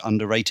the most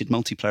underrated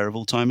multiplayer of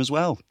all time as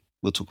well.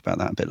 We'll talk about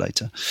that a bit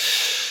later.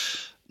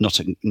 Not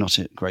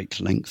at great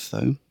length,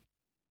 though.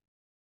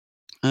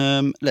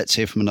 Let's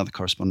hear from another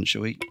correspondent,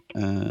 shall we?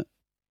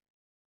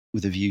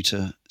 With a view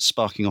to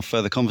sparking off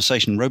further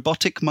conversation.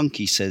 Robotic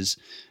Monkey says,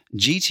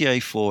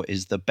 GTA 4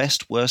 is the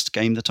best worst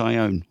game that I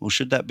own. Or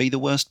should that be the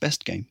worst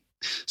best game?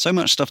 So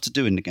much stuff to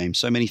do in the game,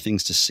 so many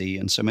things to see,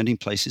 and so many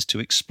places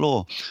to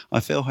explore. I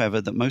feel, however,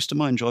 that most of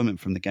my enjoyment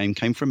from the game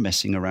came from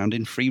messing around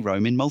in free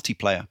roam in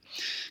multiplayer.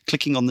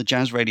 Clicking on the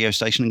jazz radio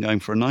station and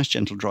going for a nice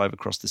gentle drive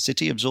across the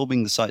city,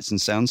 absorbing the sights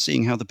and sounds,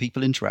 seeing how the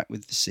people interact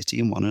with the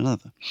city and one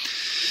another.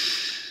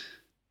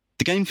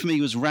 The game for me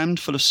was rammed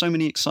full of so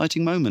many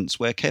exciting moments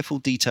where careful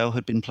detail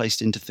had been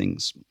placed into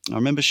things. I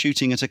remember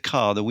shooting at a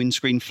car, the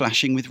windscreen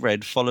flashing with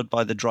red, followed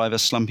by the driver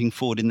slumping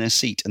forward in their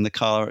seat and the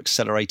car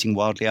accelerating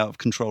wildly out of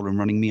control and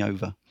running me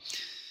over.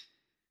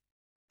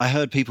 I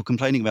heard people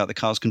complaining about the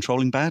cars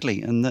controlling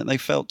badly and that they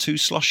felt too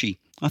sloshy.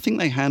 I think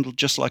they handled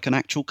just like an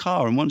actual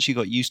car, and once you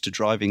got used to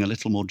driving a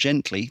little more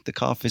gently, the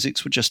car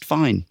physics were just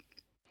fine.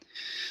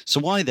 So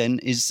why then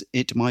is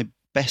it my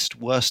best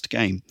worst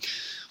game?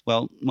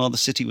 Well, while the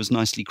city was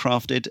nicely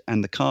crafted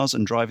and the cars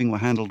and driving were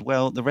handled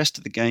well, the rest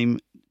of the game,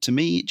 to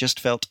me, just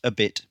felt a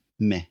bit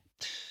meh.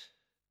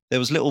 There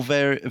was little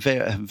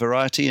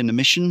variety in the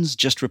missions,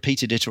 just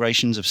repeated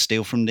iterations of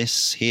steal from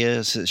this,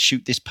 here,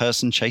 shoot this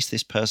person, chase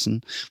this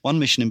person. One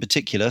mission in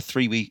particular,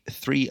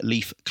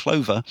 three-leaf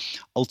clover,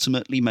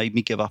 ultimately made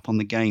me give up on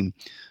the game.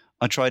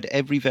 I tried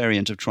every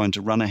variant of trying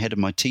to run ahead of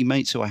my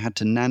teammates who I had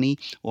to nanny,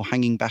 or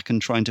hanging back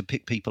and trying to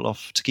pick people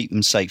off to keep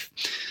them safe.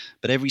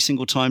 But every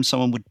single time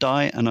someone would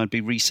die and I'd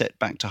be reset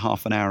back to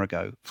half an hour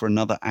ago for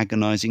another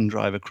agonizing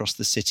drive across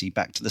the city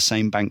back to the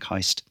same bank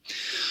heist.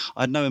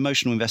 I had no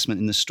emotional investment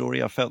in the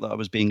story. I felt that I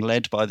was being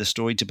led by the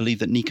story to believe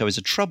that Nico is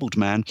a troubled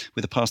man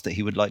with a past that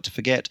he would like to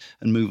forget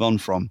and move on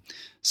from.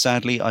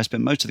 Sadly, I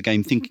spent most of the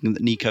game thinking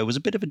that Nico was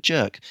a bit of a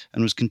jerk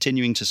and was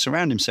continuing to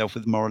surround himself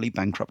with morally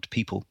bankrupt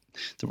people.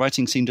 The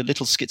writing seemed a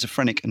little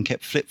schizophrenic and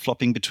kept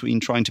flip-flopping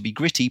between trying to be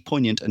gritty,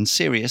 poignant and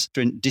serious,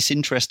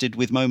 disinterested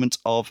with moments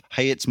of,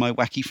 hey, it's my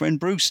wacky friend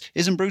Bruce.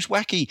 Isn't Bruce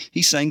wacky?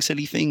 He's saying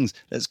silly things.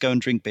 Let's go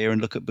and drink beer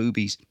and look at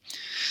boobies.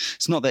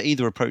 It's not that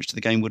either approach to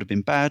the game would have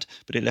been bad,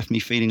 but it left me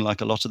feeling like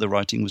a lot of the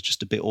writing was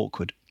just a bit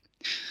awkward.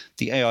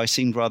 The AI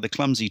seemed rather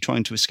clumsy,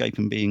 trying to escape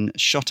and being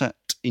shot at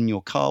in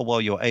your car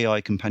while your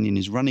AI companion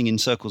is running in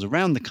circles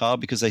around the car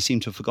because they seem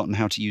to have forgotten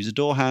how to use a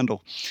door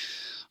handle.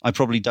 I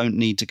probably don't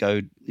need to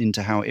go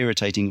into how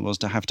irritating it was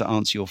to have to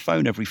answer your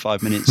phone every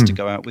 5 minutes to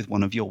go out with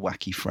one of your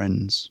wacky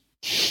friends.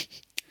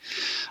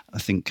 I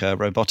think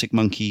Robotic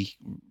Monkey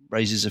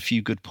raises a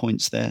few good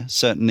points there.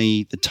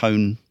 Certainly the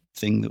tone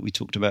thing that we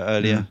talked about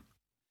earlier.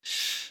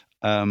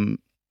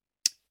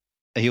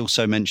 He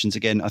also mentions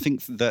again, I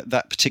think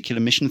that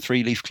particular mission,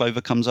 Three-Leaf Clover,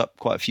 comes up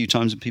quite a few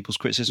times in people's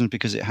criticisms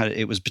because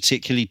it was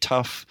particularly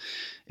tough.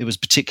 It was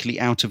particularly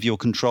out of your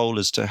control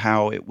as to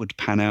how it would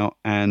pan out,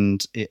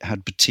 and it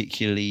had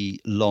particularly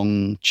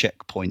long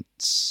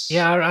checkpoints.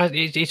 Yeah,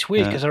 it's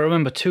weird because I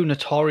remember two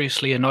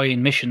notoriously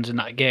annoying missions in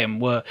that game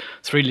were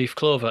Three-Leaf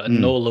Clover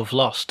and No Love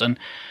Lost, and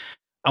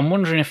I'm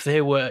wondering if they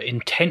were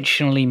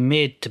intentionally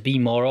made to be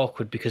more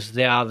awkward because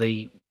they are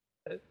the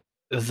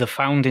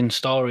founding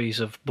stories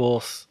of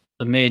both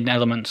the main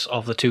elements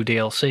of the two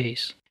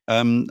DLCs.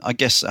 I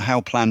guess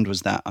how planned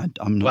was that?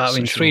 I'm not. Well, I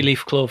mean, so sure.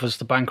 Three-Leaf Clover's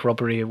the bank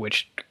robbery,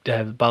 which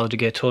Ballad of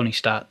Gay Tony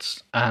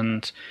starts,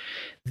 and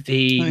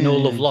the No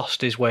Love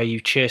Lost is where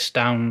you chase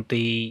down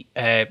the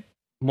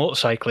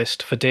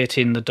motorcyclist for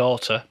dating the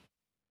daughter.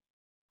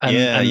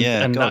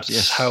 And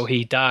that's how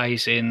he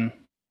dies in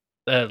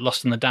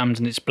Lost in the Damned,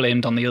 and it's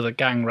blamed on the other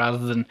gang rather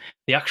than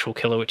the actual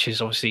killer, which is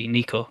obviously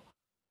Nico.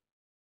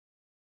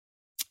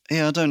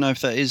 Yeah, I don't know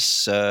if that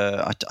is.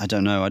 I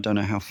don't know. I don't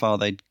know how far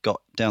they'd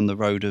got down the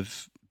road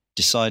of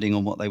deciding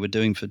on what they were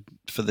doing for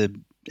the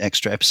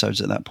extra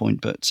episodes at that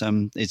point. But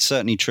it's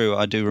certainly true.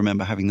 I do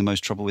remember having the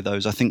most trouble with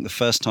those. I think the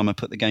first time I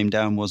put the game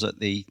down was at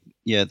the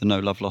No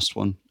Love Lost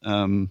one.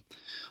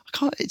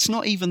 It's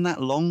not even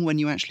that long when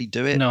you actually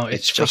do it. No,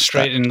 it's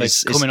frustrating,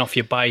 coming off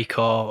your bike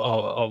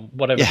or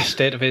whatever the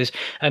state of it is.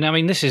 And I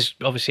mean, this is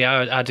obviously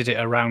I did it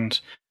around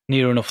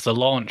near enough the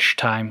launch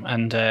time,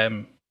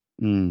 and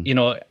you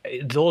know,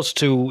 those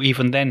two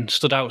even then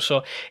stood out.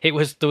 So there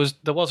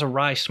was a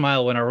wry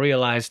smile when I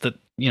realised that,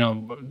 you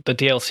know, the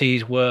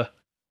DLCs were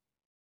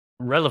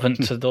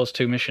relevant to those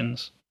two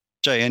missions.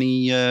 Jay,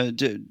 any? I'm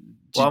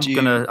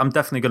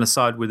definitely gonna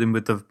side with him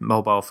with the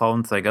mobile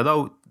phone thing.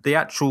 Although the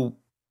actual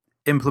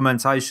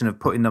implementation of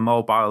putting the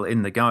mobile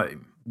in the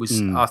game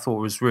I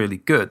thought was really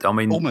good. I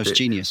mean, almost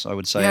genius, I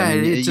would say. Yeah,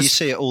 I mean, you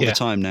see it all the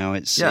time now.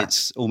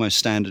 It's almost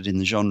standard in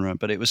the genre,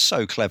 but it was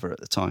so clever at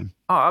the time.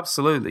 Oh,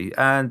 absolutely.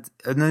 And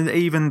then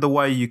even the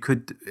way you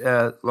could,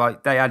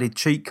 they added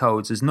cheat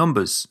codes as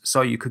numbers,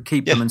 so you could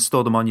keep them and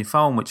store them on your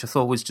phone, which I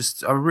thought was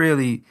just a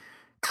really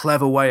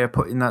clever way of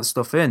putting that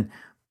stuff in.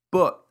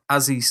 But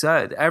as he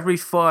said, every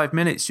 5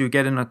 minutes you're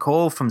getting a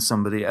call from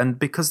somebody, and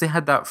because they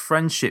had that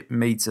friendship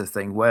meter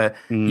thing where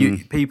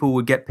people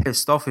would get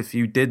pissed off if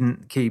you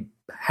didn't keep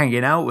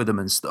hanging out with them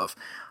and stuff,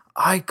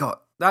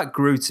 that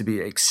grew to be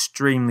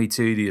extremely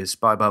tedious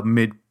by about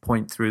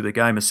midpoint through the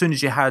game. As soon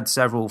as you had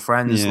several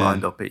friends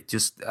lined up,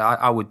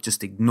 I would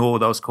just ignore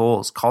those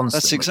calls constantly.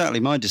 That's exactly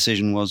my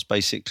decision, was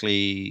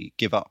basically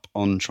give up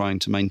on trying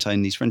to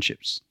maintain these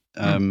friendships.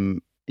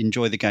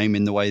 Enjoy the game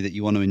in the way that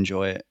you want to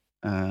enjoy it.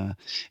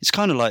 It's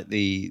kind of like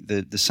the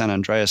San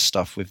Andreas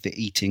stuff with the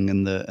eating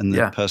and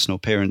the personal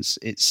appearance.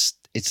 It's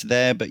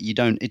there, but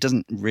it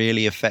doesn't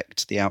really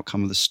affect the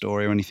outcome of the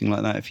story or anything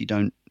like that if you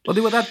don't. Well,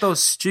 they would add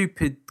those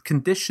stupid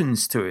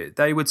conditions to it.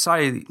 They would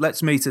say,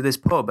 let's meet at this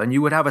pub, and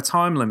you would have a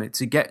time limit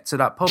to get to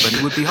that pub, and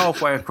it would be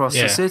halfway across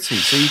the city.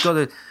 So you've got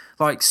to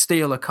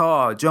steal a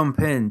car,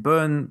 jump in,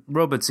 burn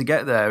rubber to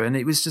get there. And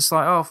it was just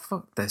like, oh,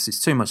 fuck this. It's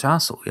too much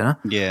hassle, you know?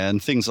 Yeah,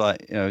 and things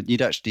like,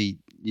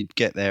 you'd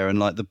get there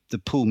and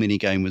the pool mini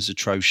game was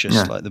atrocious.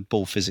 Yeah. Like the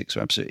ball physics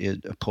were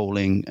absolutely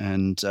appalling,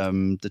 and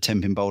the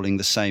 10-pin bowling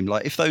the same.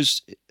 Like if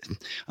those,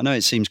 I know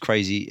it seems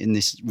crazy in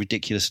this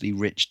ridiculously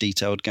rich,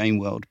 detailed game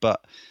world,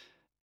 but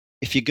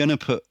if you're going to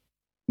put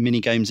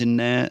mini games in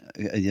there,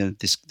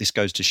 this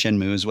goes to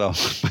Shenmue as well.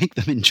 Make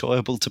them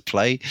enjoyable to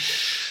play.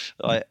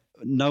 Like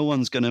no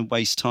one's going to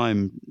waste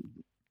time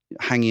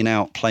hanging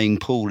out playing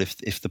pool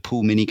if the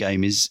pool mini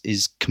game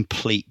is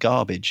complete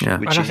garbage. Yeah.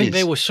 And I think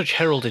they were such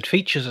heralded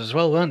features as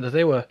well, weren't they?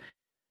 They were,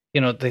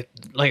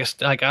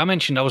 like I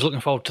mentioned, I was looking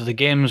forward to the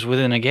games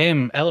within a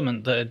game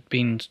element that had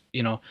been,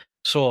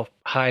 so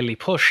highly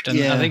pushed. And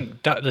I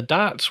think the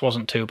darts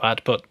wasn't too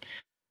bad, but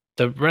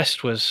the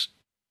rest was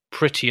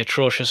pretty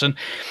atrocious. And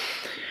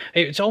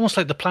it's almost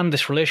like they planned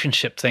this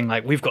relationship thing.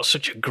 Like, we've got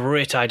such a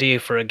great idea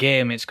for a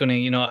game. It's going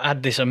to,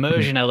 add this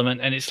immersion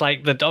element. And it's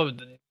like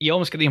you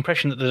almost get the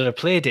impression that they'd have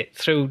played it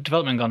through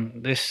development and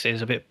gone, this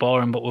is a bit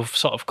boring, but we've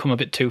sort of come a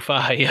bit too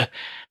far here.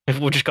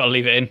 We've just got to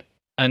leave it in.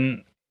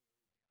 And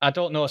I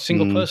don't know a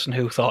single person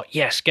who thought,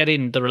 yes, get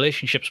in, the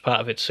relationships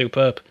part of it's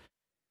superb.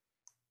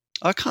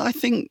 I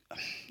think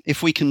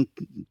if we can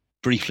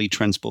briefly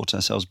transport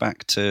ourselves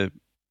back to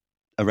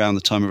around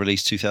the time of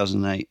release,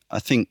 2008, I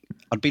think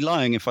I'd be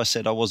lying if I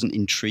said I wasn't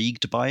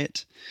intrigued by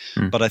it.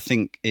 But I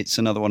think it's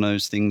another one of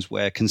those things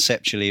where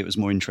conceptually it was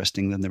more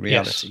interesting than the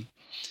reality. Yes.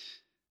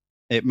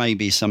 It may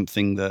be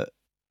something that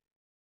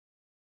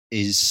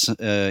is,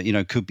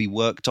 could be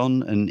worked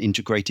on and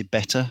integrated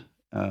better.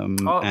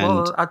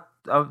 I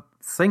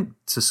think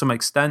to some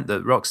extent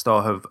that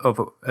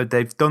Rockstar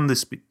they've done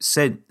this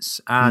since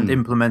and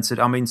implemented.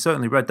 I mean,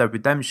 certainly Red Dead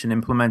Redemption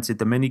implemented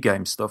the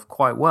minigame stuff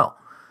quite well.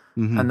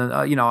 Mm-hmm. And then,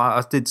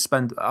 I did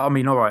spend. I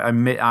mean, all right, I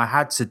admit I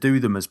had to do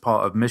them as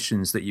part of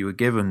missions that you were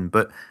given,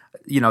 but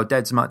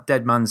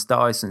Dead Man's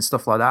Dice and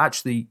stuff like that. I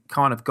actually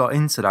kind of got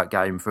into that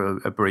game for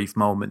a brief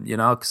moment,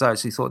 because I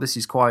actually thought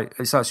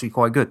it's actually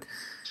quite good.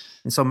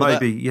 And so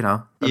maybe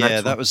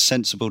that was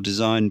sensible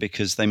design,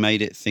 because they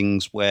made it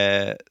things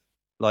where,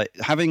 like,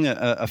 having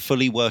a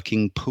fully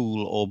working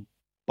pool or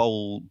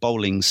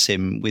bowling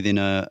sim within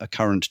a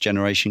current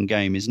generation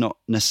game is not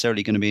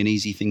necessarily going to be an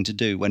easy thing to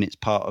do when it's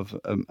part of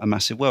a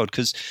massive world,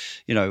 because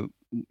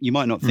you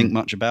might not think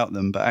much about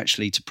them, but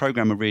actually to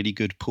program a really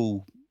good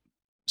pool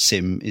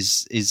sim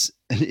is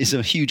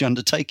a huge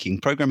undertaking.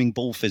 Programming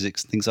ball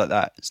physics and things like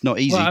that, it's not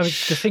easy. Well,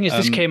 the thing is,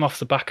 this came off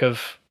the back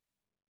of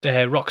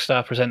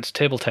Rockstar Presents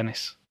Table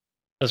Tennis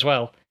as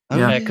well.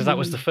 Because that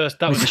was the first.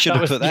 That was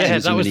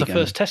the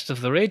first test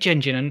of the Rage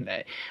engine,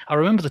 and I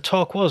remember the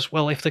talk was,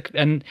 well,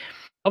 and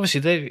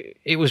obviously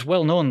it was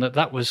well known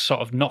that was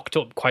sort of knocked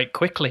up quite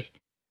quickly,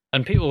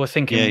 and people were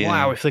thinking,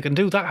 wow, if they can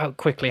do that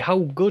quickly, how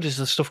good is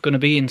the stuff going to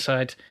be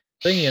inside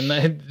thingy? And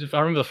I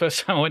remember the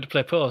first time I went to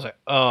play pool, I was like,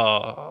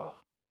 oh.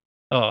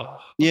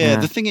 Yeah,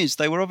 the thing is,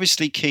 they were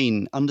obviously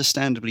keen,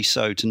 understandably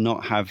so, to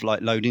not have like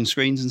loading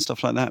screens and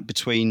stuff like that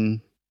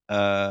between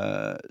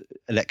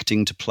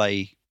electing to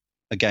play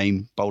a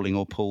game, bowling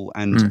or pool,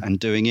 and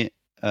doing it,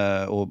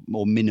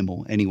 or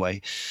minimal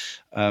anyway,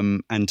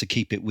 and to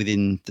keep it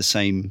within the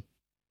same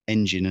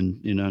engine,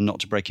 and not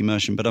to break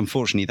immersion. But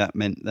unfortunately, that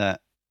meant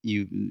that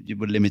you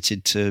were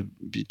limited to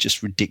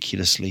just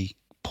ridiculously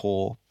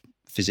poor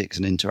physics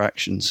and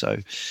interaction. So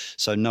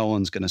no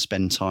one's going to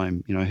spend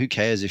time. Who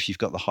cares if you've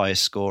got the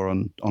highest score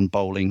on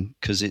bowling,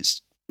 because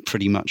it's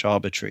pretty much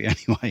arbitrary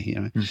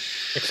anyway.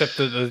 Except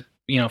that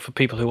for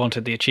people who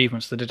wanted the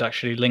achievements, they did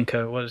actually link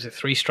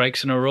 3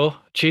 strikes in a row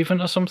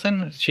achievement or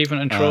something,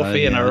 achievement and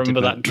trophy. And I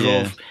remember that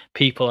drove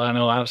people I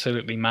know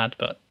absolutely mad,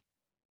 but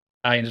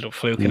I ended up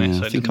fluking it,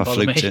 so it didn't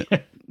bother me.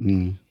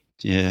 It.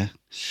 Yeah.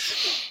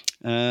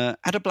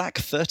 Adablack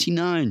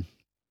 39.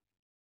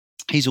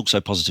 He's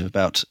also positive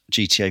about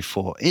GTA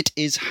 4. It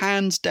is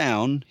hands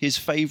down his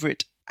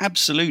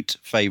absolute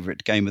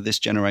favourite game of this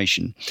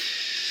generation.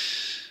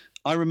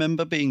 I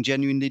remember being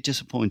genuinely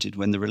disappointed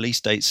when the release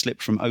date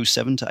slipped from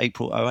 07 to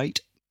April 08,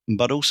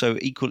 but also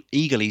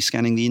eagerly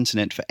scanning the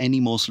internet for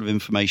any morsel of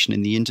information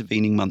in the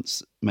intervening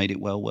months made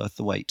it well worth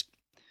the wait.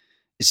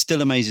 It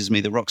still amazes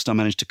me that Rockstar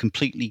managed to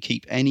completely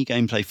keep any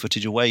gameplay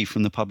footage away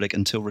from the public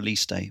until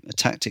release day, a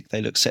tactic they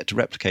look set to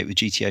replicate with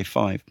GTA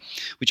 5,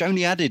 which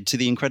only added to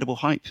the incredible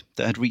hype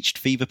that had reached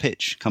fever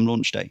pitch come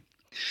launch day.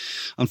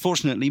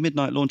 Unfortunately,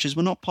 midnight launches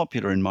were not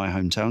popular in my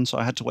hometown, so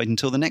I had to wait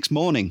until the next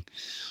morning.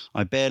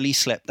 I barely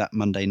slept that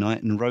Monday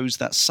night and rose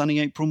that sunny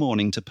April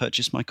morning to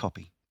purchase my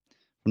copy.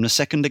 From the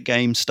second the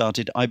game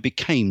started, I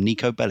became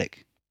Nico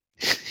Bellic.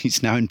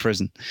 He's now in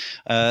prison.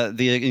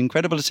 The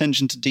incredible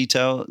attention to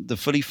detail, the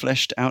fully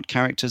fleshed out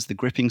characters, the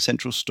gripping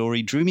central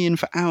story drew me in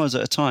for hours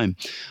at a time.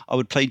 I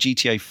would play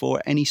GTA 4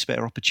 at any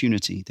spare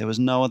opportunity. There was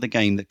no other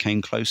game that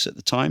came close at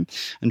the time,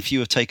 and few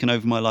have taken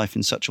over my life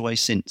in such a way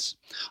since.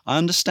 I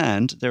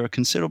understand there are a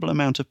considerable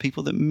amount of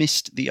people that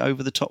missed the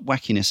over-the-top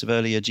wackiness of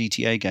earlier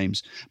GTA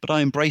games, but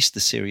I embraced the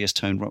serious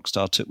tone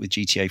Rockstar took with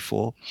GTA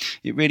 4.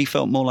 It really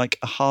felt more like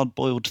a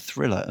hard-boiled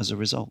thriller as a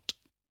result.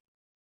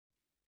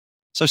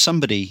 So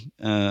somebody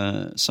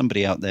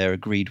out there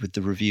agreed with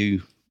the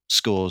review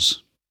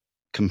scores,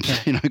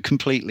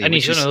 completely. And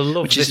he's going to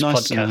love this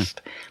nice podcast.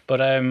 But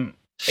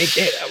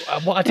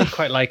what I did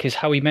quite like is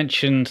how he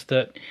mentioned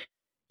that,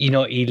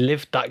 he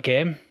lived that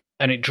game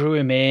and it drew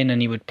him in and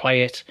he would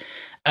play it.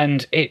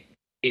 And it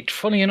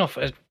funny enough,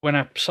 when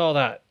I saw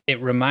that,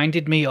 it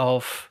reminded me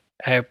of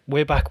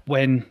way back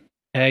when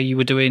you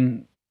were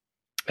doing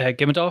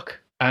Gamer Talk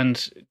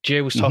and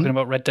Jay was talking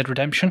about Red Dead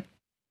Redemption.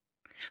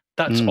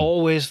 That's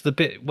always the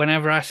bit,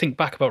 whenever I think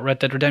back about Red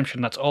Dead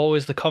Redemption, that's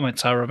always the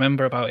comments I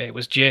remember about it. It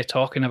was Jay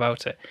talking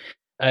about it.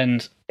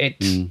 And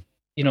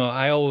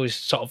I always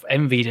sort of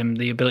envied him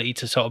the ability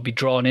to sort of be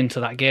drawn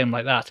into that game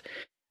like that.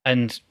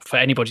 And for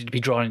anybody to be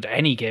drawn into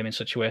any game in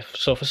such a way.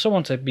 So for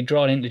someone to be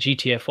drawn into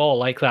GTA 4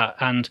 like that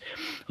and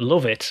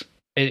love it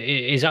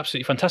is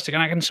absolutely fantastic.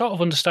 And I can sort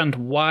of understand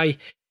why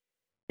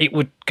it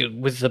would,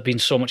 with there being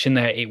so much in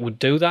there, it would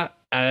do that.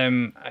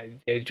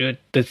 The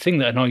thing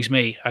that annoys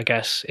me, I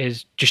guess,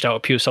 is just out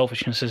of pure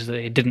selfishness, is that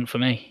it didn't for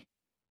me.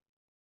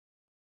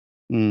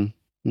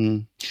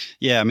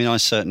 Yeah, I mean, I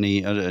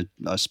certainly,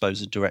 I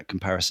suppose a direct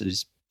comparison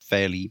is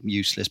fairly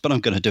useless, but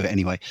I'm going to do it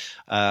anyway.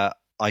 I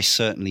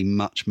certainly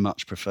much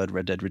preferred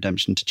Red Dead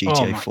Redemption to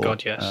GTA 4. Oh my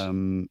God,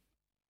 yes.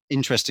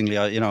 Interestingly,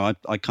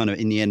 I kind of,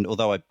 in the end,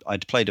 although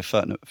I'd played a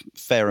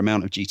fair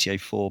amount of GTA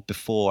 4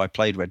 before I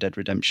played Red Dead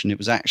Redemption, it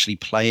was actually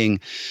playing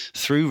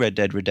through Red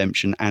Dead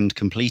Redemption and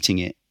completing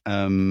it,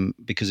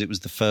 because it was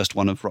the first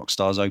one of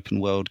Rockstar's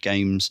open world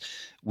games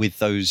with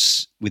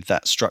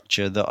that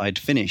structure that I'd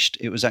finished.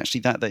 It was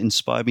actually that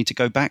inspired me to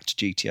go back to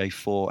GTA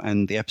 4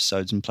 and the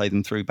episodes and play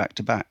them through back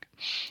to back.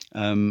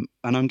 And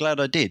I'm glad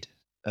I did.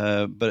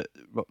 But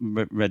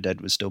Red Dead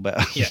was still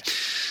better. Yeah,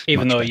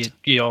 even though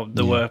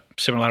there were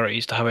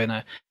similarities to having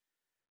a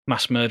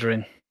mass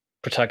murdering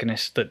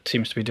protagonist that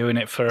seems to be doing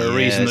it for a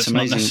reason that's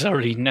not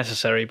necessarily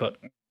necessary, but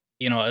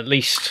at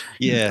least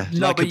charisma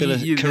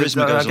goes a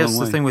long way. I guess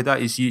the thing with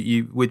that is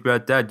you with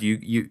Red Dead,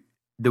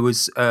 there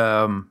was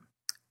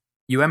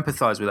you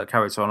empathise with that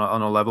character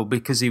on a level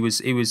because he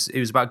was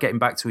about getting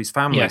back to his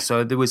family. Yeah.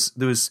 So there was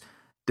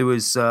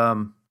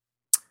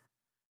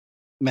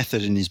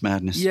method in his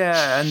madness.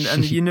 Yeah,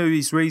 and you knew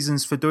his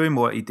reasons for doing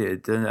what he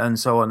did and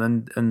so on.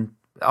 And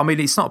I mean,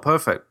 it's not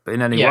perfect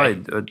in any way.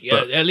 But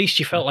at least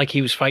you felt like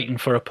he was fighting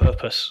for a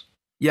purpose.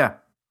 Yeah.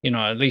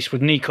 At least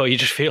with Nico, you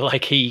just feel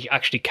like he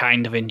actually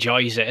kind of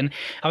enjoys it. And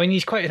I mean,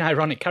 he's quite an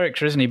ironic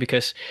character, isn't he?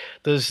 Because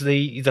there's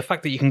the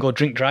fact that you can go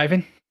drink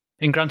driving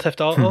in Grand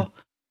Theft Auto,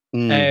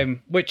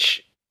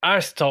 which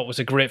I thought was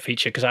a great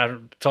feature because I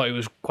thought it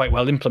was quite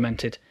well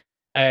implemented.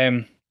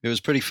 It was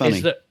pretty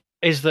funny.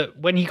 Is that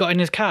when he got in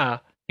his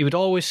car, he would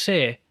always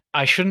say,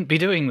 I shouldn't be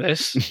doing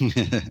this.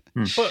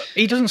 But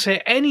he doesn't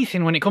say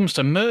anything when it comes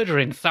to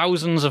murdering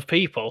thousands of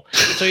people.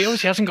 So he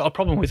obviously hasn't got a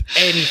problem with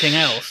anything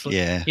else.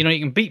 Yeah. You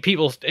can beat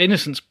people's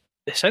innocence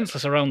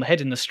senseless around the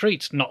head in the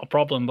streets, not a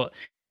problem. But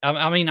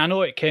I mean, I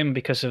know it came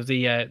because of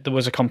there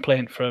was a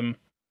complaint from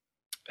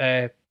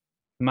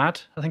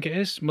MAD, I think it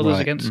is, Mothers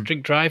Against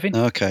Drink Driving.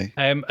 Okay.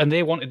 And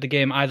they wanted the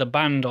game either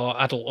banned or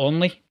adult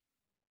only.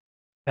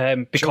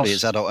 Because surely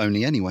it's adult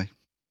only anyway.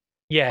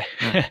 Yeah,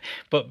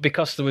 but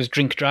because there was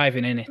drink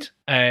driving in it,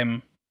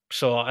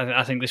 so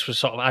I think this was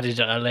sort of added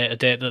at a later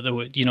date that there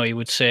would, he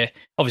would say,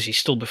 obviously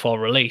still before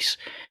release,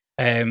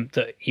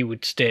 that he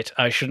would state,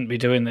 "I shouldn't be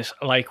doing this."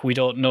 Like we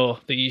don't know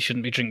that you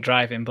shouldn't be drink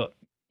driving, but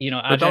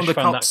I just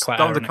found that quite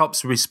ironic. Don't the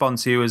cops respond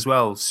to you as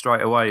well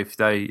straight away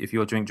if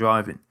you're drink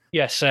driving?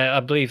 Yes, I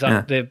believe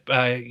that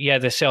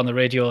they say on the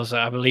radios that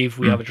I believe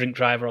we have a drink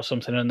driver or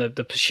something, and they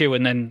pursue,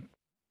 and then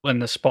when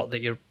they spot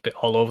that you're a bit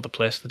all over the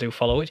place, they do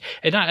follow it.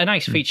 A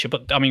nice feature,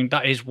 but I mean,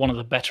 that is one of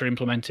the better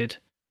implemented.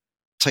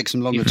 Takes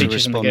them longer to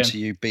respond to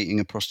you beating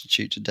a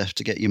prostitute to death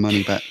to get your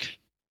money back.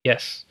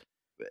 Yes.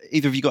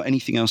 Either of you got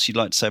anything else you'd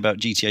like to say about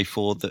GTA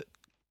 4 that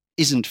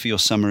isn't for your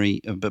summary,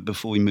 but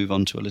before we move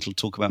on to a little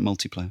talk about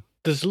multiplayer?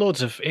 There's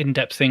loads of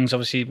in-depth things.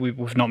 Obviously,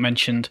 we've not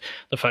mentioned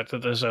the fact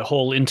that there's a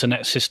whole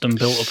internet system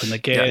built up in the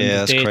game,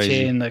 the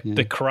dating,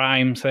 the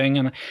crime thing,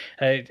 and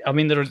I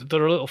mean there are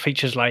little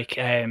features like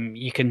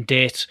you can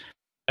date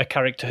a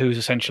character who's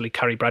essentially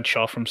Carrie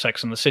Bradshaw from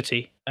Sex and the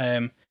City,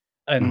 and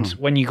And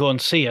when you go and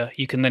see her,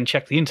 you can then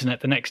check the internet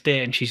the next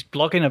day, and she's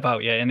blogging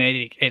about you, and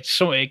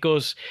it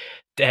goes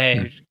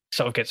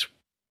sort of gets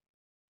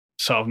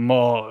sort of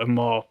more and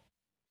more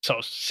sort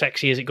of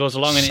sexy as it goes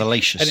along.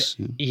 Salacious.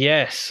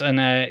 Yes, and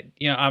I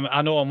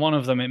know on one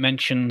of them it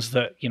mentions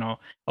that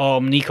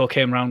Nico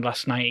came round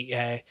last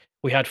night.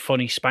 We had fun.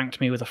 He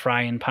spanked me with a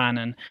frying pan,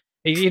 and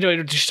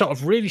just sort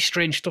of really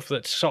strange stuff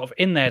that's sort of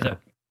in there that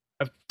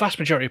a vast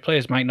majority of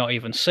players might not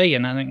even see.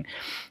 And I think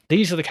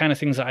these are the kind of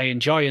things that I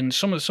enjoy. And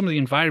some of the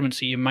environments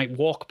that you might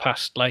walk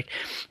past, like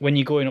when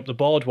you're going up the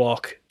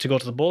boardwalk to go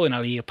to the bowling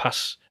alley, you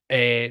pass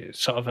a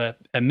sort of a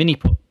mini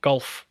putt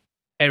golf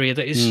area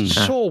that is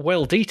so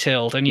well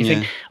detailed, and you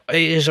think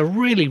it is a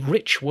really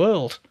rich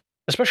world,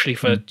 especially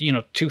for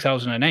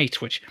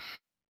 2008, which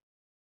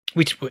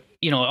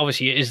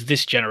obviously it is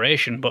this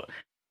generation, but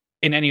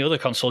in any other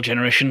console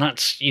generation,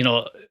 that's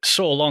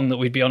so long that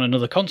we'd be on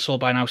another console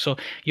by now. So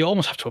you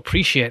almost have to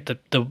appreciate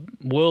the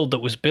world that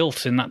was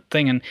built in that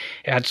thing, and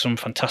it had some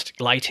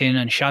fantastic lighting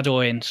and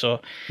shadowing.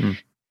 So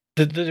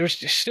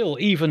there's still,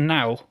 even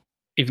now,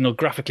 even though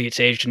graphically it's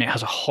aged and it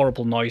has a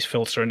horrible noise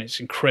filter and it's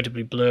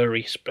incredibly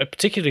blurry,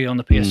 particularly on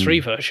the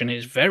PS3 version,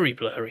 it's very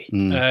blurry.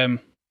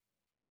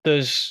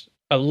 There's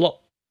a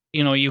lot,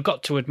 you've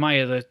got to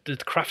admire the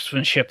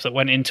craftsmanship that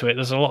went into it.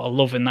 There's a lot of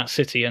love in that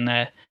city, and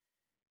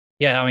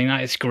yeah, I mean,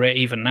 that is great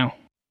even now.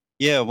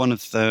 Yeah, we'll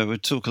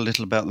talk a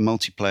little about the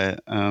multiplayer.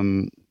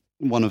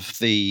 One of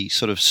the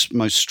sort of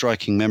most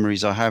striking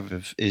memories I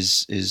have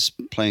is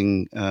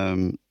playing,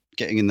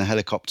 getting in the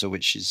helicopter,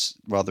 which is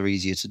rather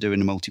easier to do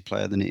in a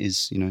multiplayer than it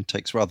is, it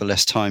takes rather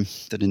less time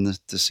than in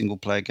the single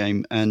player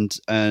game, and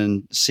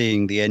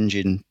seeing the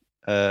engine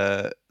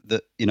that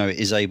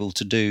is able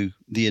to do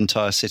the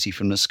entire city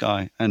from the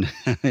sky, and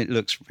it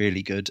looks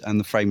really good, and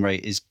the frame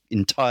rate is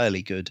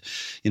entirely good.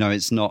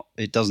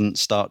 It doesn't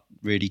start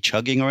really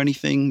chugging or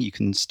anything. You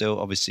can still,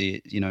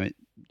 obviously, it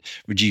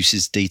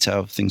reduces detail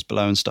of things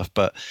below and stuff,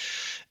 but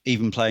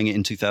even playing it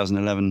in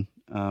 2011,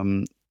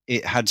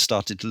 it had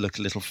started to look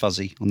a little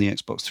fuzzy on the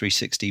Xbox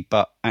 360,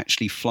 but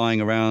actually flying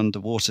around,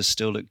 the water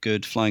still looked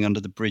good, flying under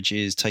the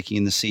bridges, taking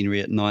in the scenery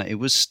at night, it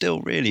was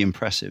still really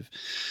impressive.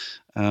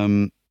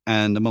 And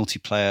the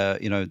multiplayer,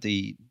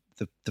 the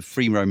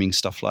free roaming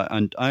stuff,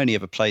 and I only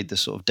ever played the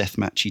sort of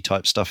deathmatchy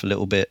type stuff a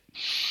little bit.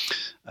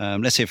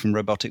 Let's hear from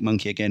Robotic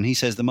Monkey again. He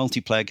says the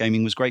multiplayer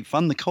gaming was great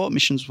fun. The co-op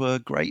missions were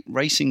great.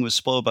 Racing was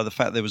spoiled by the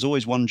fact there was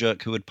always one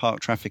jerk who would park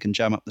traffic and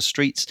jam up the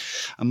streets.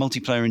 And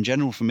multiplayer in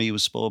general for me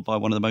was spoiled by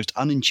one of the most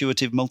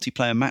unintuitive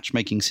multiplayer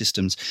matchmaking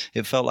systems.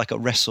 It felt like a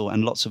wrestle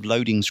and lots of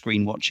loading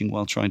screen watching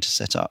while trying to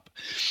set up.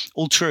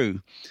 All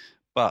true,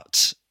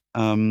 but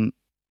I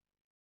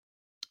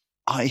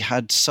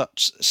had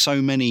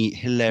so many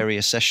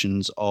hilarious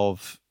sessions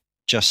of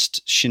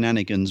just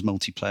shenanigans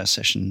multiplayer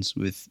sessions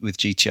with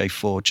GTA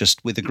 4,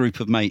 just with a group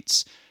of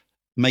mates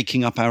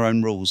making up our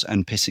own rules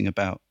and pissing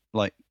about.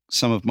 Like,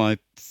 some of my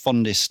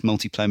fondest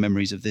multiplayer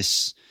memories of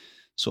this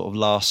sort of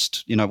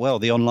last,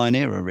 the online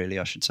era, really,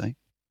 I should say.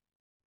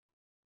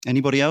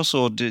 Anybody else,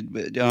 or did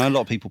a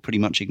lot of people pretty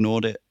much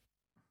ignored it?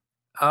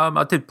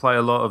 I did play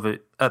a lot of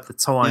it at the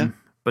time,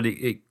 but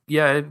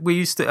we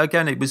used to,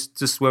 again, it was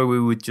just where we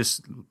would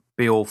just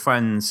be all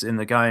friends in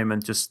the game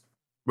and just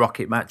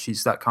rocket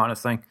matches, that kind of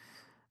thing.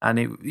 And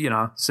it,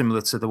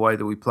 similar to the way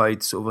that we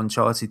played sort of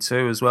Uncharted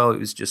 2 as well. It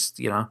was just,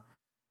 it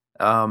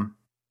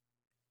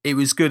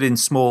was good in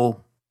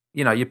small,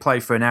 you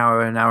play for an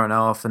hour and a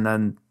half and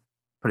then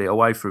put it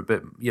away for a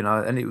bit,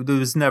 and there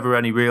was never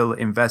any real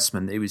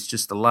investment. It was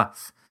just a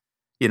laugh,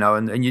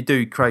 and you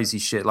do crazy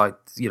shit like,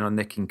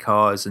 nicking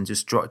cars and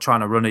just trying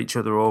to run each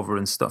other over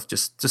and stuff.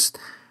 Just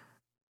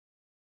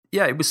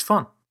it was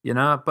fun,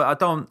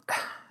 but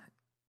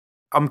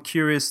I'm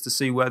curious to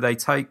see where they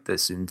take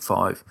this in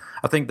 5.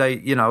 I think they,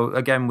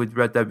 again with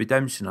Red Dead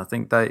Redemption, I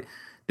think there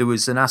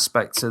was an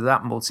aspect to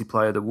that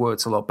multiplayer that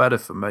worked a lot better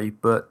for me,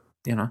 but,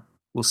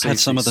 we'll see. Had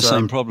some of the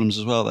same problems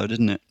as well, though,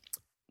 didn't it?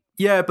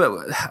 Yeah, but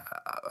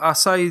I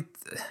say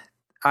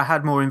I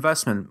had more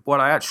investment. What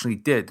I actually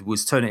did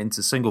was turn it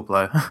into single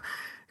player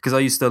because I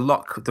used to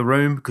lock the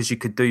room because you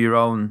could do your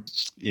own,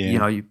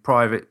 your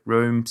private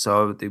room.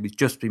 So it would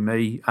just be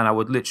me, and I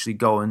would literally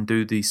go and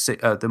do the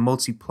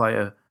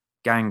multiplayer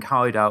gang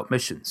hideout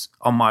missions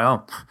on my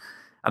own,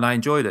 and I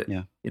enjoyed it.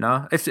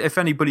 If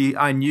anybody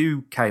I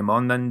knew came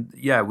on, then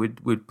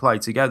we'd play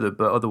together,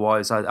 but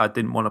otherwise I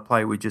didn't want to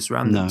play with just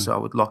random, so I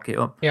would lock it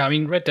up. I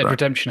mean, Red Dead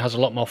Redemption has a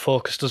lot more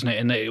focus, doesn't it,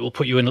 in that it will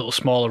put you in little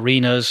small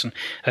arenas,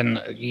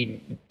 and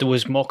there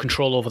was more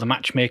control over the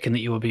matchmaking that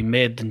you were being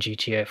made than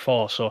GTA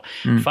 4, so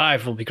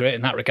 5 will be great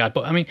in that regard.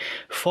 But I mean,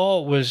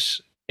 4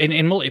 was in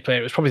multiplayer,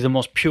 it was probably the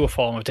most pure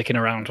form of dicking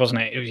around,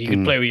 wasn't it? You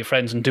could play with your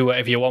friends and do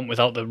whatever you want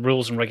without the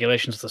rules and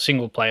regulations of the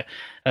single player.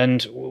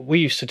 And we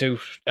used to do,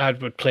 I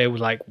would play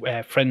with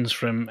friends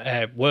from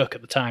work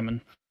at the time, and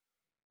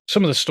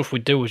some of the stuff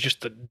we'd do was just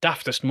the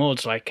daftest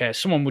modes. Like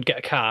someone would get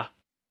a car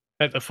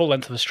at the full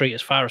length of the street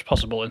as far as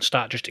possible and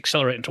start just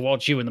accelerating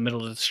towards you in the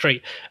middle of the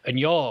street, and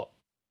you're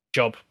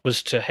job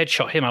was to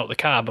headshot him out the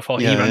car before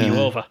he ran you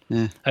over.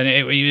 Yeah. And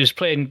he was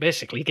playing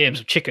basically games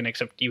of chicken,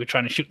 except you were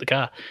trying to shoot the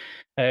car.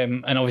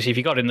 And obviously, if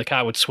you got in the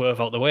car, would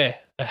swerve out the way.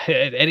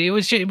 And it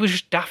was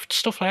just daft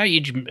stuff like that.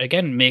 You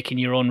again making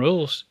your own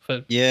rules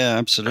for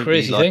absolutely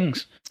crazy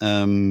things.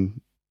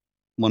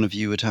 One of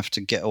you would have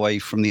to get away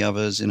from the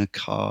others in a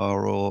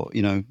car, or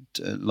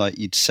like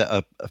you'd set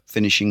a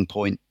finishing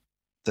point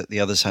that the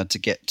others had to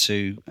get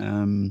to.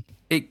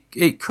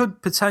 It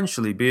could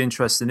potentially be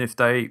interesting if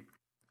they.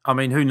 I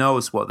mean, who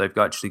knows what they've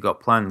actually got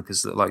planned?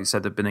 Because, like you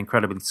said, they've been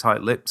incredibly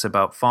tight-lipped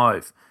about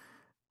 5.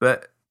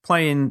 But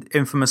playing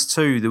Infamous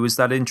 2, there was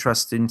that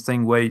interesting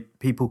thing where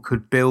people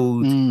could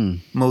build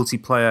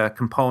multiplayer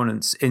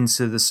components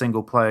into the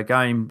single-player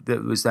game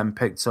that was then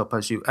picked up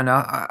as you. And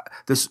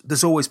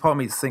there's always part of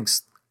me that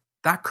thinks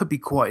that could be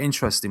quite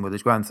interesting with a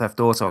Grand Theft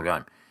Auto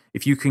game.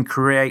 If you can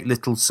create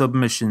little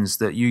submissions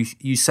that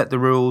you set the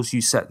rules,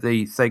 you set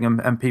the thing,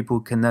 and people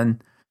can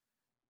then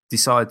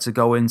decide to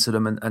go into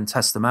them and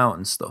test them out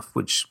and stuff,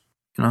 which,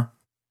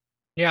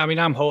 Yeah, I mean,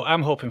 I'm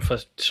hoping for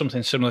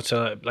something similar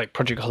to like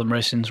Project Gotham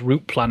Racing's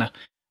Route Planner,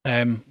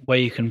 where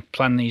you can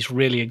plan these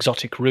really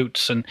exotic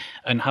routes and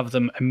have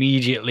them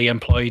immediately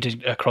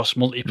employed across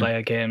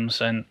multiplayer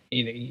games, and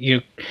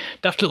you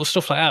daft little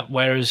stuff like that.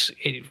 Whereas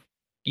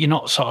you're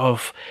not sort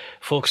of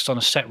focused on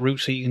a set route,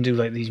 so you can do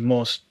like these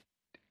most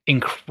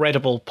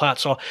incredible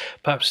parts, or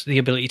perhaps the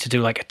ability to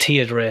do like a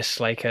tiered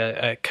race, like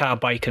a car,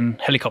 bike, and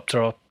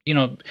helicopter, or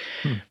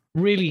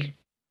really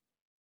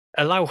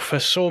allow for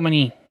so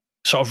many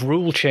sort of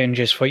rule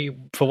changes for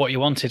what you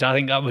wanted. I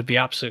think that would be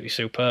absolutely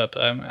superb.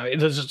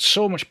 There's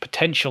so much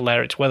potential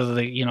there. It's whether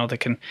they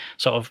can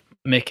sort of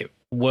make it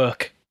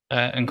work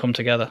and come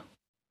together.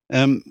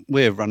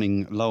 We're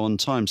running low on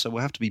time, so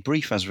we'll have to be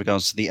brief as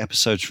regards to the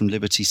episodes from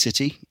Liberty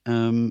City.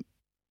 The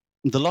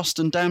Lost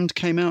and Damned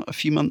came out a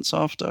few months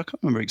after. I can't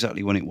remember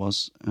exactly when it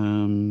was.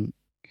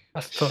 I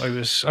thought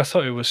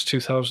it was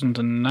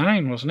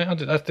 2009, wasn't it? I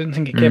didn't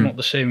think it came out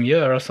the same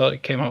year. I thought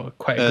it came out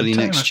quite a early good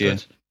time next year.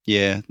 afterwards.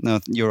 Yeah, no,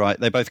 you're right.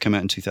 They both came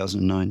out in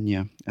 2009,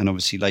 yeah. And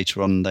obviously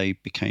later on they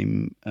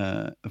became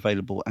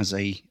available as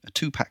a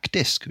 2-pack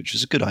disc, which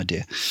was a good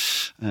idea.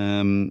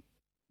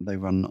 They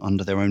run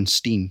under their own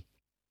steam.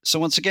 So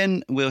once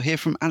again, we'll hear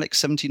from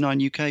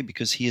Alex79 UK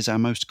because he is our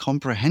most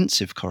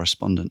comprehensive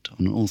correspondent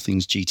on all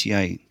things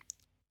GTA.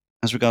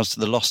 As regards to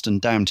The Lost and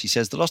Damned, he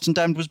says, The Lost and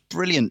Damned was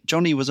brilliant.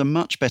 Johnny was a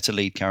much better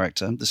lead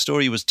character. The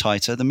story was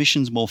tighter, the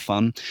missions more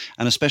fun,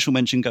 and a special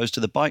mention goes to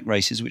the bike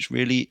races, which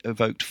really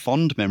evoked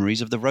fond memories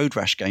of the Road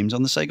Rash games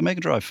on the Sega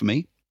Mega Drive for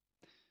me.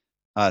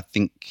 I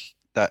think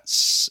I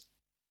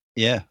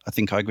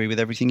think I agree with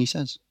everything he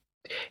says.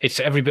 It's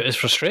every bit as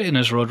frustrating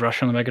as Road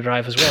Rash on the Mega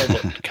Drive as well,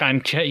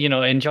 but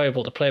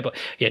enjoyable to play. But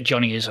yeah,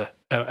 Johnny is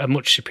a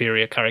much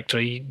superior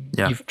character. You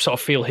sort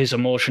of feel his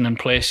emotion and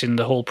place in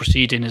the whole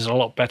proceeding is a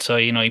lot better.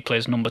 He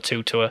plays number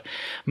 2 to a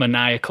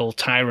maniacal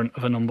tyrant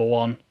of a number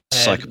 1.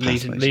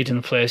 Leading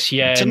the place.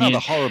 Yeah, it's another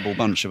horrible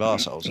bunch of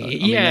arseholes.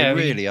 They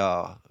really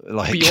are.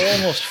 But you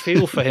almost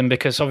feel for him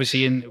because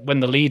obviously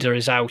when the leader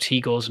is out,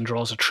 he goes and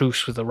draws a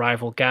truce with the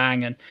rival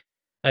gang,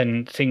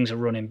 and things are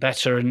running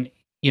better. And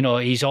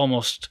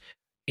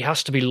he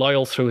has to be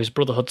loyal through his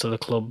brotherhood to the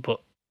club,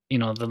 but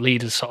the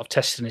leader's sort of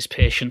testing his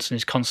patience and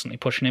is constantly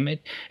pushing him.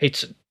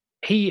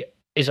 He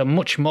is a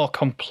much more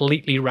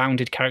completely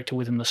rounded character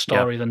within the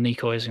story than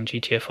Nico is in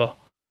GTA 4.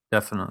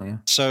 Definitely. Yeah.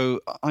 So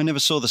I never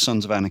saw the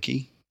Sons of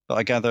Anarchy, but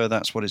I gather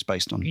that's what it's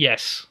based on.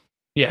 Yes.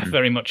 Yeah,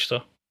 very much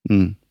so.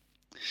 Mm.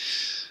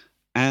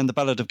 And The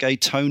Ballad of Gay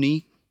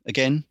Tony,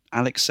 again,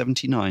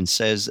 Alex79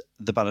 says,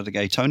 The Ballad of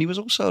Gay Tony was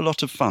also a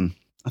lot of fun.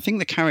 I think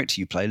the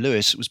character you play,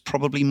 Lewis, was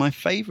probably my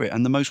favourite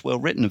and the most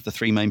well-written of the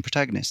 3 main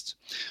protagonists.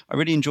 I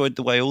really enjoyed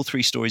the way all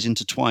 3 stories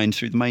intertwined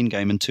through the main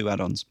game and 2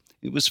 add-ons.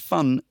 It was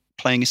fun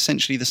playing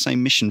essentially the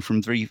same mission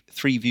from three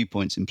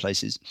viewpoints in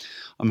places.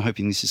 I'm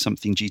hoping this is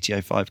something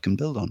GTA 5 can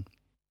build on.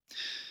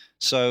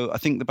 So I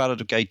think The Ballad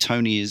of Gay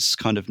Tony is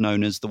kind of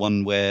known as the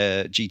one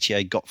where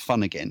GTA got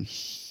fun again.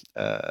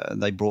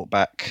 They brought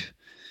back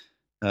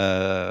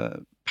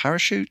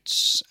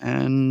parachutes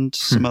and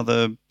some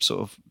other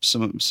sort of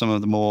some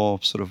of the more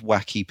sort of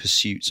wacky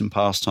pursuits and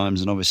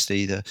pastimes, and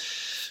obviously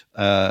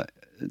the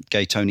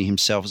Gay Tony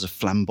himself was a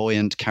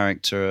flamboyant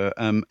character,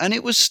 and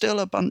it was still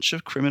a bunch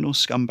of criminal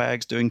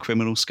scumbags doing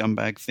criminal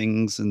scumbag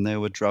things, and there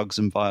were drugs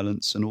and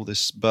violence and all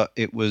this, but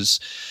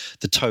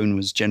the tone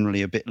was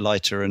generally a bit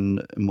lighter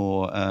and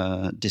more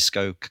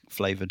disco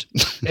flavored.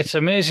 It's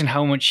amazing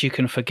how much you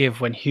can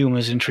forgive when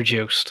humor's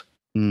introduced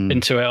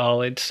into it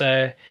all. It's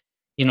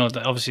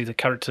obviously the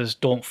characters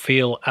don't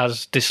feel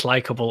as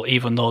dislikable,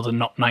 even though they're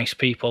not nice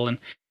people. And,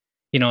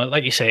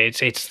 like you say,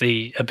 it's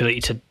the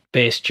ability to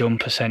base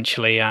jump,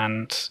 essentially.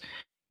 And,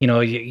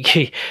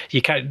 you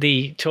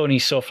can't,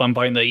 Tony's so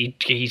flamboyant that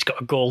he's got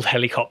a gold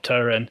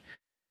helicopter, and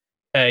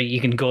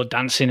you can go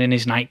dancing in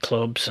his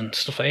nightclubs and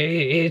stuff.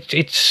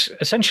 It's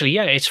essentially,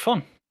 it's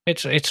fun.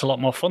 It's a lot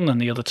more fun than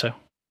the other 2.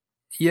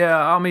 Yeah,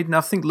 I mean,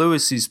 I think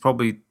Lewis is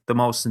probably the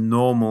most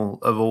normal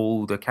of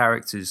all the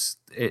characters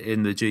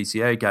in the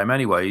GTA game.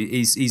 Anyway,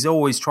 he's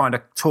always trying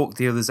to talk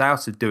the others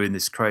out of doing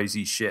this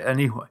crazy shit.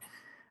 Anyway,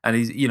 and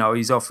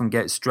he's often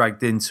gets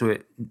dragged into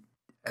it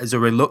as a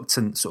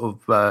reluctant sort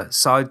of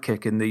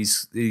sidekick in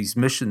these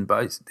missions,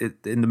 but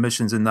in the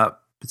missions in that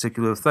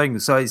particular thing.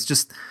 So it's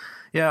just,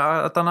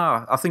 yeah, I don't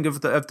know. I think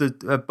of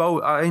the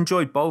both. I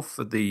enjoyed both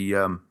of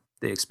the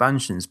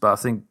expansions, but I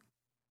think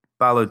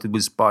Ballad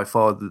was by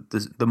far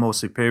the more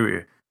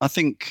superior. I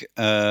think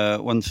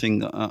one thing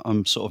that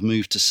I'm sort of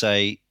moved to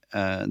say,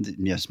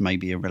 yes,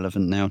 maybe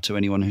irrelevant now to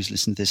anyone who's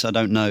listened to this, I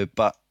don't know,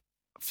 but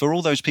for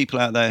all those people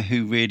out there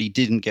who really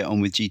didn't get on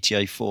with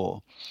GTA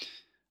 4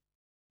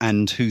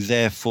 and who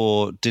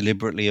therefore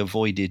deliberately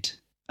avoided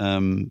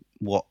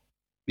what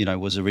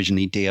was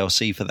originally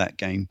DLC for that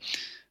game,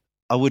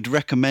 I would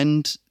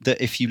recommend that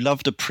if you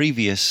loved a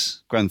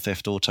previous Grand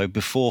Theft Auto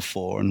before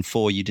 4, and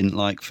 4 you didn't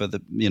like for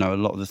the a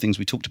lot of the things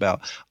we talked about,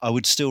 I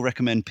would still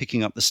recommend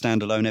picking up the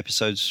standalone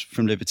episodes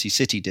from Liberty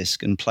City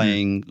disc and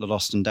playing The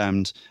Lost and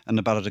Damned and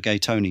The Ballad of Gay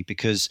Tony,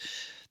 because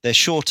they're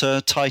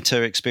shorter,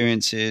 tighter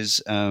experiences.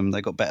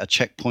 They got better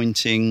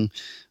checkpointing,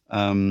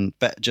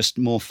 just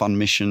more fun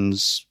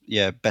missions.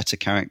 Yeah, better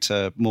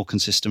character, more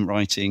consistent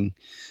writing.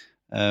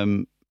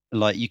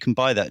 Like you can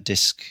buy that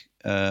disc.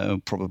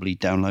 Probably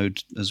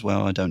download as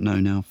well. I don't know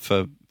now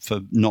for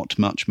not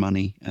much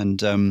money. And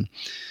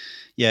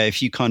if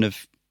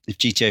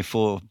GTA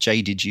 4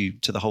 jaded you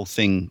to the whole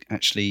thing,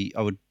 actually,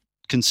 I would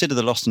consider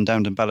The Lost and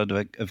Damned and Ballad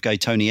of Gay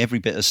Tony every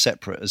bit as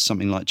separate as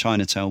something like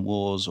Chinatown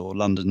Wars or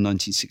London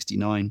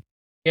 1969.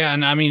 Yeah,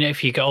 and I mean,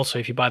 if you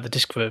buy the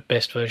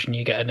disc-based version,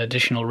 you get an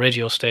additional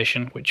radio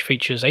station which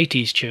features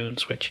 80s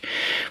tunes, which,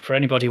 for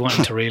anybody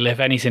wanting to relive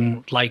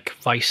anything like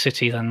Vice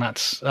City, then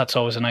that's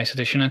always a nice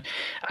addition.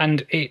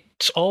 And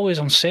it's always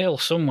on sale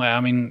somewhere. I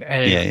mean,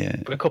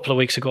 a couple of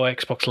weeks ago,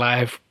 Xbox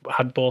Live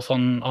had both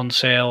on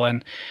sale,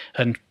 and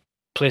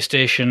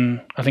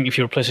PlayStation. I think if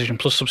you're a PlayStation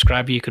Plus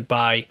subscriber, you could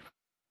buy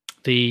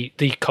the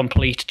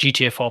complete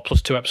GTA 4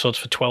 plus 2 episodes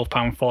for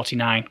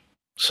 £12.49.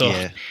 So,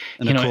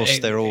 and of course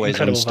they're always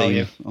on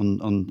Steam,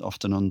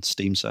 often on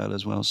Steam sale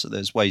as well. So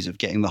there's ways of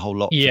getting the whole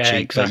lot for cheap.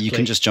 Exactly. But you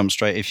can just jump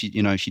straight if you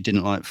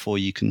didn't like 4,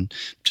 you can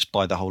just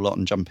buy the whole lot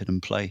and jump in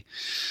and play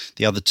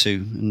the other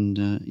 2,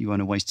 and you won't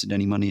have wasted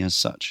any money as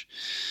such.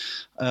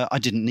 I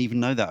didn't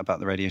even know that about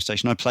the radio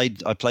station. I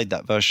played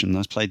that version.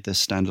 I played the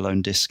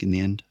standalone disc in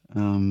the end.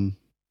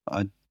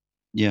 I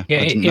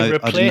didn't know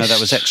that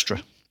was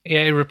extra.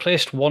 Yeah, it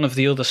replaced one of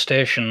the other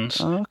stations.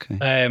 Oh, okay.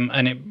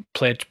 And it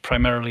played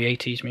primarily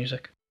 80s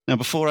music. Now,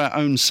 before our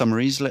own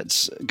summaries,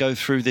 let's go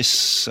through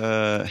this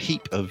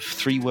heap of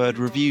 3-word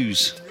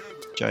reviews.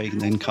 Jay,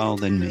 then Carl,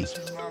 then me.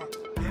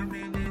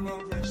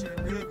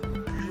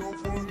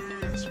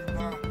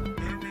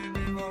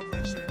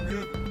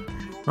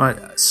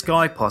 Right,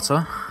 Sky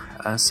Potter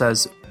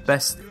says,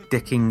 best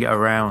dicking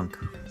around.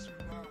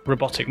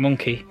 Robotic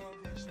Monkey,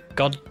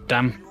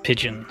 goddamn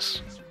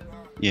pigeons.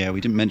 Yeah,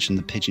 we didn't mention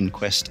the Pigeon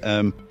Quest.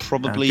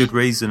 Probably good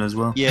reason as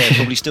well. Yeah,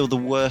 probably still the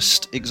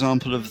worst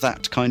example of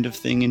that kind of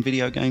thing in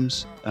video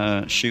games.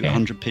 Shoot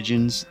 100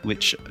 pigeons,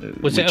 which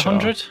was it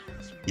 100?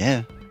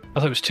 Yeah, I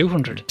thought it was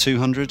 200.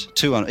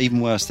 200, even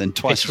worse than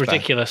twice. It's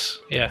ridiculous.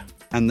 Bad. Yeah,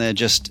 and they're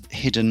just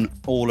hidden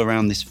all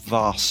around this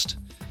vast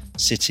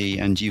city,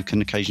 and you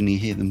can occasionally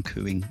hear them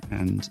cooing,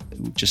 and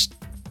just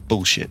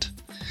bullshit.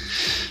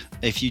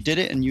 If you did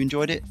it and you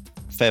enjoyed it,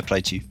 fair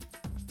play to you.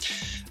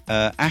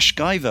 Ash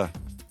Guyver.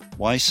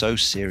 Why so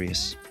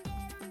serious?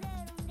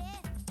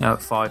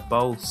 5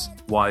 bowls.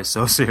 Why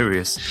so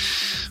serious?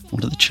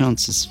 What are the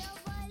chances?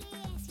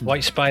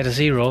 White Spider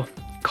Zero,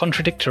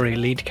 contradictory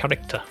lead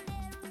character.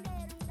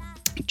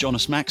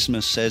 Jonas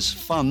Maximus says,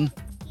 fun,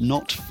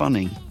 not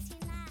funny.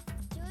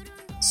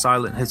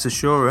 Silent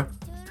Hitashura,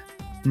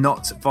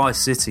 not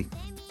Vice City.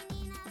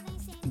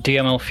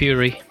 DML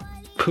Fury,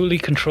 poorly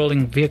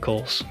controlling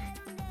vehicles.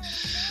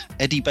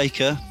 Eddie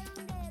Baker,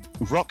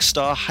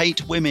 Rockstar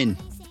hate women.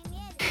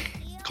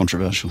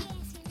 Controversial.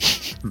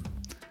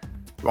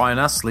 Ryan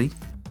Astley,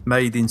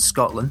 made in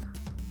Scotland.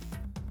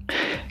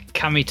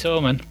 Cammy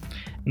Toman,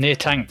 near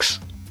tanks,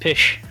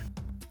 pish.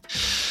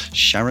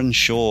 Sharon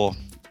Shaw,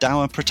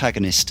 dour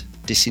protagonist,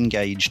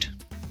 disengaged.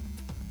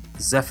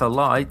 Zephyr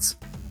Light,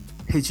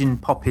 pigeon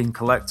popping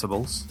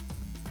collectibles.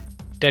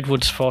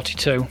 Deadwoods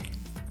 42,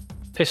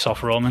 piss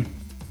off Roman.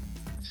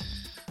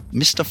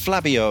 Mr.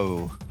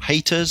 Flavio,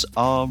 haters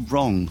are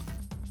wrong.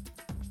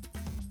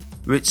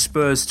 Rich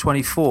Spurs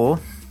 24,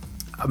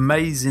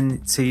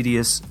 amazing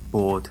tedious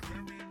bored.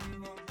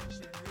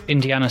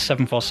 Indiana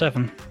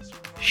 747,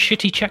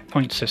 shitty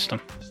checkpoint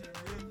system.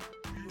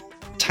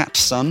 Tat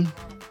Sun,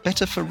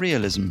 better for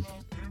realism.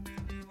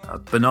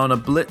 Banana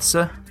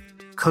Blitzer,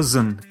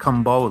 cousin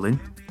come bowling.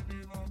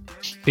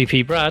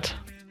 BP Brad,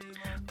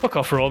 fuck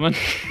off Roman.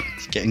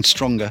 It's getting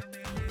stronger.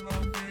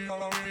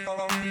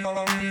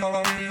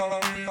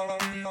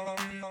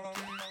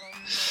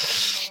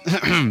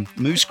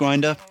 Moose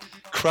Grinder,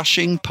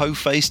 crushing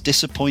po-faced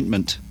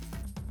disappointment.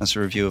 That's a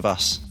review of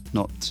us,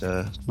 not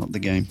the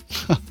game.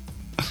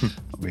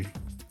 really.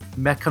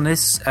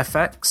 Mechanis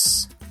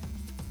FX.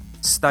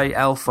 Stay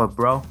alpha,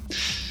 bro.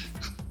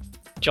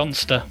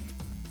 Johnster.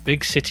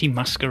 Big City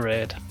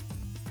Masquerade.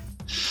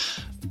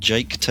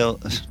 Jake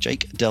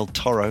Del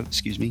Toro,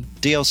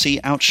 DLC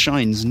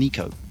outshines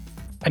Nico.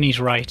 And he's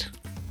right.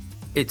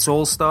 It's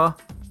All-Star.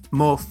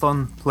 More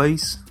fun,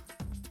 please.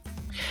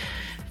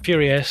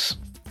 Furious.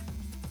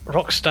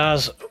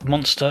 Rockstar's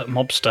Monster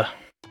Mobster.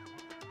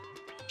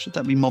 Should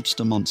that be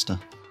Mobster Monster?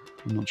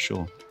 I'm not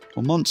sure.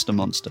 Or Monster.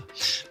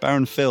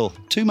 Baron Phil.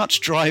 Too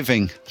much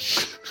driving.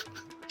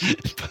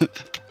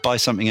 Buy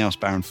something else,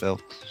 Baron Phil.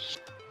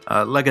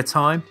 Leg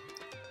Time.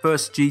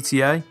 First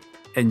GTA.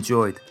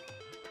 Enjoyed.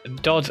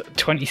 Dodd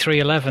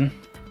 2311.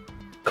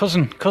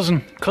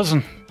 Cousin.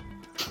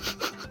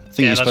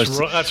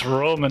 That's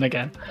Roman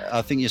again.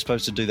 I think you're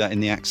supposed to do that in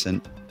the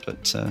accent,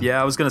 but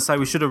yeah, I was going to say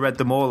we should have read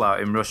them all out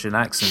in Russian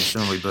accents,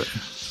 shouldn't we? But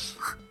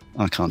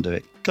I can't do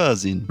it.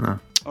 Cousin. No.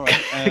 All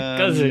right,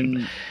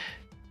 cousin.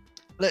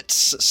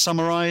 Let's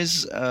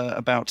summarise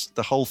about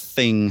the whole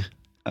thing,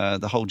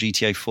 the whole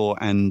GTA 4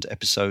 and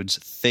episodes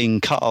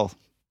thing. Carl,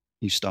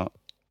 you start.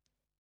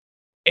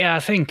 Yeah, I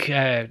think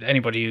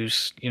anybody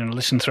who's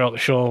listened throughout the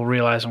show will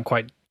realise I'm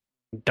quite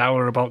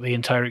dour about the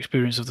entire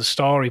experience of the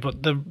story,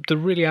 but there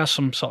really are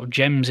some sort of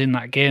gems in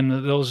that game.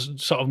 Those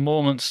sort of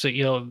moments that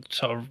you'll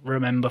sort of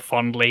remember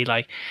fondly,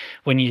 like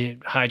when you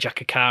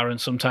hijack a car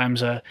and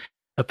sometimes a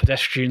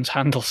pedestrian's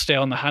hand will stay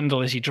on the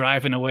handle as you're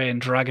driving away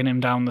and dragging him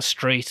down the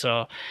street,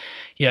 or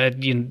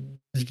the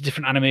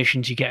different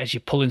animations you get as you're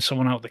pulling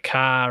someone out of the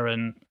car,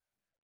 and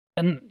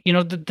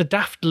the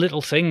daft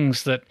little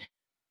things that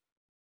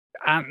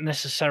aren't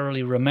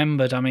necessarily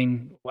remembered. I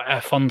mean, a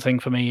fun thing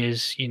for me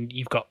is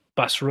you've got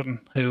Bas Rutten,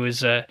 who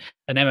is an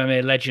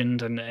MMA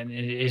legend and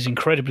is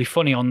incredibly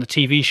funny on the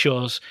TV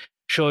shows,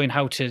 showing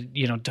how to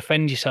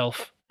defend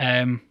yourself.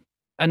 And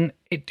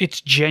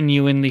it's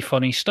genuinely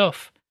funny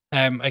stuff.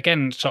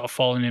 Again, sort of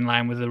falling in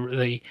line with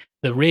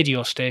the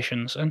radio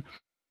stations, and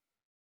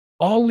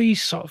all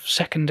these sort of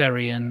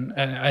secondary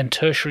and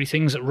tertiary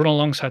things that run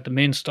alongside the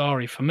main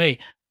story for me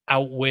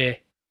outweigh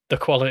the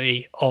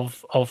quality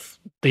of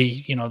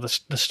the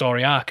the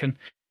story arc. And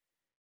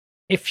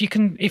if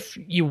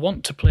you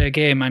want to play a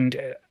game and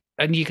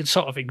you can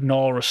sort of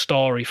ignore a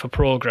story for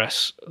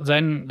progress,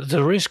 then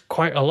there is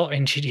quite a lot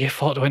in GTA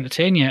 4 to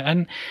entertain you.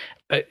 And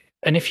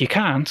if you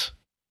can't,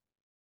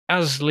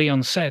 as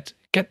Leon said,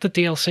 get the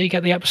DLC,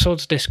 get the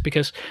episodes disc,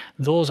 because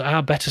those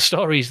are better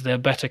stories, they're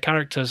better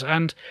characters,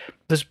 and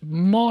there's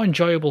more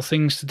enjoyable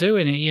things to do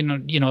in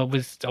it.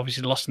 With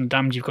obviously Lost and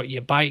Damned, you've got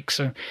your bikes,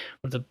 and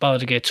with the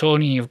Ballad of Gay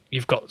Tony,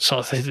 you've got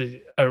sort of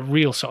a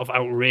real sort of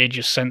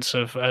outrageous sense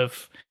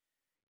of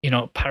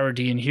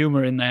parody and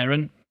humor in there,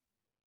 and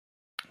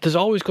there's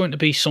always going to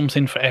be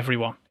something for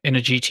everyone in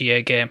a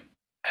GTA game.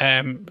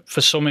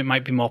 For some, it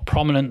might be more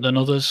prominent than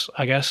others,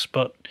 I guess,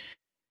 but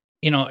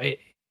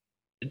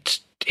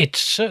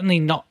it's certainly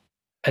not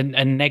a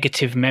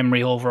negative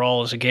memory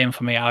overall as a game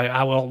for me.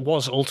 I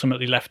was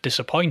ultimately left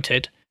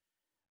disappointed.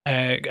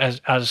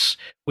 As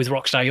with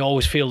Rockstar, you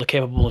always feel they're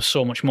capable of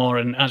so much more,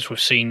 and as we've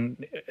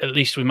seen, at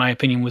least in my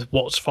opinion, with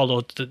what's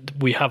followed, that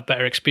we have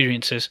better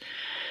experiences.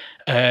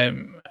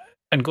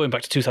 And going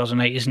back to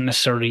 2008 isn't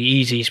necessarily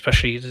easy,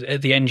 especially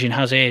the engine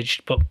has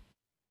aged. But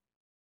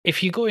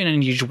if you go in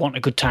and you just want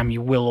a good time,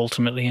 you will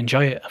ultimately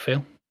enjoy it, I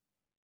feel.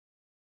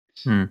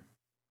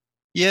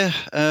 Yeah,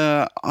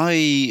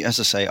 as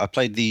I say, I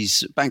played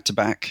these back to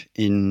back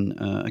in,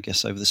 I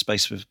guess, over the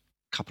space of a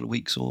couple of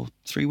weeks or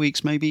 3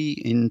 weeks, maybe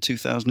in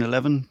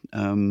 2011,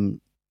 and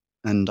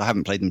I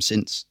haven't played them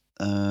since.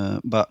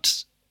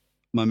 But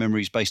my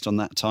memory is based on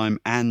that time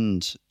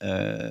and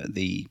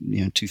the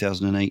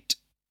 2008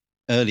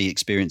 early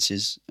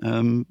experiences,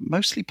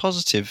 mostly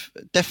positive.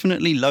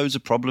 Definitely loads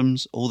of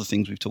problems, all the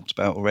things we've talked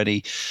about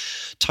already.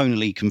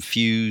 Tonally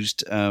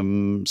confused,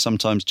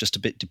 sometimes just a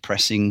bit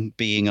depressing,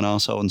 being an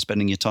arsehole and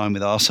spending your time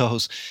with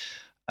arseholes.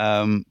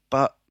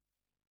 But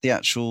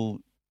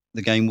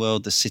the game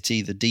world, the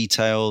city, the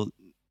detail,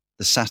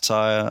 the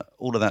satire,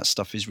 all of that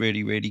stuff is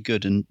really, really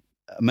good. And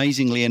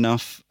amazingly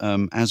enough,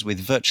 as with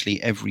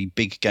virtually every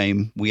big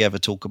game we ever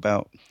talk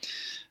about,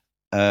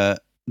 the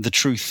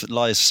truth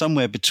lies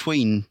somewhere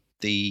between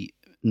the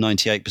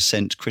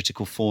 98%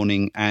 critical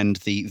fawning and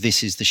the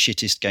 "this is the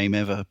shittest game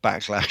ever"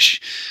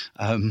 backlash.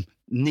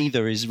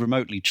 Neither is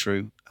remotely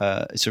true.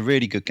 It's a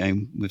really good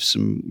game with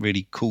some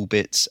really cool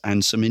bits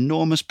and some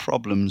enormous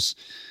problems.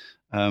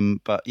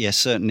 But yeah,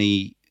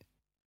 certainly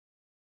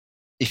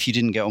if you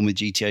didn't get on with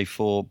GTA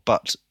 4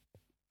 but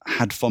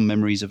had fond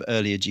memories of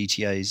earlier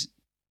GTAs,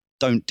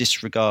 don't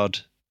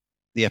disregard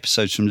the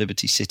episodes from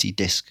Liberty City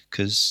disc,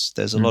 because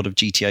there's a lot of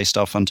GTA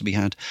style fun to be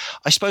had.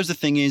 I suppose the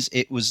thing is,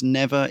 it was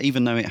never,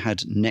 even though it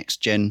had next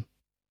gen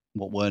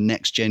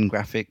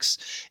graphics,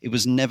 it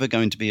was never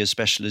going to be as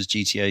special as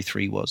GTA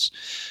 3 was,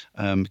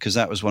 because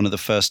that was one of the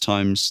first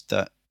times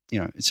that,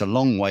 it's a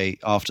long way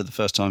after the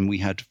first time we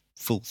had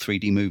full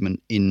 3D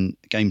movement in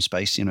game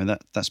space.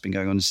 That's been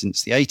going on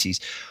since the 80s.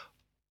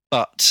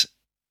 But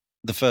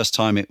the first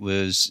time it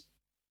was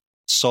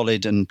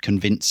solid and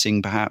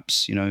convincing,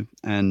 perhaps,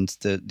 and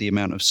the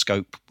amount of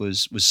scope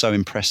was so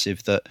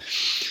impressive that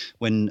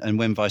when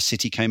Vice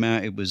City came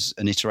out, it was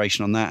an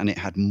iteration on that, and it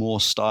had more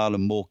style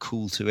and more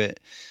cool to it.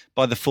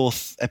 By the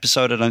fourth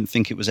episode, I don't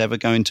think it was ever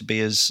going to be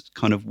as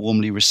kind of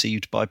warmly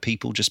received by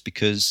people, just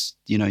because,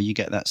 you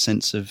get that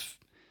sense of,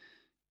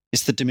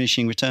 it's the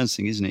diminishing returns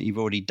thing, isn't it? You've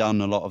already done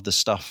a lot of the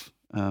stuff.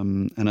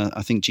 And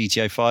I think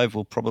GTA 5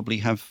 will probably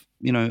have,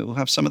 it will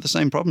have some of the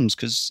same problems,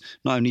 because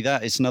not only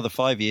that, it's another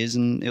 5 years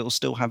and it will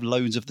still have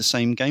loads of the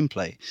same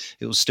gameplay.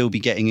 It will still be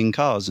getting in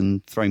cars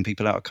and throwing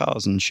people out of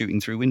cars and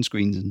shooting through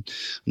windscreens and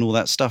all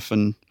that stuff.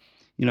 And,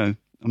 I'm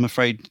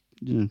afraid,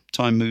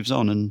 time moves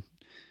on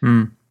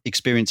and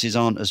experiences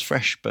aren't as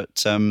fresh,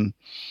 but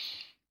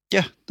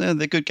yeah, they're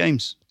good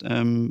games.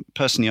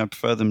 Personally, I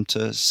prefer them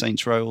to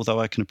Saints Row, although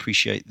I can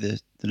appreciate the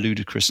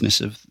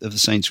ludicrousness of the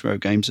Saints Row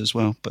games as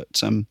well.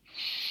 But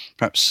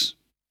perhaps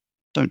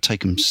don't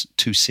take them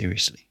too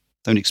seriously.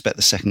 Don't expect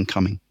the second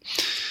coming.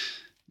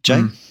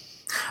 Jay?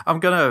 I'm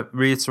going to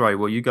reiterate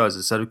what you guys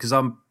have said, because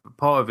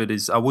part of it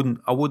is I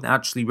wouldn't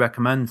actually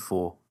recommend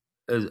 4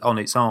 on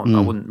its own. I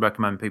wouldn't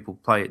recommend people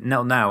play it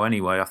now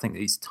anyway. I think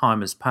its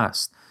time has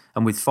passed.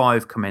 And with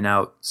 5 coming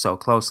out so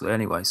closely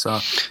anyway, so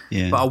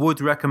yeah. But I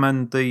would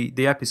recommend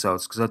the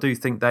episodes, because I do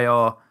think they're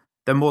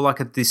more like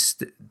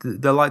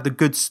they're like the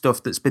good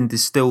stuff that's been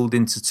distilled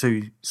into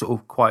 2 sort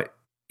of quite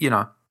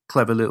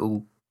clever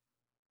little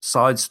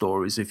side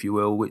stories, if you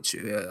will, which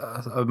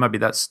maybe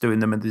that's doing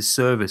them a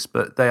disservice,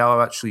 but they are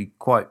actually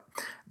quite,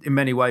 in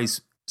many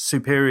ways,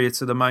 superior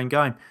to the main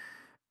game.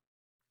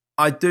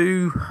 I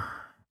do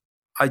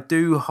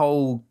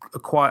hold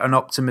quite an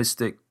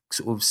optimistic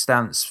sort of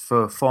stance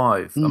for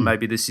 5, and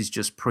maybe this is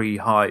just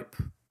pre-hype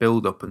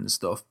build-up and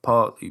stuff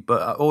partly,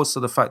 but also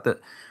the fact that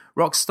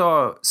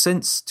Rockstar,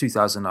 since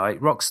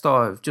 2008,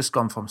 Rockstar have just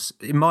gone from,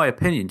 in my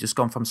opinion,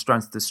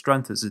 strength to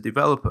strength as a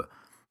developer.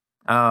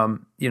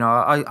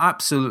 I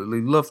absolutely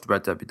loved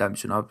Red Dead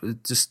Redemption. I was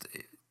just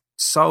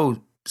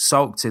so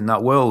soaked in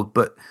that world,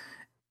 but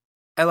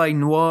L.A.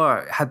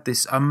 Noire had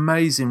this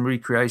amazing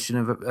recreation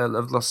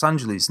of Los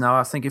Angeles. Now,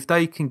 I think if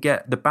they can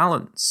get the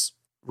balance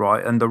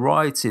right and the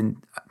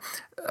writing,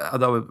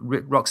 although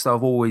Rockstar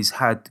have always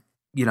had,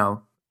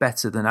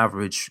 better than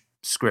average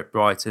script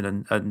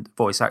writing and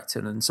voice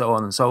acting and so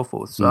on and so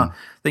forth. So I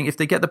think if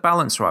they get the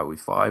balance right with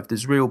 5,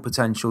 there's real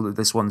potential that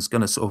this one's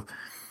going to sort of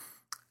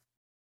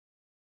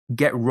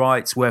get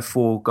right where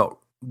 4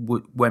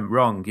 went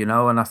wrong,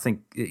 and I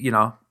think,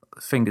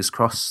 fingers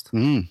crossed.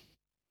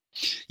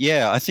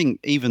 Yeah, I think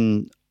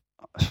even,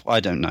 I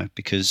don't know,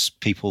 because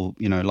people,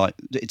 like,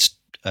 it's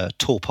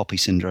tall poppy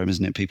syndrome,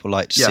 isn't it? People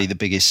like to see the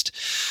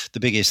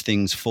biggest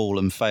things fall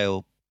and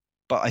fail.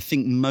 But I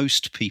think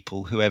most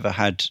people who ever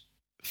had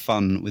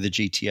fun with a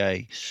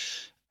GTA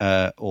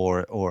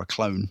or a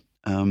clone,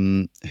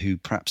 who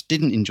perhaps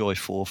didn't enjoy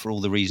 4 for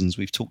all the reasons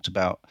we've talked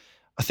about,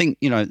 I think,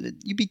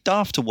 you'd be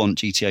daft to want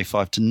GTA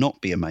 5 to not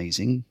be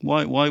amazing.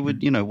 Why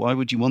would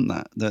you want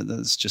that?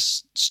 That's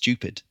just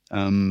stupid.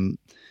 I've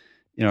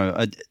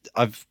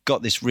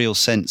got this real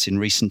sense in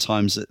recent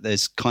times that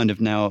there's kind of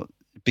now,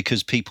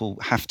 because people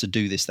have to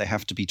do this, they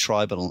have to be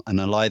tribal and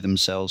ally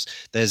themselves.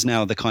 There's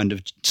now the kind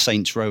of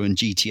Saints Row and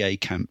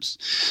GTA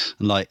camps.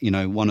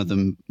 And one of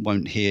them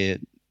won't hear,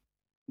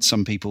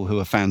 some people who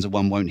are fans of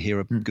one won't hear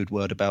a good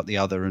word about the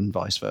other, and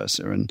vice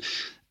versa. And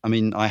I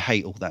mean, I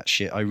hate all that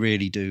shit. I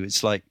really do.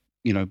 It's like,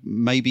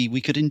 maybe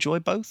we could enjoy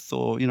both,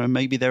 or,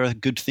 maybe there are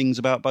good things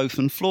about both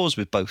and flaws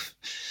with both.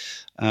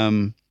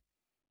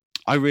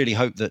 I really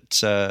hope that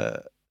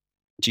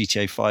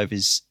GTA 5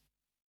 is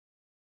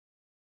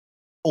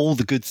all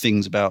the good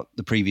things about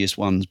the previous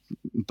ones,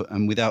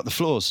 and without the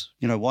flaws.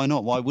 Why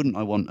not? Why wouldn't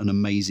I want an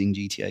amazing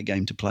GTA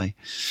game to play?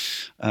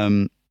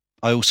 I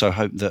also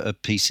hope that the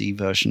PC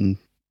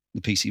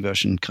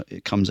version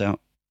comes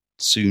out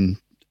soon,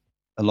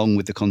 along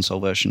with the console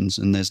versions,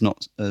 and there's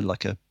not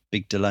like a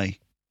big delay,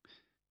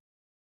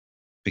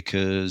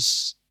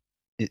 because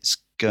it's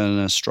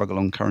gonna struggle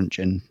on current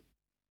gen.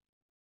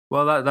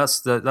 Well,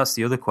 that's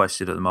the other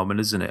question at the moment,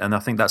 isn't it? And I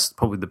think that's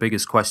probably the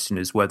biggest question,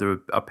 is whether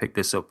I pick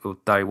this up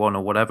day one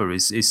or whatever,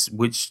 is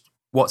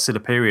what's it a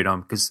period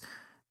on? Because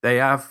they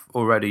have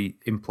already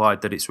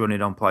implied that it's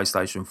running on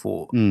PlayStation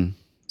 4.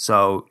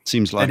 So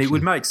seems likely. And it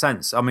would make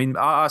sense. I mean,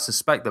 I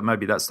suspect that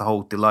maybe that's the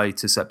whole delay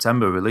to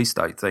September release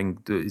date thing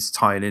that is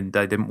tying in.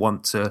 They didn't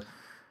want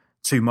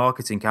 2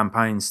 marketing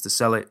campaigns to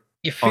sell it.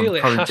 You feel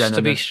it has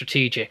to be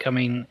strategic. I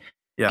mean,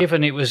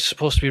 given it was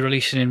supposed to be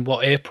releasing in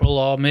April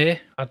or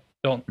May, I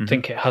don't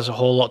think it has a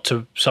whole lot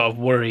to sort of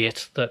worry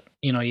it that,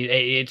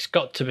 it's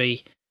got to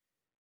be,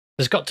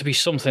 there's got to be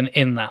something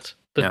in that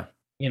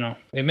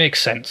it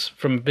makes sense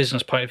from a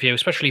business point of view,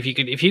 especially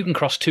if you can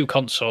cross 2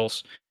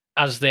 consoles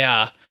as they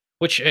are,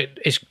 which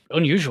is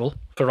unusual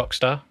for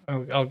Rockstar.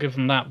 I'll give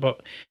them that.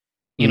 But,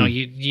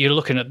 you're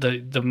looking at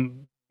the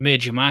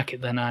major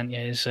market then, aren't you?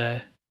 Is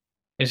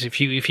if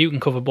you can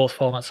cover both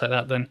formats like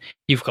that, then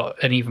you've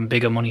got an even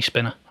bigger money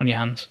spinner on your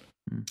hands.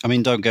 I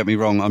mean, don't get me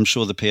wrong. I'm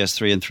sure the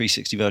PS3 and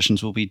 360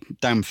 versions will be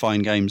damn fine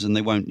games, and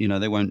they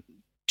won't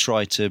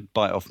try to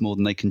bite off more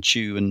than they can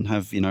chew and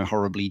have,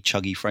 horribly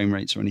chuggy frame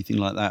rates or anything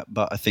like that.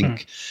 But I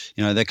think,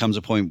 there comes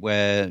a point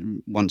where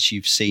once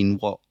you've seen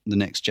what the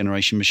next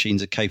generation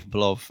machines are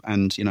capable of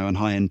and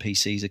high-end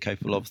PCs are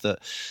capable of, that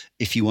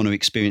if you want to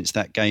experience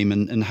that game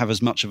and have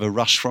as much of a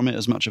rush from it,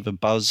 as much of a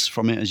buzz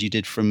from it as you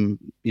did from,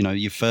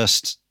 your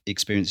first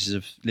experiences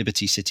of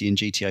Liberty City and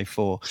GTA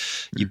 4,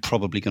 you're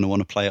probably going to want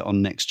to play it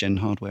on next-gen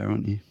hardware,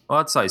 aren't you? Well,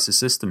 I'd say it's a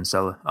system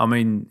seller. I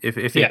mean, if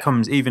it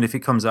comes, even if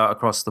it comes out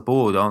across the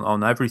board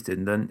on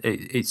everything, then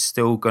it's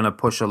still going to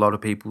push a lot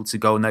of people to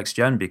go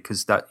next-gen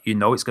because that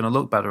it's going to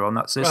look better on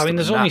that system. Well, I mean,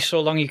 there's only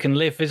so long you can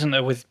live, isn't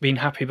there, with being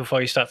happy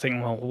before you start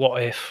thinking, well,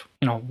 what if,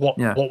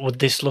 what would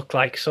this look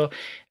like? So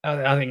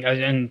I think,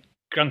 and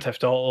Grand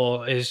Theft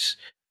Auto is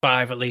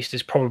 5 at least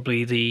is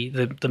probably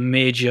the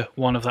major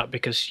one of that,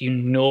 because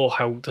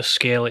how the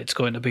scale it's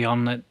going to be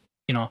on that,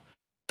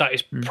 that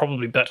is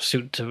probably better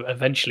suited to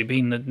eventually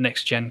being the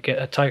next gen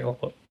get a title.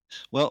 But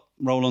well,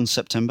 roll on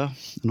September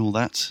and all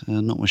that,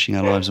 not wishing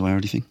our lives away or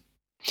anything.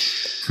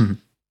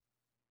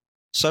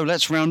 So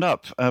let's round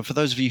up. For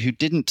those of you who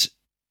didn't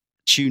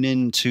tune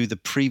in to the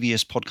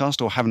previous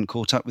podcast or haven't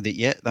caught up with it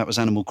yet, that was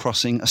Animal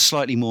Crossing, a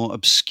slightly more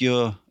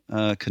obscure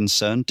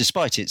concern,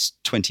 despite its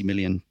 20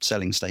 million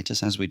selling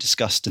status, as we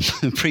discussed in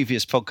the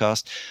previous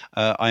podcast.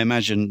 I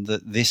imagine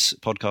that this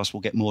podcast will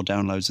get more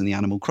downloads than the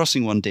Animal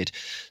Crossing one did.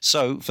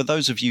 So for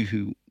those of you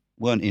who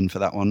weren't in for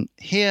that one,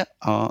 here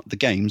are the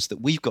games that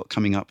we've got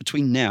coming up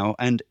between now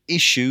and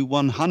issue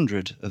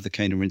 100 of the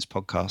Cane and Rinse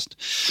podcast.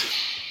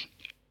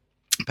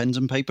 Pens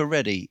and paper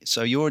ready.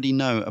 So you already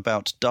know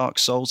about Dark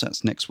Souls,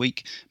 that's next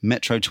week,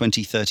 Metro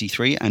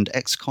 2033 and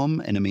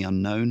XCOM, Enemy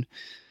Unknown.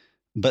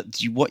 But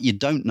what you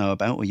don't know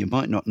about, or you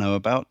might not know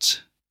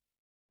about,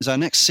 is our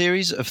next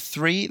series of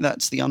 3.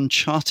 That's the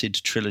Uncharted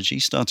trilogy,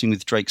 starting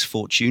with Drake's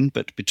Fortune.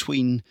 But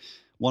between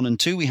 1 and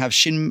 2, we have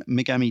Shin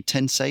Megami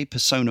Tensei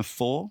Persona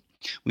 4.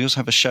 We also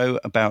have a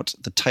show about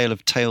the Tale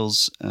of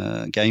Tales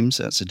games.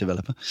 That's a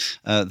developer.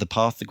 The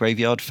Path, The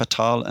Graveyard,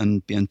 Fatale,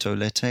 and Bientôt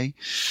l'été.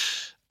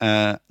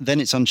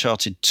 Then it's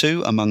Uncharted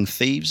 2, Among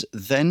Thieves.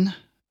 Then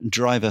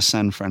Driver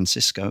San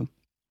Francisco.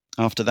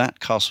 After that,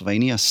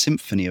 Castlevania,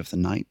 Symphony of the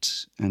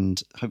Night,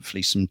 and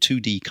hopefully some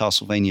 2D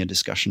Castlevania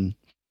discussion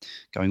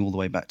going all the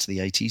way back to the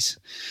 80s,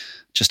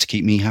 just to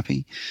keep me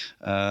happy.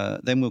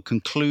 Then we'll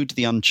conclude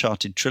the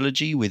Uncharted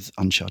trilogy with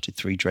Uncharted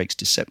 3, Drake's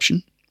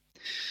Deception.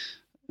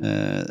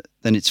 Then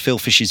it's Phil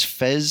Fish's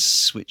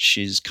Fez, which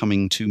is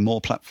coming to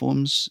more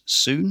platforms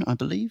soon, I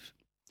believe.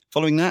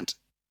 Following that,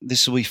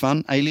 this will be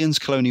fun, Aliens,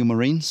 Colonial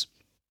Marines.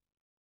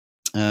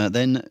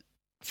 Then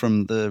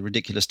from the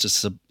ridiculous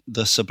to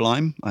the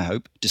sublime, I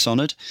hope,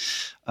 Dishonored.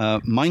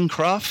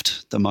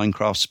 Minecraft, the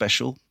Minecraft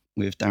special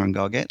with Darren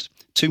Gargett.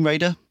 Tomb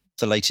Raider,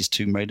 the latest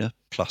Tomb Raider,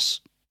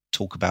 plus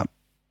talk about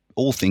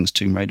all things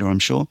Tomb Raider, I'm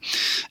sure.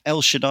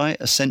 El Shaddai,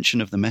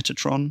 Ascension of the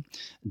Metatron.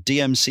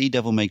 DMC,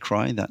 Devil May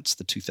Cry, that's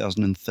the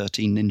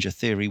 2013 Ninja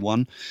Theory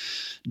one.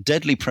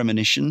 Deadly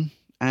Premonition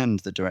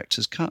and the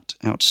Director's Cut,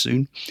 out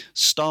soon.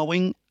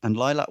 Starwing and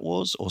Lilac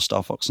Wars, or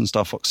Star Fox and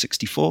Star Fox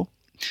 64,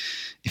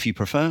 if you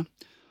prefer.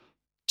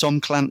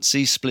 Tom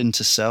Clancy's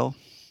Splinter Cell.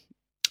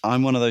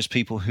 I'm one of those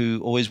people who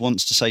always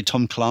wants to say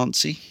Tom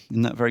Clancy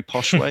in that very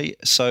posh way.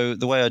 So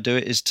the way I do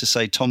it is to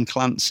say Tom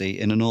Clancy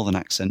in a northern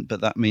accent,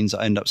 but that means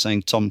I end up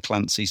saying Tom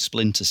Clancy's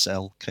Splinter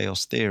Cell,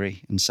 Chaos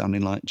Theory, and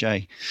sounding like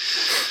Jay.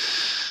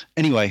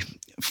 Anyway.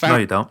 No,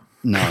 you don't.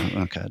 No,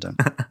 okay, I don't.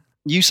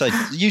 You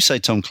say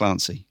Tom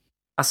Clancy.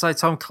 I say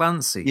Tom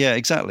Clancy. Yeah,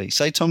 exactly.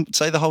 Say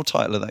the whole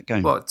title of that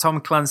game. What,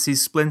 Tom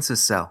Clancy's Splinter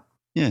Cell?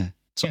 Yeah.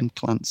 Tom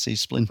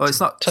Clancy's Splinter. Well, it's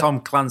not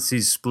Tom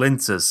Clancy's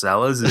Splinter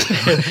Cell, is it?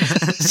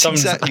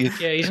 Exactly.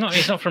 Yeah, he's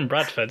not from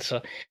Bradford, so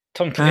it's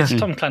Tom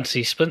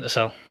Clancy's Splinter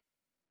Cell.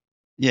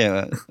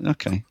 Yeah.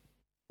 Okay.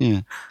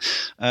 Yeah.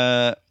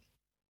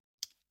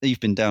 You've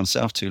been down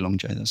south too long,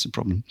 Jay. That's the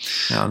problem.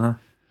 Yeah, I know.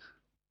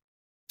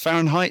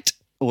 Fahrenheit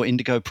or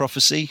Indigo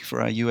Prophecy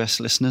for our US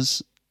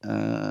listeners.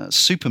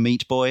 Super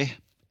Meat Boy,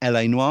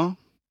 L.A. Noire,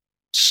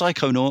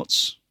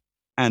 Psychonauts,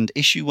 and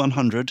issue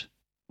 100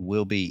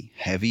 will be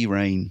Heavy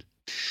Rain.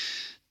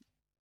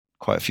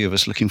 Quite a few of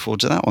us looking forward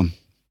to that one.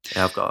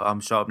 Yeah,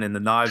 I'm sharpening the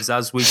knives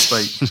as we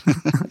speak.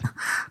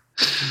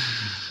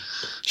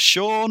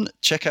 Sean,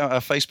 check out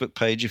our Facebook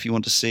page if you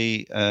want to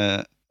see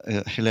a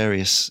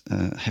hilarious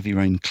Heavy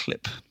Rain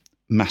clip.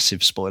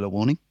 Massive spoiler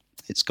warning.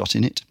 It's got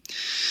in it.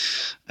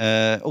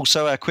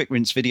 Also, our Quick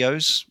Rinse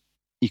videos.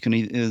 You can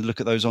either look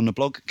at those on the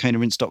blog,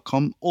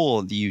 caneandrinse.com,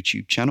 or the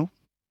YouTube channel.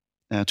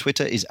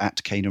 Twitter is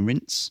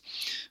 @caneandrinse.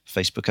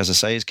 Facebook, as I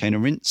say, is Cane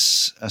and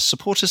Rinse.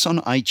 Support us on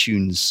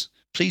iTunes.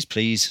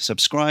 Please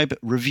subscribe,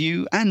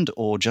 review, and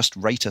or just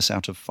rate us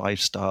out of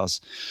 5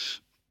 stars.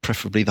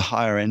 Preferably the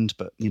higher end,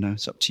 but,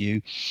 it's up to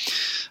you.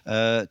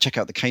 Check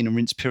out the Cane and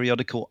Rinse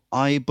periodical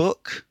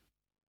iBook.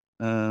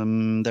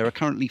 There are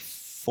currently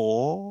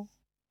 4,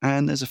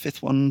 and there's a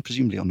 5th one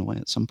presumably on the way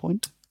at some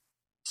point.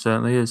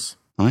 Certainly is.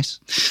 Nice.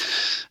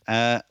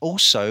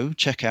 Also,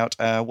 check out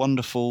our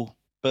wonderful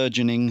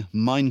burgeoning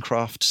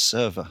Minecraft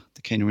server,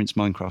 the Cane and Rinse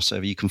Minecraft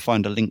server. You can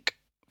find a link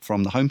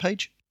from the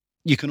homepage.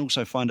 You can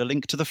also find a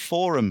link to the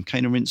forum,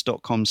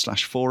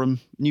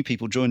 caneandrinse.com/forum. New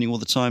people joining all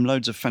the time.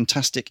 Loads of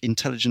fantastic,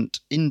 intelligent,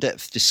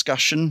 in-depth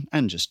discussion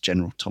and just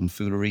general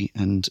tomfoolery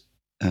and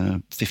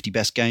 50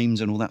 best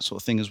games and all that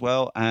sort of thing as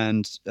well.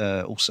 And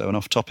also an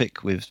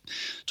off-topic with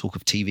talk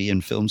of TV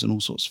and films and all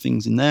sorts of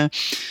things in there.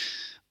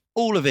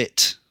 All of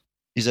it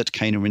is at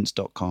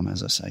caneandrinse.com,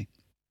 as I say.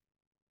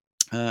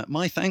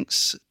 My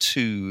thanks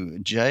to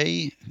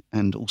Jay,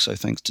 and also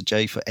thanks to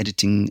Jay for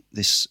editing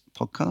this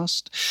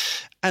podcast,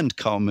 and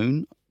Carl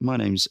Moon. My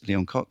name's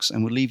Leon Cox,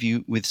 and we'll leave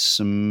you with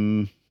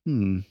some...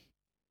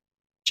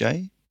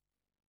 Jay?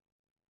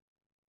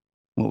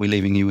 What are we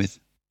leaving you with?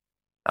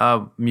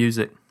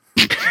 Music.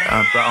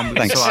 But I'm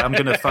sorry, I'm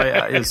going to fight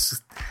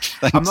it.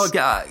 I'm not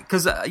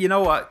because you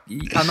know what?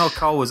 I know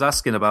Carl was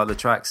asking about the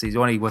tracks. He's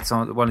only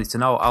wanted to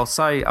know. I'll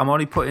say I'm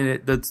only putting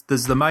it.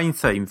 There's the main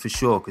theme for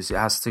sure because it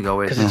has to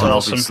go in. Because it's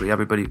awesome. Obviously,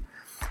 everybody.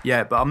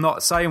 Yeah, but I'm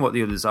not saying what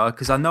the others are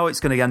because I know it's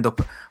going to end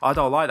up. I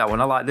don't like that one.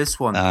 I like this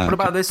one. What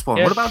about this one?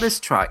 Yeah. What about this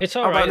track? It's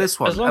all right. How about this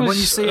one? As long and as, when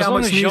you see as how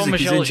long much as music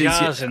is in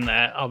Jean-Michel in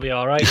there, I'll be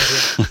all right.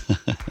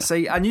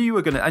 See, I knew you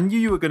were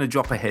gonna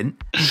drop a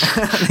hint.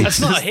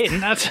 That's not a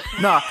hint. That's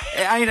no,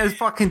 it ain't a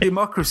fucking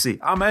democracy.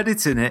 I'm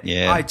editing it.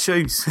 Yeah. I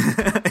choose.